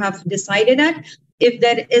 whatever you have decided at. If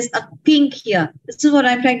there is a kink here, this is what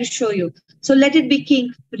I'm trying to show you. So let it be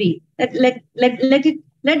kink free.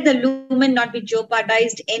 Let the lumen not be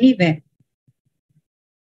jeopardized anywhere.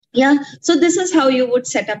 Yeah, so this is how you would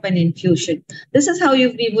set up an infusion. This is how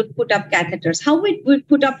we would put up catheters. How we would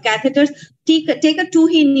put up catheters, take a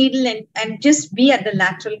 2He needle and just be at the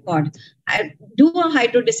lateral cord. Do a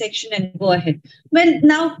hydrodissection and go ahead. Well,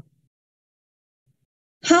 now,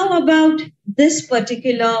 how about this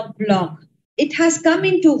particular block? It has come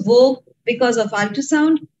into vogue because of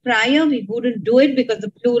ultrasound. Prior, we wouldn't do it because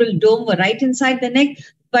the pleural dome were right inside the neck.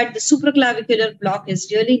 But the supraclavicular block is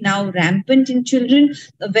really now rampant in children,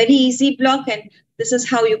 a very easy block. And this is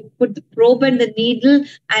how you put the probe and the needle.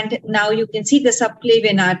 And now you can see the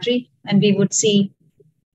subclavian artery, and we would see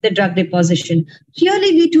the drug deposition.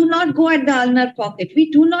 Really, we do not go at the ulnar pocket. We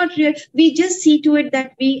do not, we just see to it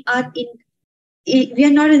that we are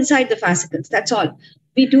not inside the fascicles. That's all.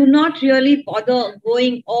 We do not really bother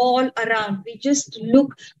going all around. We just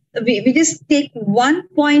look, we just take one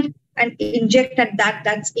point and inject at that.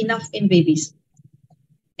 That's enough in babies.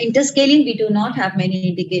 Interscaling, we do not have many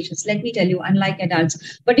indications. Let me tell you, unlike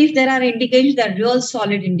adults. But if there are indications, there are real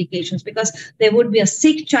solid indications, because there would be a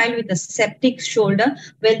sick child with a septic shoulder.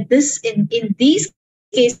 Well, this in these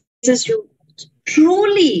cases, you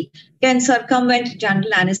truly can circumvent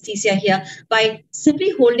general anesthesia here by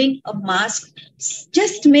simply holding a mask.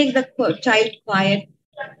 Just make the child quiet.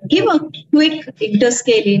 Give a quick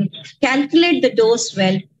interscaling. Calculate the dose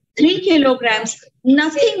well. 3 kilograms,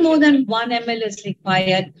 nothing more than 1 ml is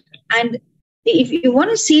required. And if you want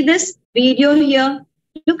to see this video here,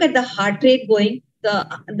 look at the heart rate going.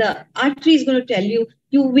 The artery is going to tell you.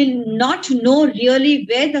 You will not know really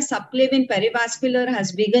where the subclavian perivascular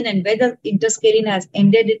has begun and where the interscalene has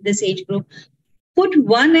ended in this age group. Put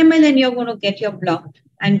 1 ml and you're going to get your block.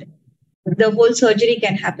 And the whole surgery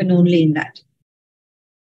can happen only in that.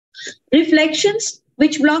 Reflections.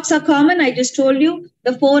 Which blocks are common? I just told you.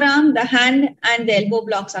 The forearm, the hand, and the elbow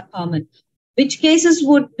blocks are common. Which cases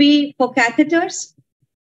would be for catheters?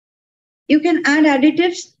 You can add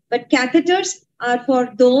additives, but catheters are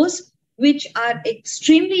for those which are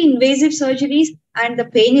extremely invasive surgeries and the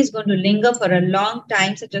pain is going to linger for a long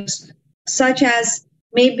time, such as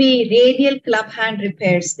maybe radial club hand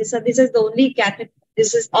repairs. This is the only catheter.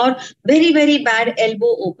 This is or very, very bad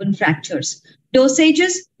elbow open fractures.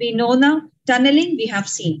 Dosages, we know now. Tunneling, we have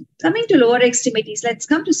seen. Coming to lower extremities, let's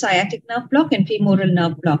come to sciatic nerve block and femoral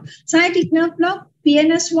nerve block. Sciatic nerve block,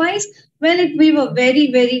 PNS-wise, well, we were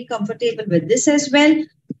very, very comfortable with this as well.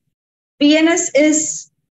 PNS is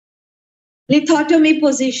Lithotomy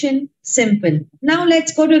position, simple. Now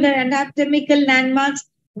let's go to the anatomical landmarks.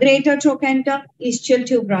 Greater trochanter, ischial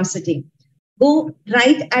tuberosity. Go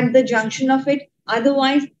right at the junction of it.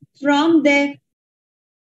 Otherwise, from there,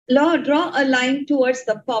 draw a line towards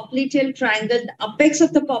the popliteal triangle, the apex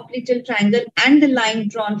of the popliteal triangle, and the line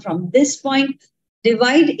drawn from this point.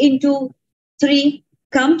 Divide into 3,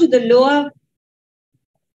 come to the lower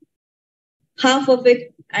half of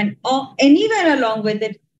it, and anywhere along with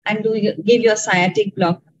it, and give your sciatic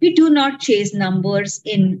block. We do not chase numbers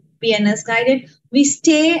in PNS guided. We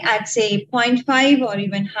stay at, say, 0.5 or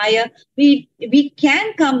even higher. We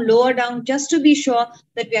can come lower down just to be sure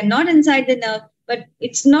that we are not inside the nerve. But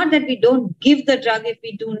it's not that we don't give the drug if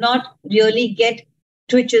we do not really get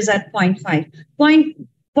twitches at 0.5.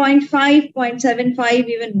 0.5, 0.75,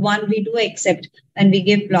 even 1, we do accept, and we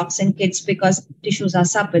give blocks in kids because tissues are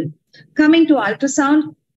supple. Coming to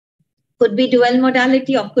ultrasound, could be dual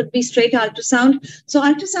modality or could be straight ultrasound. So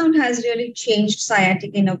ultrasound has really changed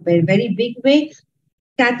sciatic in a very, very big way.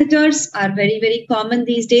 Catheters are very, very common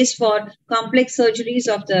these days for complex surgeries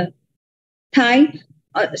of the thigh,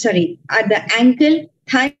 at the ankle.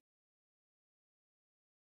 Thigh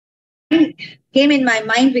came in my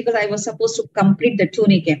mind because I was supposed to complete the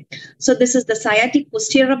tourniquet. So this is the sciatic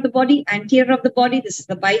posterior of the body, anterior of the body. This is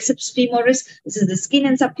the biceps femoris. This is the skin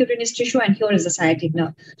and subcutaneous tissue, and here is the sciatic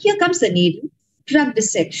nerve. Here comes the needle, drug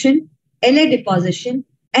dissection, LA deposition,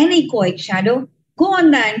 anechoic shadow. Go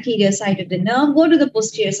on the anterior side of the nerve, go to the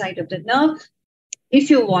posterior side of the nerve if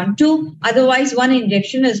you want to. Otherwise, one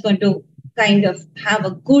injection is going to kind of have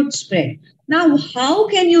a good spread. Now, how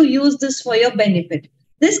can you use this for your benefit?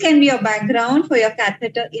 This can be a background for your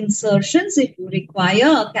catheter insertions if you require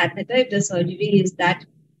a catheter, if the surgery is that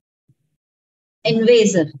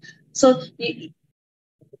invasive. So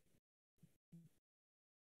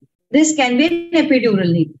this can be an epidural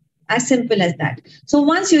needle, as simple as that. So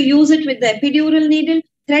once you use it with the epidural needle,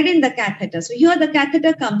 thread in the catheter. So here the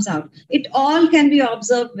catheter comes out. It all can be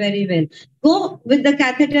observed very well. Go with the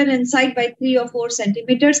catheter inside by 3 or 4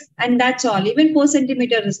 centimeters, and that's all. Even 4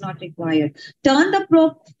 centimeters is not required. Turn the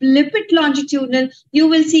probe, flip it longitudinal. You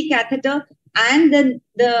will see catheter and then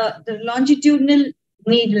the longitudinal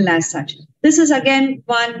needle as such. This is again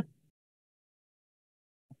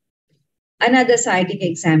another sciatic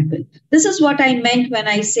example. This is what I meant when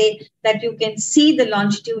I say that you can see the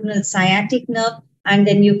longitudinal sciatic nerve and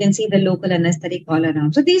then you can see the local anesthetic all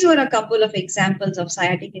around. So these were a couple of examples of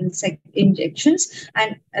sciatic injections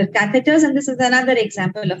and catheters, and this is another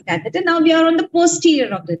example of catheter. Now we are on the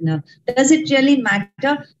posterior of the nerve. Does it really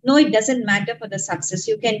matter? No, it doesn't matter for the success.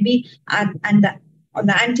 You can be on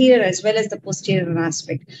the anterior as well as the posterior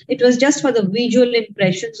aspect. It was just for the visual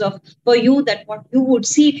impressions for you that what you would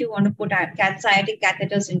see if you want to put sciatic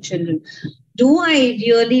catheters in children. Do I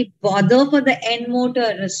really bother for the end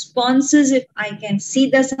motor responses if I can see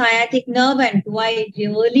the sciatic nerve, and do I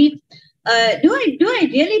really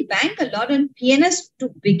bank a lot on PNS to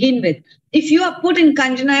begin with? If you are put in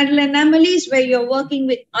congenital anomalies where you're working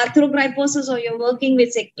with arthrogryposis or you're working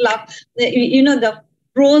with, say, the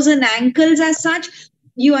frozen ankles as such,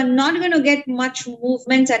 you are not going to get much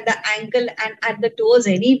movements at the ankle and at the toes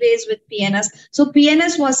anyways with PNS. So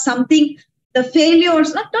PNS was something, the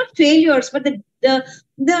failures, not failures, but the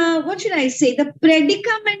what should I say, the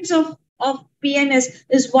predicaments of PNS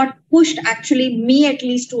is what pushed actually me at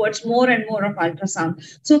least towards more and more of ultrasound.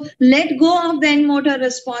 So let go of the end motor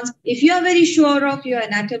response. If you are very sure of your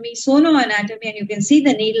anatomy, sono anatomy, and you can see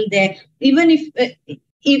the needle there, even if the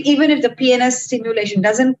PNS stimulation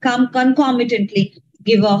doesn't come concomitantly,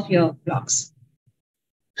 give off your blocks.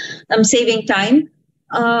 I'm saving time.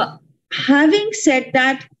 Having said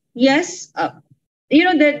that, yes,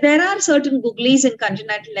 there are certain googlies in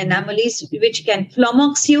congenital anomalies which can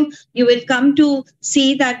flummox you. You will come to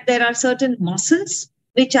see that there are certain muscles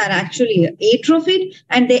which are actually atrophied,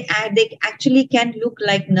 and they actually can look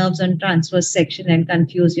like nerves on transverse section and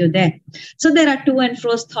confuse you there. So there are to and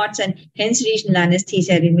fro thoughts, and hence regional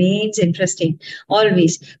anesthesia remains interesting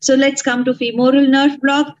always. So let's come to femoral nerve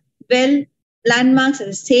block. Well, landmarks are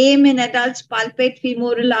the same in adults. Palpate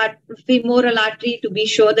femoral artery to be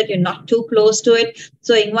sure that you're not too close to it.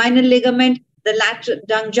 So inguinal ligament, the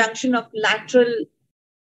lateral junction of lateral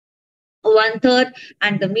 1/3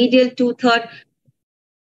 and the medial 2/3.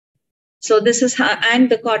 So this is how,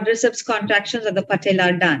 and the quadriceps contractions of the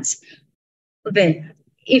patellar dance. Well,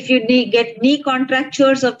 if you get knee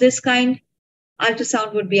contractures of this kind,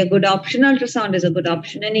 ultrasound would be a good option. Ultrasound is a good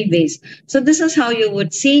option anyways. So this is how you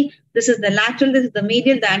would see. This is the lateral, this is the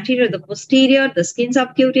medial, the anterior, the posterior, the skin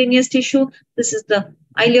subcutaneous tissue. This is the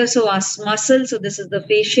iliopsoas muscle. So this is the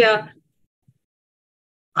fascia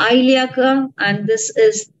iliaca, and this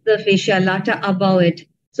is the fascia lata above it.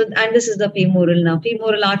 So, and this is the femoral now,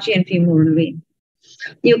 femoral artery and femoral vein.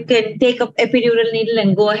 You can take an epidural needle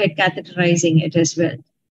and go ahead catheterizing it as well.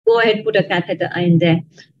 Go ahead, put a catheter in there.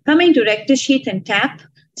 Coming to rectus sheath and tap.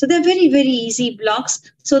 So they're very, very easy blocks.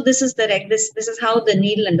 So this is the this is how the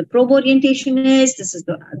needle and the probe orientation is. This is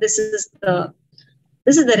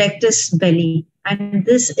the rectus belly, and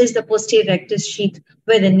this is the posterior rectus sheath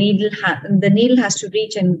where the needle has to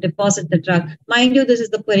reach and deposit the drug. Mind you, this is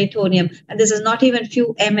the peritoneum, and this is not even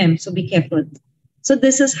few so be careful. So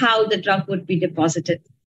this is how the drug would be deposited.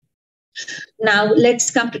 Now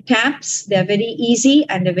let's come to taps. They're very easy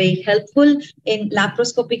and they're very helpful in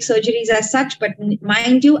laparoscopic surgeries as such. But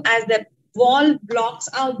mind you, as the wall blocks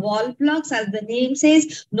are wall blocks, as the name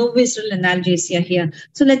says, no visceral analgesia here.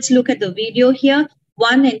 So let's look at the video here.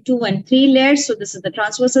 1 and 2 and 3 layers. So this is the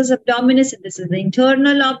transversus abdominis and this is the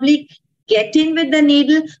internal oblique. Get in with the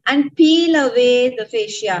needle and peel away the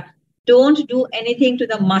fascia. Don't do anything to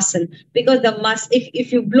the muscle, because the muscle,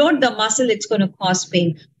 if you bloat the muscle, it's going to cause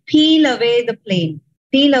pain. Peel away the plane.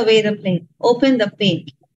 Peel away the plane. Open the pain.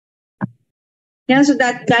 Yeah, so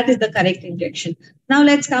that is the correct injection. Now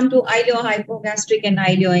let's come to iliohypogastric and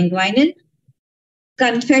ilioinguinal.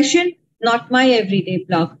 Confession, not my everyday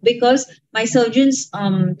block, because my surgeons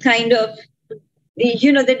kind of,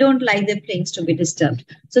 they don't like their planes to be disturbed.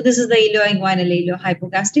 So this is the ilioinguinal,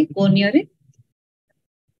 iliohypogastric. Go near it.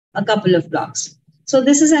 A couple of blocks. So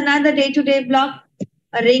this is another day-to-day block,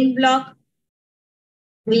 a ring block.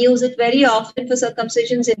 We use it very often for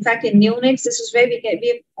circumcisions. In fact, in neonates, this is where we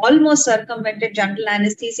have almost circumvented general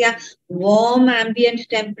anesthesia, warm ambient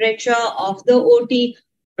temperature of the OT,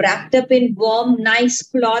 wrapped up in warm, nice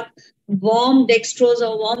cloth, warm dextrose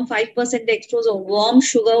or warm 5% dextrose or warm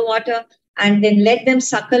sugar water, and then let them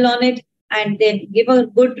suckle on it, and then give a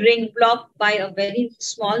good ring block by a very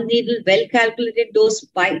small needle, well calculated dose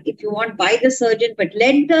if you want, by the surgeon, but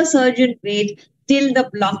let the surgeon wait till the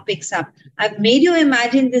block picks up. I've made you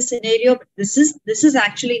imagine this scenario. This is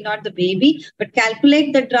actually not the baby, but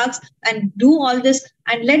calculate the drugs and do all this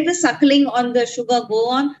and let the suckling on the sugar go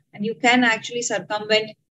on, and you can actually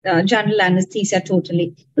circumvent general anesthesia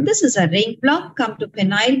totally. So this is a ring block. Come to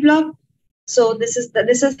penile block. So this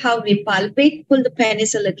is how we palpate. Pull the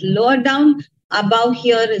penis a little lower down. Above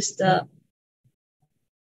here is the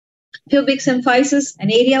pubic symphysis.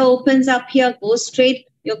 An area opens up here, goes straight.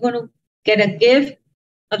 You're going to get a give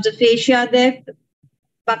of the fascia there, the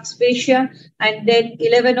pux fascia, and then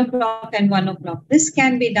 11 o'clock and 1 o'clock. This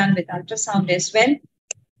can be done with ultrasound as well.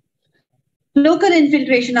 Local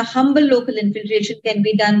infiltration, a humble local infiltration can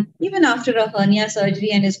be done even after a hernia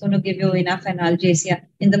surgery and is going to give you enough analgesia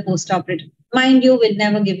in the post-operative. Mind you, will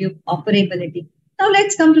never give you operability. Now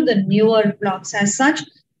let's come to the newer blocks as such.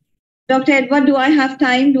 Dr. Edward, do I have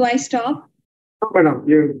time? Do I stop? No, madam,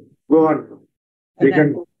 you go on. We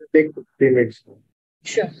can take 15 minutes.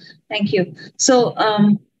 Sure. Thank you. So,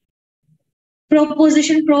 probe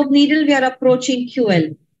position, probe needle, we are approaching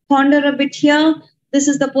QL. Ponder a bit here. This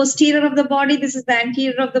is the posterior of the body. This is the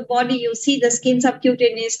anterior of the body. You see the skin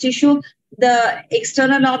subcutaneous tissue, the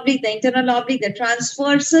external oblique, the internal oblique, the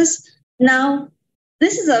transversus. Now,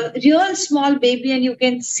 this is a real small baby and you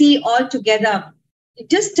can see all together.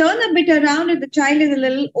 Just turn a bit around if the child is a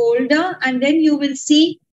little older, and then you will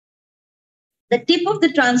see the tip of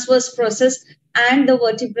the transverse process and the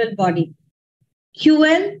vertebral body.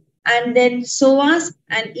 QL and then psoas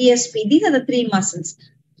and ESP. These are the three muscles.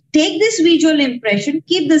 Take this visual impression,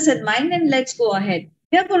 keep this in mind, and let's go ahead.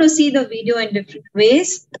 We are going to see the video in different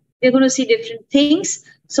ways. We're going to see different things.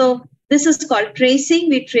 So this is called tracing.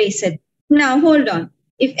 We trace it. Now, hold on.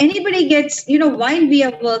 If anybody gets, while we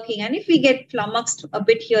are working, and if we get flummoxed a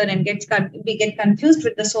bit here and we get confused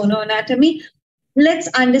with the sonoanatomy, let's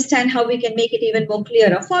understand how we can make it even more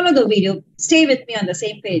clearer. Follow the video. Stay with me on the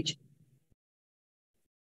same page.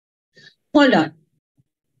 Hold on.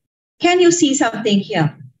 Can you see something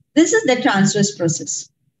here? This is the transverse process.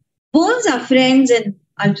 Bones are friends in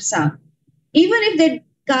ultrasound. Even if they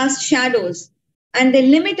cast shadows and they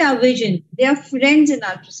limit our vision, they are friends in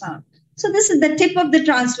ultrasound. So this is the tip of the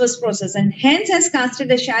transverse process, and hence has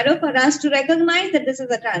casted a shadow for us to recognize that this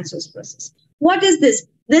is a transverse process. What is this?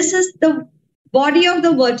 This is the body of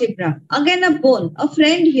the vertebra. Again, a bone, a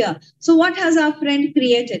friend here. So what has our friend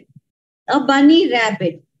created? A bunny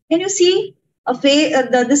rabbit. Can you see?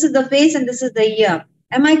 This is the face and this is the ear.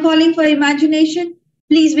 Am I calling for imagination?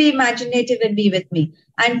 Please be imaginative and be with me.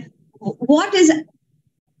 And what is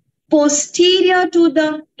posterior to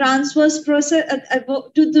the transverse process,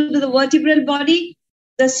 to the vertebral body?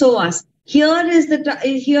 The psoas. Here is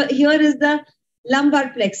the lumbar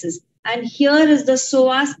plexus. and here is the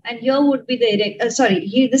psoas, and here would be the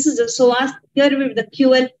this is the psoas, here would be the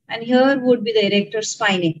QL, and here would be the erector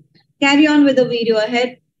spinae. Carry on with the video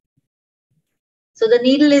ahead. So the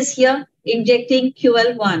needle is here injecting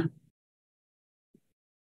QL1.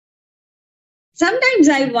 Sometimes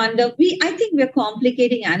I wonder, I think we're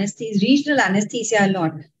complicating anesthesia, regional anesthesia a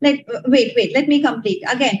lot. Wait, let me complete.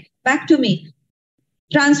 Again, back to me.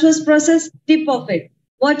 Transverse process, tip of it.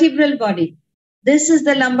 Vertebral body. This is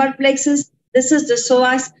the lumbar plexus. This is the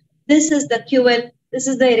psoas. This is the QL. This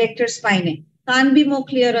is the erector spinae. Can't be more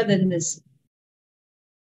clearer than this.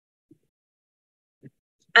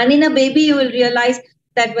 And in a baby, you will realize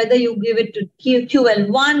that whether you give it to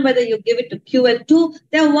QL1, whether you give it to QL2,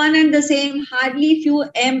 they're one and the same, hardly few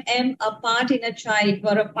apart in a child.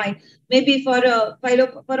 Maybe for a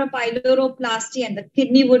pyloroplasty, and the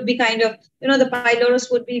kidney would be kind of, the pylorus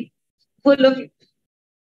would be full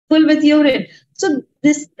with urine. So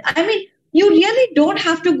you really don't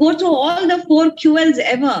have to go through all the 4 QLs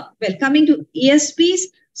ever. Well, coming to ESPs,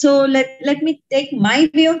 so let me take my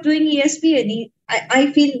way of doing ESP, and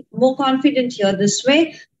I feel more confident here this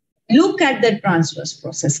way. Look at the transverse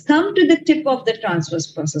process. Come to the tip of the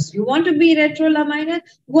transverse process. You want to be retrolaminar?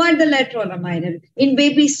 Go at the laterolaminar. In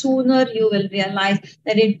baby, sooner you will realize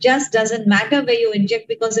that it just doesn't matter where you inject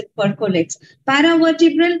because it percolates.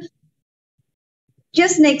 Paravertebral,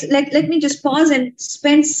 just next, let me just pause and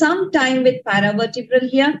spend some time with paravertebral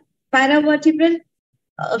here. Paravertebral,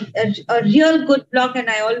 a real good block, and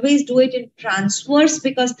I always do it in transverse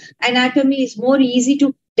because anatomy is more easy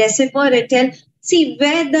to decipher and tell. See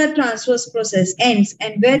where the transverse process ends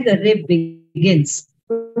and where the rib begins.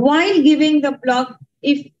 While giving the block,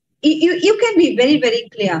 if you can be very, very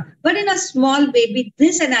clear, but in a small baby,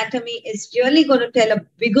 this anatomy is really going to tell a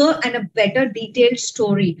bigger and a better detailed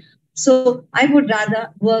story. So I would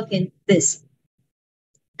rather work in this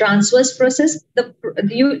transverse process.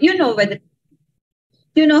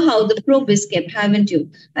 You know how the probe is kept, haven't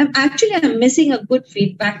you? I'm missing a good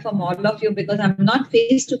feedback from all of you because I'm not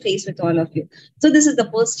face to face with all of you. So this is the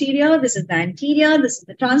posterior, this is the anterior, this is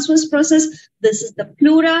the transverse process, this is the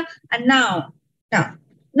pleura. And now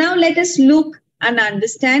let us look and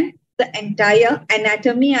understand the entire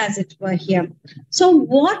anatomy as it were here. So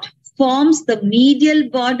what forms the medial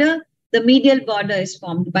border? The medial border is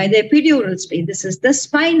formed by the epidural space. This is the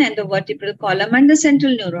spine and the vertebral column and the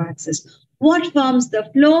central neuroaxis. What forms the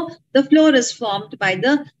floor? The floor is formed by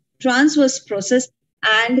the transverse process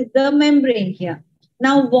and the membrane here.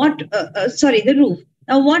 Now the roof.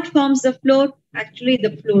 Now what forms the floor? Actually the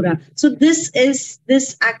pleura. So this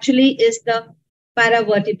actually is the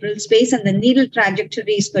paravertebral space, and the needle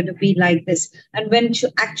trajectory is going to be like this. And when you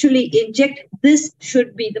actually inject,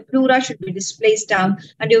 the pleura should be displaced down,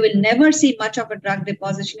 and you will never see much of a drug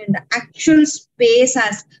deposition in the actual place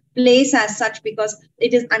as such because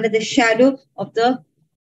it is under the shadow of the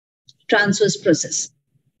transverse process.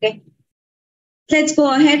 Okay, let's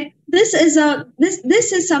go ahead. This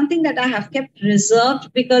is something that I have kept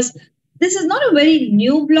reserved because this is not a very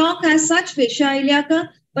new block as such, fascia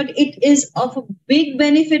iliaca, but it is of a big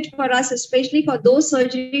benefit for us, especially for those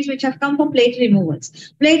surgeries which have come for plate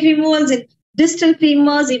removals. Plate removals in distal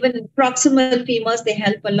femurs, even in proximal femurs, they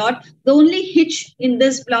help a lot. The only hitch in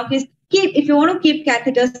this block is if you want to keep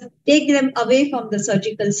catheters, take them away from the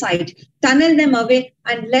surgical site, tunnel them away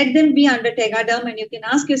and let them be under tegaderm. And you can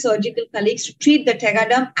ask your surgical colleagues to treat the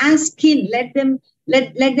tegaderm as skin. Let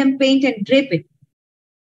them paint and drape it.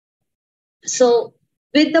 So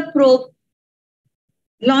with the probe,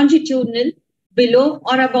 longitudinal, below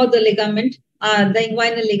or above the ligament, the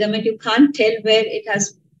inguinal ligament, you can't tell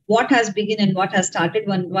what has begun and what has started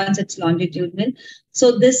once it's longitudinal.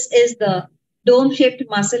 So this is the dome-shaped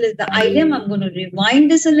muscle is the ilium. I'm going to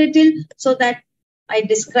rewind this a little so that I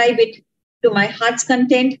describe it to my heart's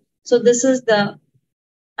content. So this is the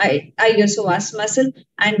iliopsoas muscle,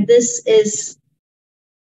 and this is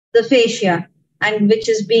the fascia, and which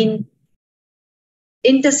is being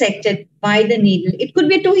intersected by the needle. It could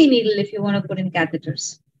be a Tuhi needle if you want to put in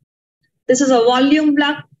catheters. This is a volume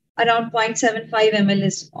block. Around 0.75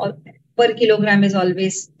 ml per kilogram is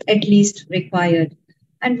always at least required.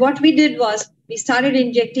 And what we did was we started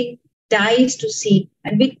injecting dyes to see,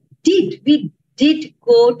 and we did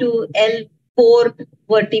go to L4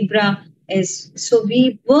 vertebra. So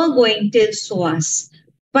we were going till psoas,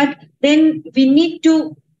 but then we need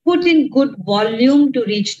to put in good volume to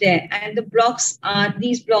reach there, and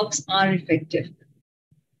these blocks are effective.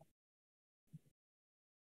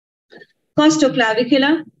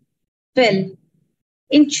 Costoclavicular. Well,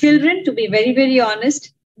 in children, to be very, very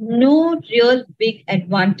honest, no real big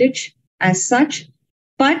advantage as such,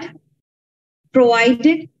 but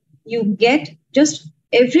provided you get just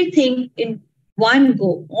everything in one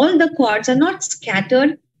go. All the cords are not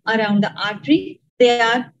scattered around the artery. They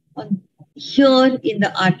are here in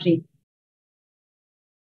the artery.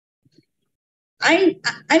 I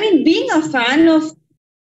mean, being a fan of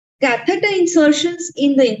catheter insertions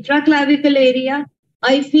in the intraclavicle area,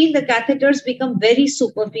 I feel the catheters become very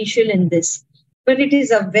superficial in this. But it is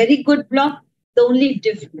a very good block. The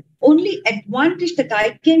only advantage that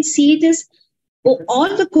I can see it is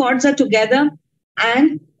all the cords are together,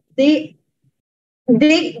 and they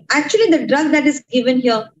actually, the drug that is given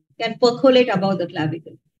here can percolate above the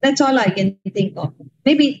clavicle. That's all I can think of.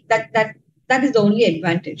 Maybe that is the only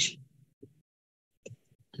advantage.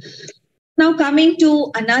 Now coming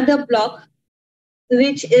to another block,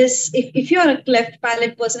 which is if you are a cleft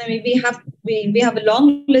palate person, I mean, we have a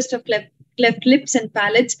long list of cleft lips and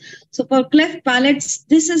palates. So for cleft palates,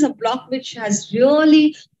 this is a block which has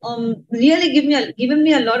really given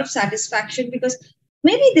me a lot of satisfaction, because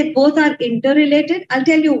maybe they both are interrelated. I'll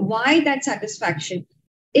tell you why that satisfaction.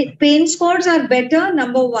 Pain scores are better,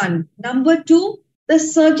 number one. Number two, the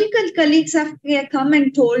surgical colleagues have come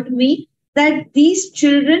and told me that these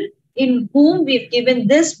children in whom we've given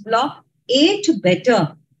this block ate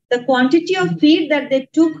better. The quantity of feed that they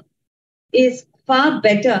took is far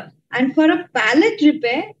better. And for a palate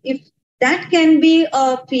repair, if that can be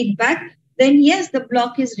a feedback, then yes, the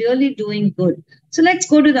block is really doing good. So let's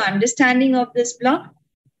go to the understanding of this block.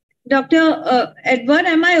 Dr. Edward,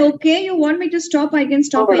 am I okay? You want me to stop? I can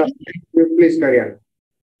stop anytime. Please carry on.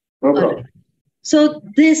 No problem. Right. So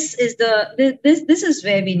this is this is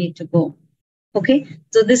where we need to go. Okay.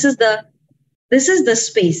 So this is the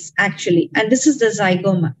space actually, and this is the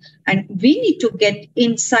zygoma, and we need to get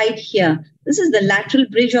inside here. This is the lateral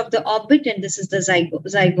bridge of the orbit, and this is the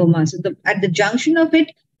zygoma. So at the junction of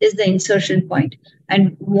it is the insertion point.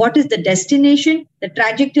 And what is the destination? The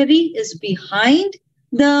trajectory is behind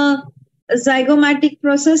the zygomatic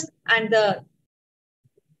process, and the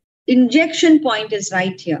injection point is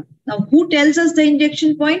right here. Now, who tells us the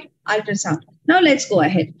injection point? Ultrasound. Now, let's go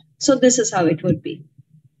ahead. So this is how it would be.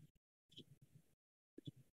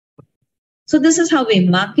 So this is how we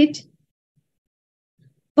mark it.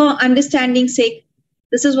 For understanding's sake,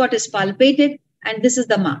 this is what is palpated, and this is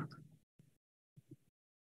the mark.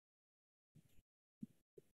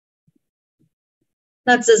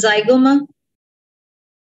 That's the zygoma,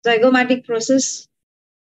 zygomatic process.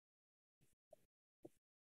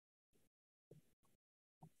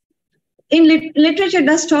 In literature,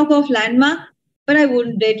 does talk of landmark, but I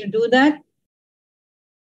wouldn't dare to do that.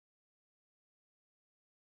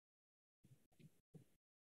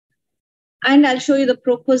 And I'll show you the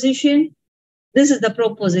proposition. This is the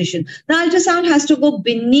proposition. The ultrasound has to go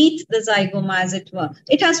beneath the zygoma, as it were.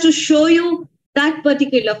 It has to show you that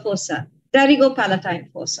particular fossa,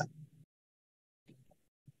 pterygopalatine fossa.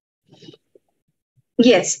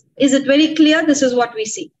 Yes. Is it very clear? This is what we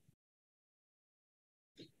see.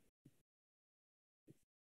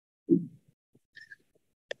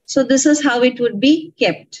 So this is how it would be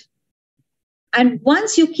kept. And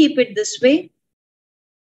once you keep it this way,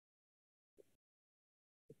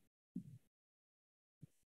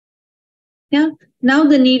 yeah, now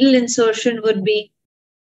the needle insertion would be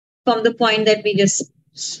from the point that we just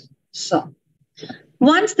saw.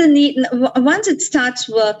 Once it starts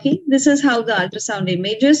working, this is how the ultrasound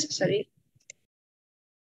images, sorry.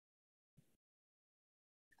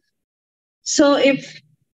 So if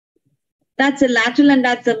that's the lateral and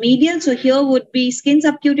that's the medial, so here would be skin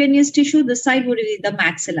subcutaneous tissue, this side would be the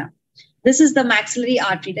maxilla. This is the maxillary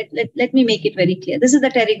artery. Let me make it very clear. This is the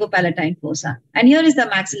pterygopalatine fossa. And here is the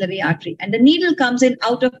maxillary artery. And the needle comes in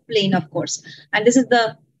out of plane, of course. And this is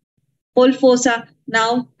the whole fossa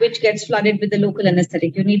now, which gets flooded with the local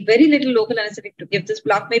anesthetic. You need very little local anesthetic to give this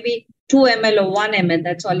block, maybe 2 ml or 1 ml.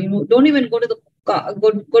 That's all. You don't even go to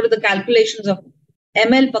the calculations of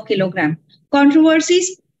ml per kilogram.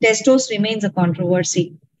 Controversies, testos remains a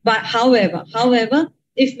controversy. But however,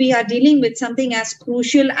 if we are dealing with something as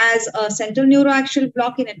crucial as a central neuraxial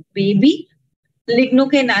block in a baby,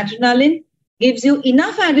 lignocaine adrenaline gives you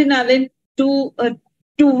enough adrenaline to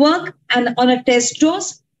work, and on a test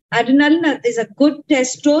dose, adrenaline is a good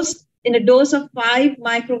test dose in a dose of 5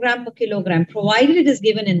 microgram per kilogram, provided it is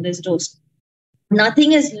given in this dose.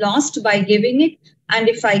 Nothing is lost by giving it. And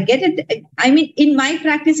if I get it, I mean, in my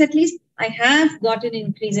practice at least, I have got an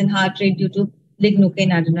increase in heart rate due to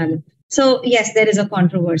lignocaine adrenaline. So yes, there is a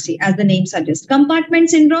controversy, as the name suggests. Compartment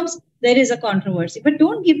syndromes, there is a controversy, but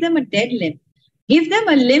don't give them a dead limb. Give them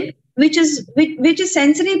a limb which is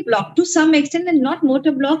sensory blocked to some extent and not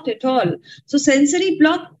motor blocked at all. So sensory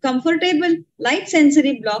block, comfortable, light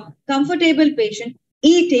sensory block, comfortable patient,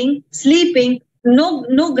 eating, sleeping,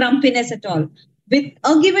 no grumpiness at all. With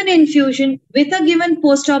a given infusion, with a given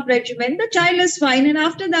post-op regimen, the child is fine. And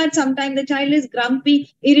after that, sometimes the child is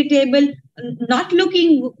grumpy, irritable, not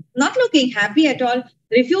looking happy at all,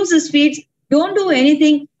 refuses feeds, don't do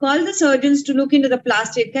anything. Call the surgeons to look into the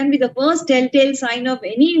plastic. It can be the first telltale sign of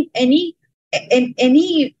any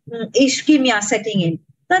ischemia setting in.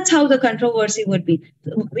 That's how the controversy would be.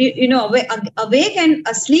 Awake and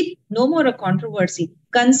asleep, no more a controversy.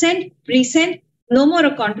 Consent, present, no more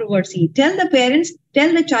a controversy. Tell the parents,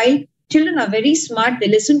 tell the child. Children are very smart. They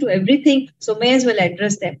listen to everything. So may as well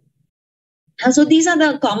address them. So these are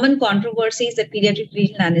the common controversies that pediatric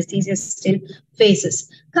regional anesthesia still faces.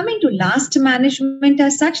 Coming to last management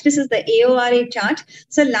as such, this is the AORA chart.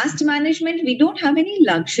 So last management, we don't have any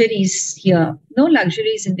luxuries here. No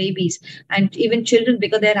luxuries in babies and even children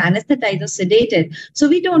because they're anesthetized or sedated. So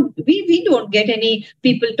we don't get any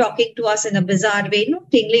people talking to us in a bizarre way. No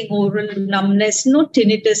tingling, oral numbness, no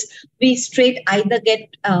tinnitus. We straight either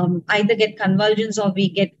get convulsions or we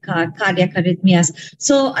get cardiac arrhythmias.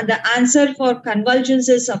 So the answer for convulsions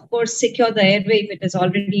is, of course, secure the airway if it is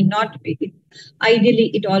already not.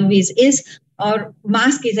 Ideally, it always is. Or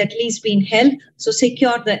mask is at least being held. So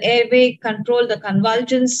secure the airway, control the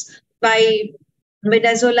convulsions by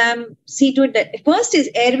midazolam. See to it that first is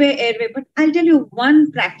airway. But I'll tell you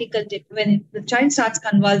one practical tip. When the child starts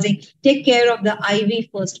convulsing, take care of the IV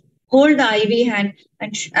first. Hold the IV hand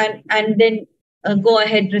and then go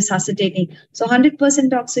ahead resuscitating. So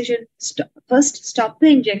 100% oxygen. First, stop the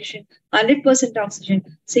injection. 100% oxygen.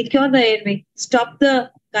 Secure the airway. Stop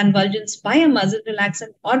the convulsions by a muscle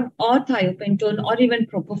relaxant or thiopentone or even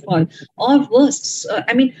propofol or worse.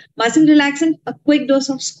 Muscle relaxant, a quick dose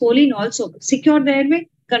of scoline also. Secure the airway,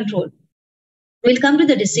 control. We'll come to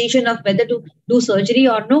the decision of whether to do surgery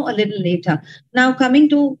or no a little later. Now coming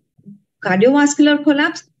to cardiovascular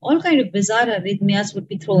collapse, all kind of bizarre arrhythmias would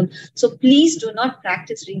be thrown. So please do not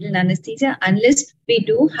practice regional anesthesia unless we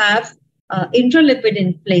do have intralipid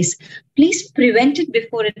in place. Please prevent it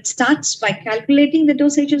before it starts by calculating the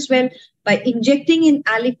dosage as well, by injecting in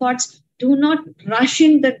aliquots. Do not rush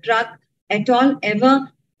in the drug at all ever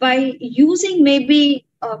by using maybe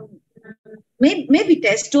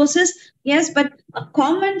test doses. Yes, but a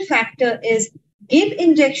common factor is give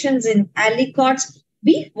injections in aliquots.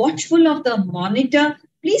 Be watchful of the monitor.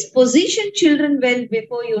 Please position children well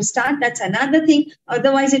before you start. That's another thing.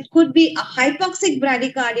 Otherwise, it could be a hypoxic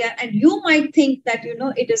bradycardia, and you might think that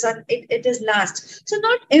it is last. So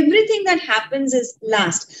not everything that happens is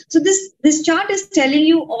last. So this chart is telling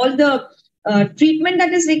you all the treatment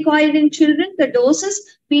that is required in children, the doses.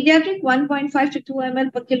 Pediatric 1.5 to 2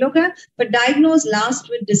 ml per kilogram, but diagnose last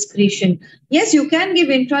with discretion. Yes, you can give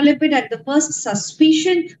intralipid at the first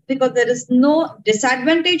suspicion because there is no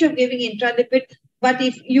disadvantage of giving intralipid. But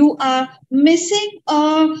if you are missing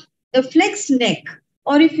a flexed neck,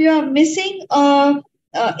 or if you are missing a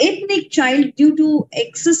apneic child due to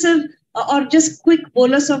excessive or just quick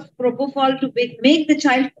bolus of propofol to make the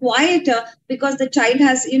child quieter because the child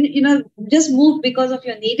has just moved because of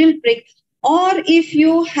your needle prick, or if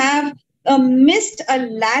you have missed a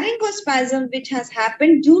laryngospasm which has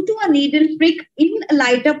happened due to a needle prick in a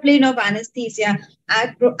lighter plane of anesthesia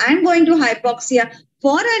and going to hypoxia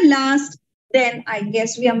for a last, then I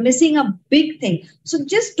guess we are missing a big thing. So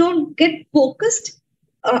just don't get focused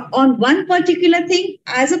on one particular thing.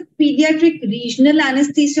 As a pediatric regional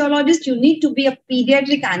anesthesiologist, you need to be a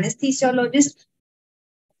pediatric anesthesiologist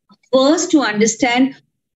first to understand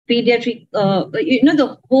pediatric,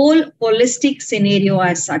 the whole holistic scenario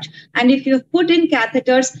as such. And if you've put in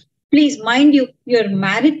catheters, please mind you're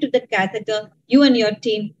married to the catheter, you and your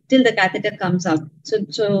team, till the catheter comes out.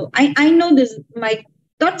 So I know this, my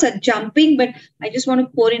thoughts are jumping, but I just want to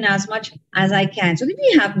pour in as much as I can. So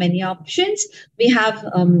we have many options. We have,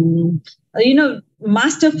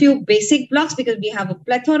 master few basic blocks because we have a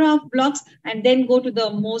plethora of blocks, and then go to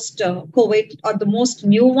the most COVID or the most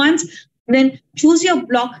new ones. Then choose your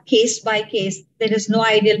block case by case. There is no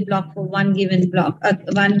ideal block for one given block,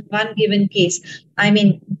 one given case. I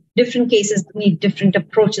mean, different cases need different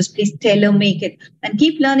approaches. Please tailor make it and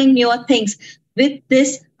keep learning newer things. With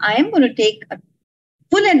this, I am going to take a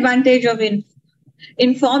full advantage of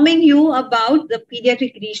informing you about the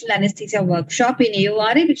Pediatric Regional Anesthesia Workshop in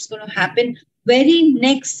AORA, which is going to happen very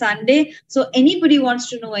next Sunday. So anybody wants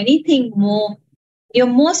to know anything more, you're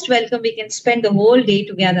most welcome. We can spend the whole day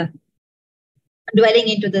together dwelling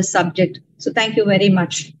into this subject. So thank you very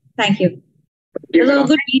much. Thank you. There's a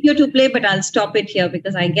good video to play, but I'll stop it here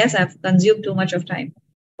because I guess I've consumed too much of time.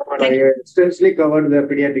 You extensively covered the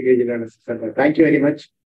Pediatric Regional Anesthesia. Thank you very much.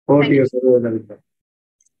 Over to you, sir.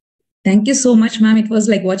 Thank you so much, ma'am. It was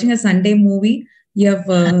like watching a Sunday movie. You have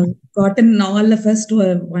gotten all of us to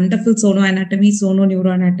a wonderful sono anatomy, sono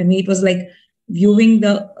neuroanatomy. It was like viewing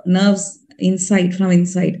the nerves inside from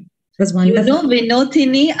inside. It was wonderful.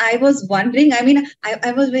 Vinothini, I was wondering, I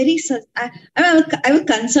was very, I was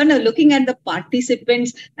concerned of looking at the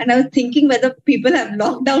participants, and I was thinking whether people have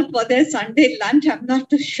logged out for their Sunday lunch. I'm not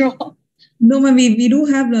too sure. No, ma'am, we do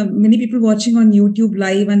have many people watching on YouTube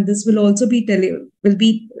live, and this will also be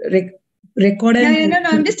recorded. No,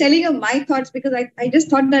 I'm just telling you my thoughts, because I just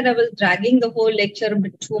thought that I was dragging the whole lecture a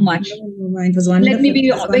bit too much. No, it was wonderful. Let me be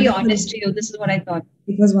very honest to you. This is what I thought.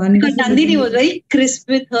 It was wonderful. Because Nandini was very crisp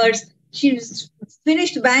with hers. She was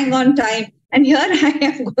finished bang on time. And here I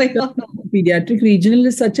am going on. Pediatric regional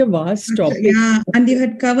is such a vast topic. Yeah, and you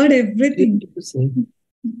had covered everything.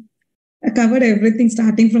 I covered everything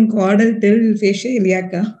starting from caudal till fascia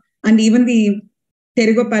iliaca, and even the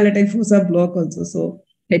pterygopalatine fossa block also. So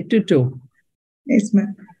head to toe. Yes,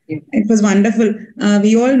 ma'am. It was wonderful.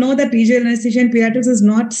 We all know that regional anesthesia in pediatrics is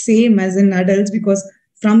not same as in adults, because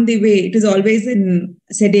from the way it is always in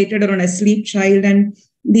sedated or an asleep child, and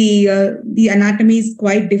the anatomy is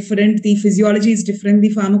quite different. The physiology is different. The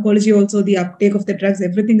pharmacology also, the uptake of the drugs,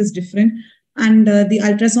 everything is different. And the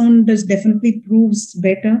ultrasound definitely proves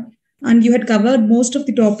better. And you had covered most of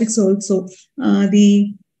the topics also.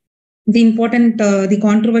 The important, the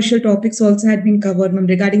controversial topics also had been covered, ma'am,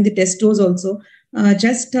 regarding the test dose also.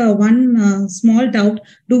 Just one small doubt.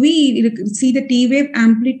 Do we see the T-wave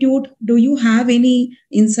amplitude? Do you have any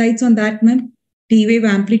insights on that, ma'am? T-wave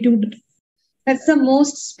amplitude? That's the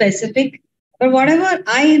most specific. But whatever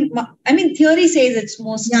theory says it's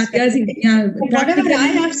most specific. Whatever I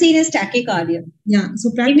have seen is tachycardia. Yeah.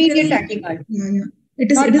 So immediate tachycardia. Yeah.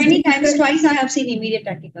 Not many times, twice I have seen immediate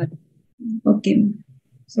tachycardia. Okay.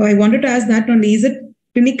 So I wanted to ask that only. Is it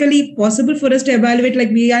clinically possible for us to evaluate, like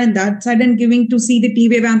we are in that side and giving to see the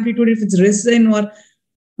T-wave amplitude if it's risen, or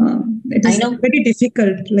it is very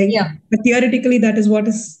difficult. But theoretically, that is what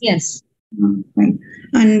is. Yes. Fine.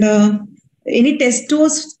 And any test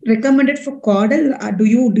dose recommended for caudal? Do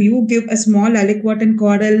you give a small aliquot in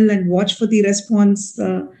caudal and watch for the response,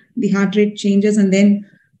 the heart rate changes, and then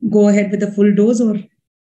go ahead with the full dose? Or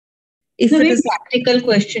if it's a very practical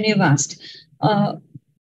question you've asked.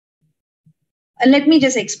 Let me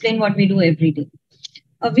just explain what we do every day.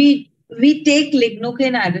 We take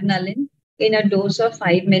lignocaine adrenaline in a dose of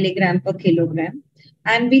 5 milligram per kilogram,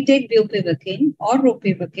 and we take bupivacaine or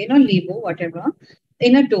ropivacaine or levo, whatever,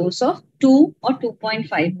 in a dose of 2 or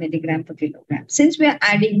 2.5 milligram per kilogram. Since we are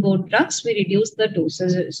adding both drugs, we reduce the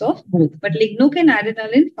doses of both. But lignocaine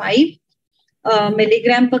adrenaline 5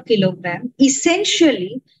 milligram per kilogram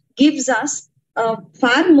essentially gives us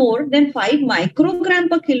far more than 5 microgram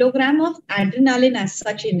per kilogram of adrenaline as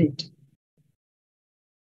such in it.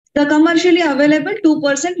 The commercially available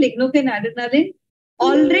 2% lignocaine adrenaline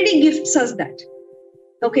already gifts us that.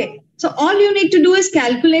 Okay, so all you need to do is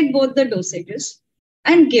calculate both the dosages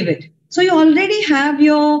and give it. So you already have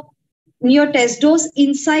your test dose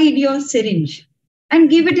inside your syringe, and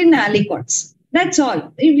give it in aliquots. That's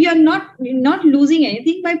all. We are not losing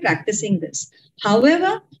anything by practicing this.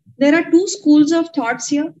 However, there are two schools of thoughts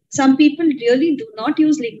here. Some people really do not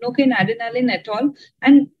use lignocaine adrenaline at all.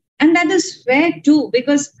 And that is fair too,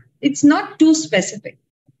 because it's not too specific.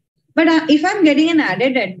 But if I'm getting an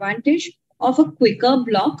added advantage of a quicker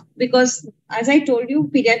block, because as I told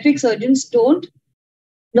you, pediatric surgeons don't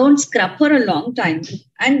scrub for a long time.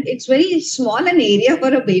 And it's very small an area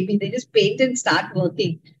for a baby. They just paint and start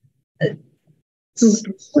working. So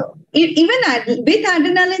even with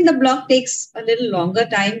adrenaline, the block takes a little longer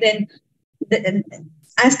time than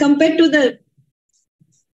as compared to the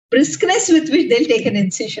briskness with which they'll take an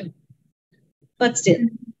incision. But still.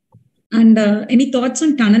 And any thoughts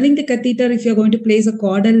on tunneling the catheter if you're going to place a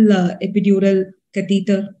caudal epidural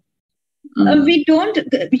catheter? We don't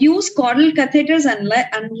use caudal catheters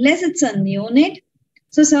unless it's a neonate.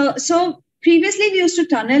 So previously we used to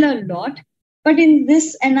tunnel a lot. But in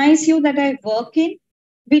this NICU that I work in,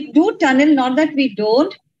 we do tunnel, not that we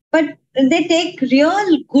don't, but they take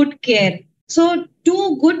real good care. So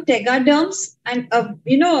 2 good tegaderms and,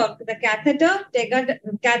 the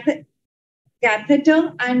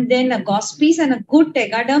catheter and then a gauze piece and a good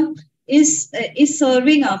tegaderm is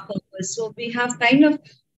serving our purpose. So we have kind of,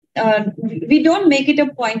 we don't make it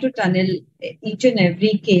a point to tunnel each and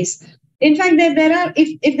every case. In fact, there are,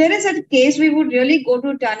 if there is a case we would really go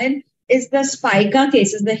to tunnel, is the spica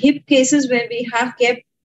cases, the hip cases where we have kept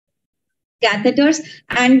catheters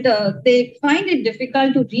and they find it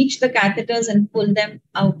difficult to reach the catheters and pull them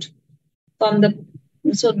out from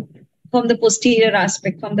the posterior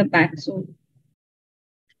aspect, from the back. So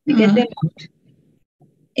We get them out.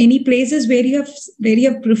 Any places where you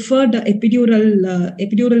have preferred the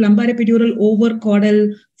epidural, lumbar epidural over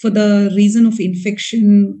caudal for the reason of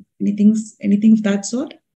infection? Anything of that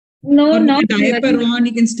sort? No, or not with a diaper really. on,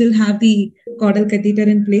 you can still have the caudal catheter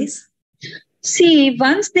in place? See,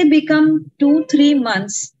 once they become 2-3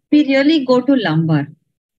 months, we really go to lumbar.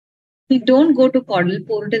 We don't go to caudal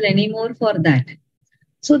portal anymore for that.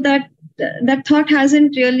 So that thought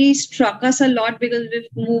hasn't really struck us a lot because we've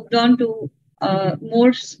moved on to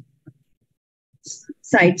more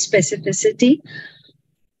site specificity.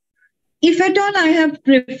 If at all I have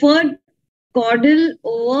preferred caudal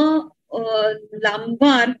over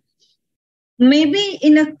lumbar, maybe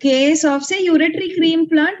in a case of, say, uretary cream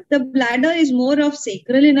plant, the bladder is more of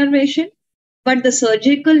sacral innervation, but the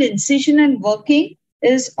surgical incision and working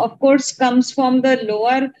is, of course, comes from the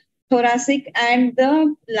lower thoracic and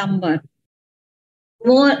the lumbar,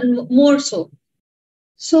 more so.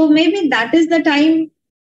 So maybe that is the time,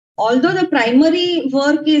 although the primary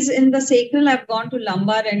work is in the sacral, I've gone to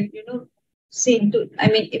lumbar and, seen to,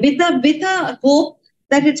 with a hope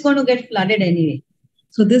that it's going to get flooded anyway.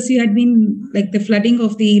 So this you had been like the flooding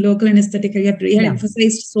of the local anesthetic, you had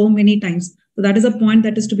emphasized so many times. So that is a point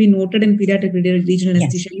that is to be noted in pediatric regional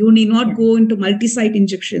anesthesia. You need not go into multi-site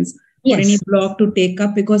injections or any block to take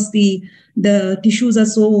up because the tissues are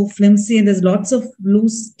so flimsy and there's lots of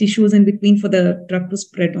loose tissues in between for the drug to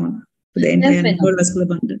spread on to the entire vascular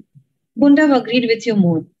bundle. Couldn't have agreed with you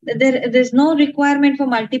more. There's no requirement for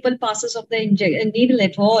multiple passes of the needle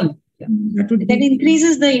at all. That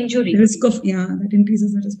increases the injury. That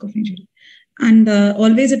increases the risk of injury. And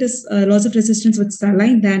always it is loss of resistance with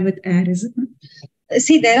saline than with air, is it?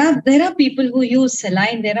 See, there are people who use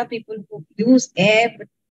saline, there are people who use air, but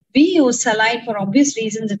we use saline for obvious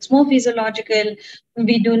reasons. It's more physiological.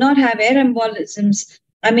 We do not have air embolisms.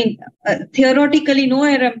 Theoretically, no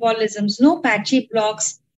air embolisms, no patchy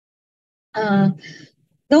blocks.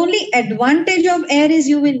 The only advantage of air is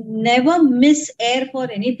you will never miss air for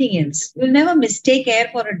anything else. You will never mistake air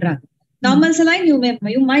for a drug. Normal saline, you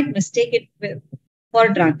might mistake it for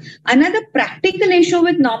a drug. Another practical issue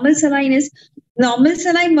with normal saline is, normal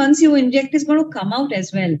saline, once you inject, is going to come out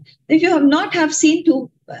as well. If you have seen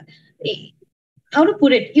how to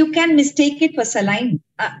put it, you can mistake it for saline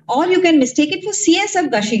or you can mistake it for CSF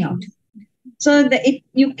gushing out. So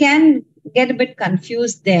you can get a bit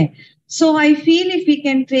confused there. So I feel if we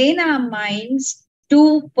can train our minds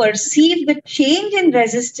to perceive the change in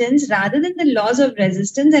resistance rather than the loss of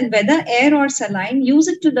resistance, and whether air or saline, use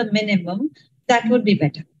it to the minimum, that would be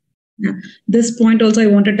better. Yeah. This point also I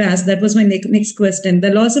wanted to ask. That was my next question.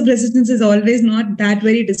 The loss of resistance is always not that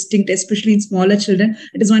very distinct, especially in smaller children.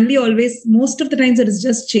 It is only always, most of the times, it is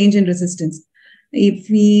just change in resistance. That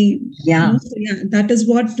is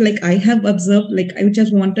what I have observed. I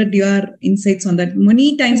just wanted your insights on that.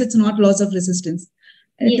 Many times it's not loss of resistance.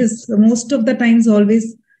 It is most of the times,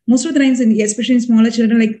 especially in smaller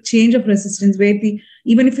children, change of resistance, where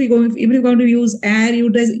even if you're going to use air, you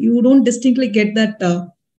don't distinctly get that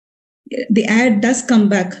the air does come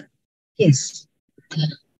back. Yes,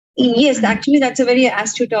 actually that's a very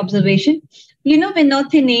astute observation.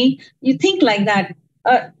 Vinothini, you think like that.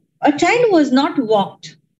 A child who has not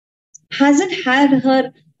walked, hasn't had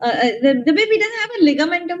her, the baby doesn't have a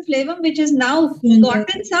ligamentum flavum, which has now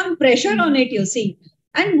gotten some pressure on it, you see.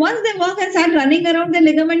 And once they walk and start running around, the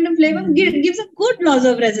ligamentum flavum gives a good loss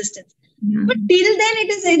of resistance. But till then,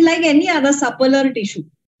 it is like any other suppler tissue.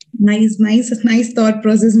 Nice thought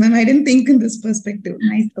process, ma'am. I didn't think in this perspective.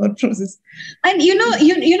 Nice thought process. And you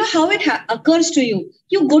know how it occurs to you.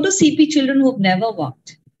 You go to CP children who've never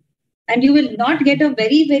walked, and you will not get a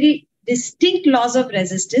very, very distinct loss of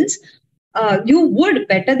resistance. You would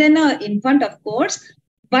better than an infant, of course,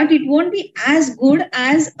 but it won't be as good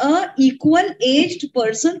as a equal aged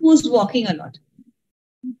person who's walking a lot.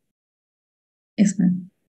 Yes, ma'am.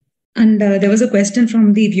 And there was a question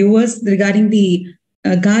from the viewers regarding the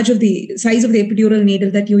gauge of the size of the epidural needle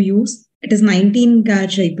that you use. It is 19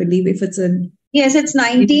 gauge, I believe. If it's yes, it's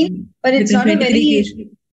 19, but it's not a very.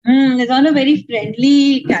 It's not a very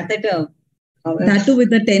friendly catheter. That too with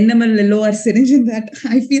the 10 ml lower syringe in that.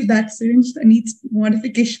 I feel that syringe needs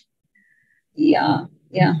modification. Yeah.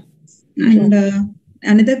 And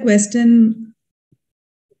another question.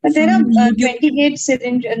 But there are 28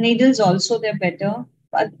 syringe needles also, they're better.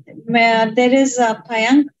 But there is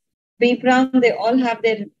Payank, B. Brown, they all have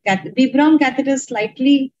their B. Brown catheters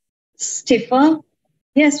slightly stiffer.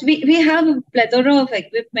 Yes, we have a plethora of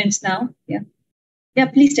equipments now. Yeah,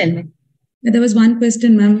 please tell me. There was one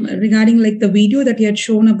question, ma'am, regarding the video that you had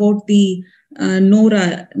shown about the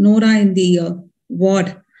Nora in the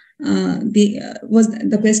ward.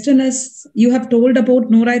 the question is, you have told about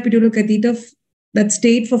norepidural catheter that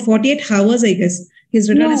stayed for 48 hours, I guess. His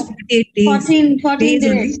return is 48 days. 14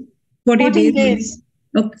 days. 48 days.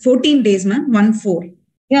 Okay, 14 days, ma'am. 1-4.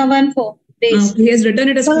 Yeah, 1-4 days. He has written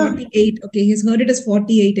it as 48. Okay, he's heard it as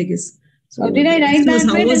 48, I guess. So did I write that?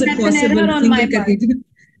 How was it possible? An error on my part.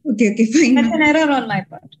 Okay, fine. That's an error on my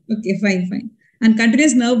part. Okay, fine. And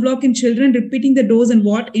continuous nerve block in children, repeating the dose in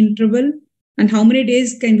what interval? And how many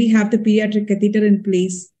days can we have the pediatric catheter in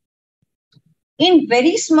place? In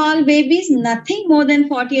very small babies, nothing more than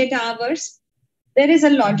 48 hours. There is a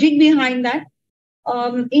logic behind that.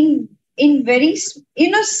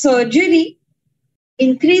 Surgery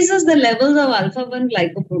increases the levels of alpha-1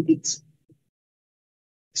 glycoproteins.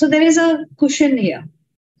 So there is a cushion here.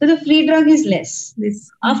 So the free drug is less.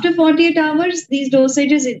 After 48 hours, these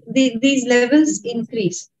dosages, these levels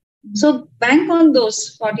increase. So bank on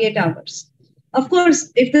those 48 hours. Of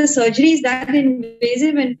course, if the surgery is that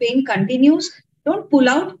invasive and pain continues, don't pull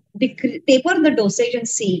out, taper the dosage and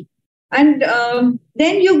see. And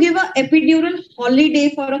then you give an epidural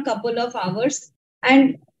holiday for a couple of hours.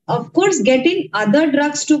 And of course, getting other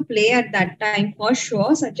drugs to play at that time for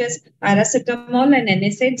sure, such as paracetamol and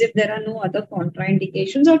NSAIDs if there are no other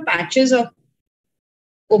contraindications, or patches of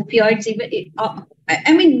opioids,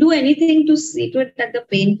 even do anything to see to it that the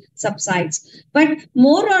pain subsides. But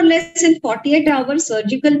more or less in 48 hours,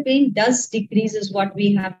 surgical pain does decrease is what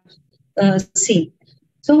we have seen.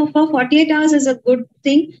 So for 48 hours is a good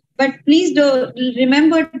thing. But please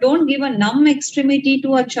remember, don't give a numb extremity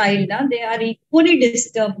to a child. They are equally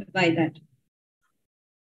disturbed by that.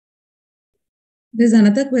 There's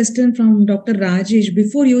another question from Dr. Rajesh.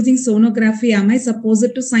 Before using sonography, am I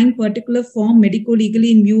supposed to sign particular form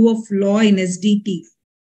medico-legally in view of law in SDT?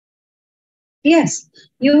 Yes,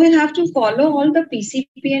 you will have to follow all the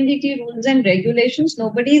PCPNDT rules and regulations.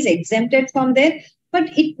 Nobody is exempted from there.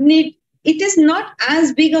 But it is not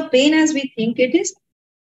as big a pain as we think it is.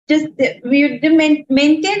 Just we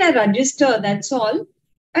maintain a register, that's all.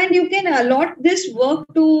 And you can allot this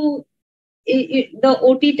work to the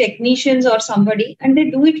OT technicians or somebody, and they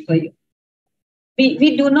do it for you.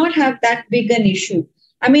 We do not have that big an issue.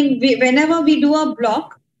 I mean, whenever we do a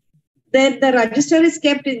block, the register is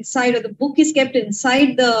kept inside, or the book is kept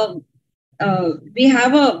inside the, we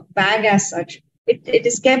have a bag as such. It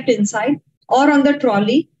is kept inside or on the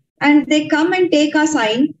trolley, and they come and take a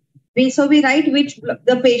sign. So we write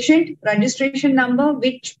the patient, registration number,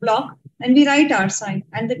 which block, and we write our sign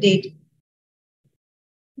and the date.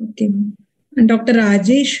 Okay. And Dr.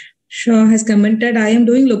 Rajesh Shah has commented, I am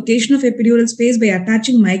doing location of epidural space by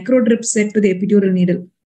attaching micro drip set to the epidural needle.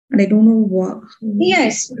 And I don't know what.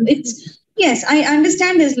 Yes, I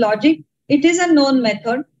understand his logic. It is a known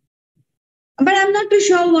method. But I'm not too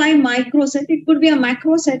sure why micro set. It could be a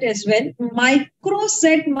macro set as well. Micro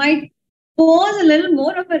set might pose a little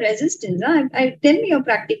more of a resistance. Tell me your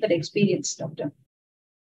practical experience, doctor.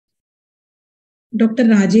 Dr.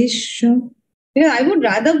 Rajesh. Yeah, I would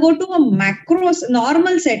rather go to a macro,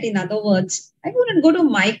 normal set, in other words. I wouldn't go to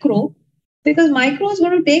micro, because micro is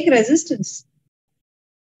going to take resistance.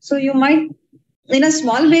 So you might, in a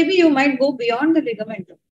small baby, you might go beyond the ligament.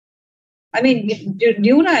 I mean,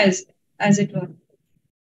 dura as it were.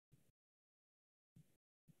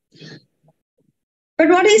 But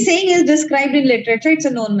what he's saying is described in literature. It's a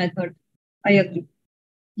known method. I agree.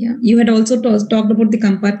 Yeah, you had also talked about the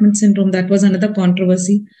compartment syndrome. That was another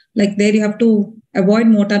controversy. Like there, you have to avoid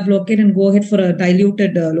motor blockade and go ahead for a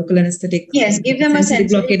diluted local anesthetic. Yes, give them a sensory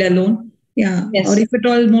blockade alone. Yeah, yes. Or if at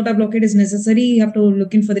all motor blockade is necessary, you have to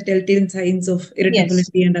look in for the telltale signs of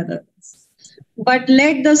irritability and others. But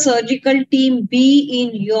let the surgical team be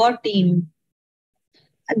in your team.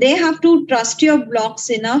 They have to trust your blocks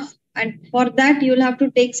enough. And for that, you'll have to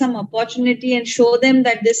take some opportunity and show them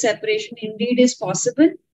that this separation indeed is possible.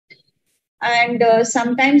 And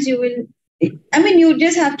sometimes you will, you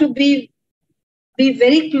just have to be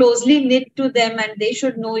very closely knit to them, and they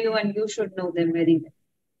should know you and you should know them very well.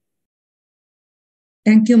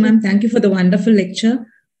 Thank you, ma'am. Thank you for the wonderful lecture.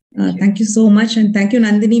 Thank you so much. And thank you,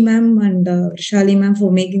 Nandini ma'am and Vrushali ma'am,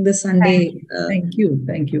 for making this Sunday. Thank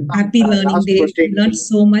you. Happy learning day. We learned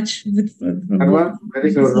so much. That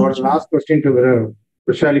is our last question to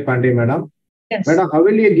Vrushali Ponde, madam. Yes. Madam, how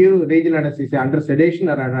will you give regional anesthesia, under sedation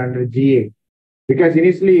or under GA? Because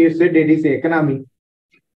initially you said it is economy.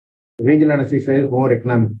 Regional anesthesia is more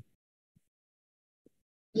economic.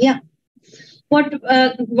 Yeah. What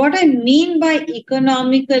I mean by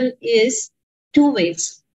economical is two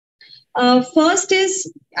ways. First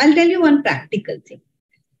is, I'll tell you one practical thing.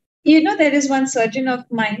 there is one surgeon of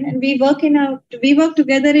mine, and we work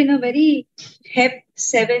together in a very HEP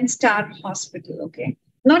 7-star hospital. Okay,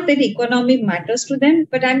 not that economic matters to them,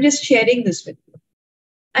 but I'm just sharing this with you.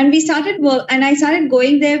 And we started work, and I started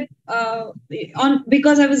going there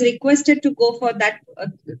because I was requested to go for that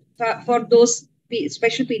for those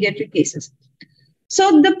special pediatric cases.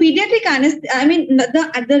 So the pediatric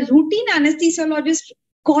the routine anesthesiologist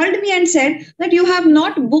called me and said that you have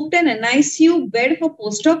not booked an NICU bed for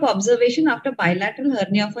post-op observation after bilateral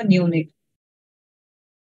hernia for neonate.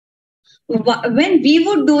 When we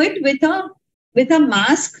would do it with a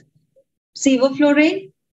mask,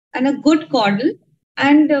 sevoflurane, and a good caudal,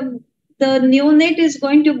 and the neonate is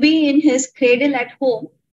going to be in his cradle at home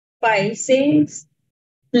by, say,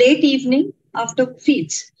 late evening after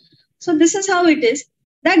feeds. So this is how it is.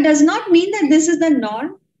 That does not mean that this is the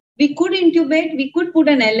norm. We could intubate, we could put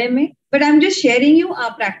an LMA, but I'm just sharing you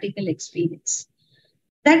our practical experience.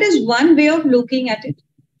 That is one way of looking at it.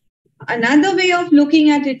 Another way of looking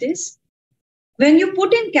at it is, when you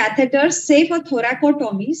put in catheters, say for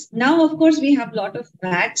thoracotomies, now of course we have a lot of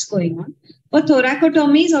VATs going on. For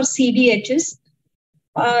thoracotomies or CDHs,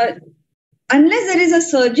 unless there is a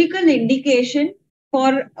surgical indication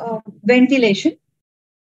for ventilation,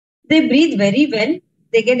 they breathe very well,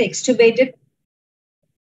 they get extubated.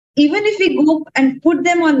 Even if we go and put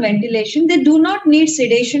them on ventilation, they do not need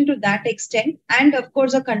sedation to that extent. And of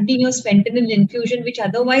course, a continuous fentanyl infusion, which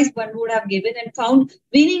otherwise one would have given and found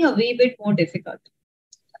weaning a wee bit more difficult.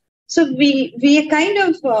 So we are kind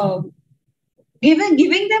of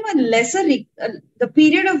giving them a lesser, the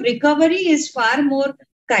period of recovery is far more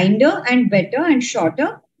kinder and better and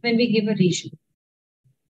shorter when we give a region.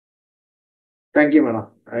 Thank you, madam.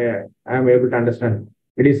 I am able to understand.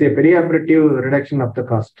 It is a perioperative reduction of the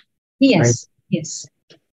cost. Yes, yes.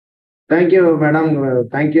 Thank you, madam.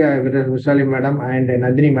 Thank you, Vrushali madam and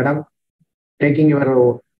Nandini madam, taking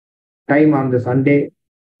your time on the Sunday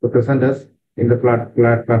to present us in the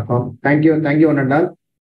platform. Thank you, one and all.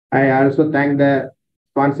 I also thank the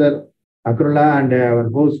sponsor, Akrula, and our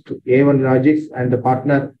host, A1 Logics, and the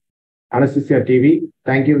partner, Anesthesia TV.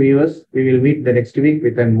 Thank you, viewers. We will meet the next week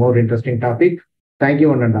with a more interesting topic. Thank you,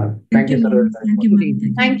 one and all. Thank you, sir.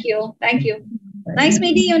 Thank you. Thank you. Nice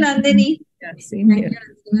meeting you, Nandini. Yeah, same here.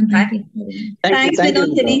 Thanks,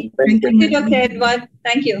 Vinothini. Thank you, Dr. Edward.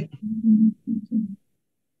 Thank you.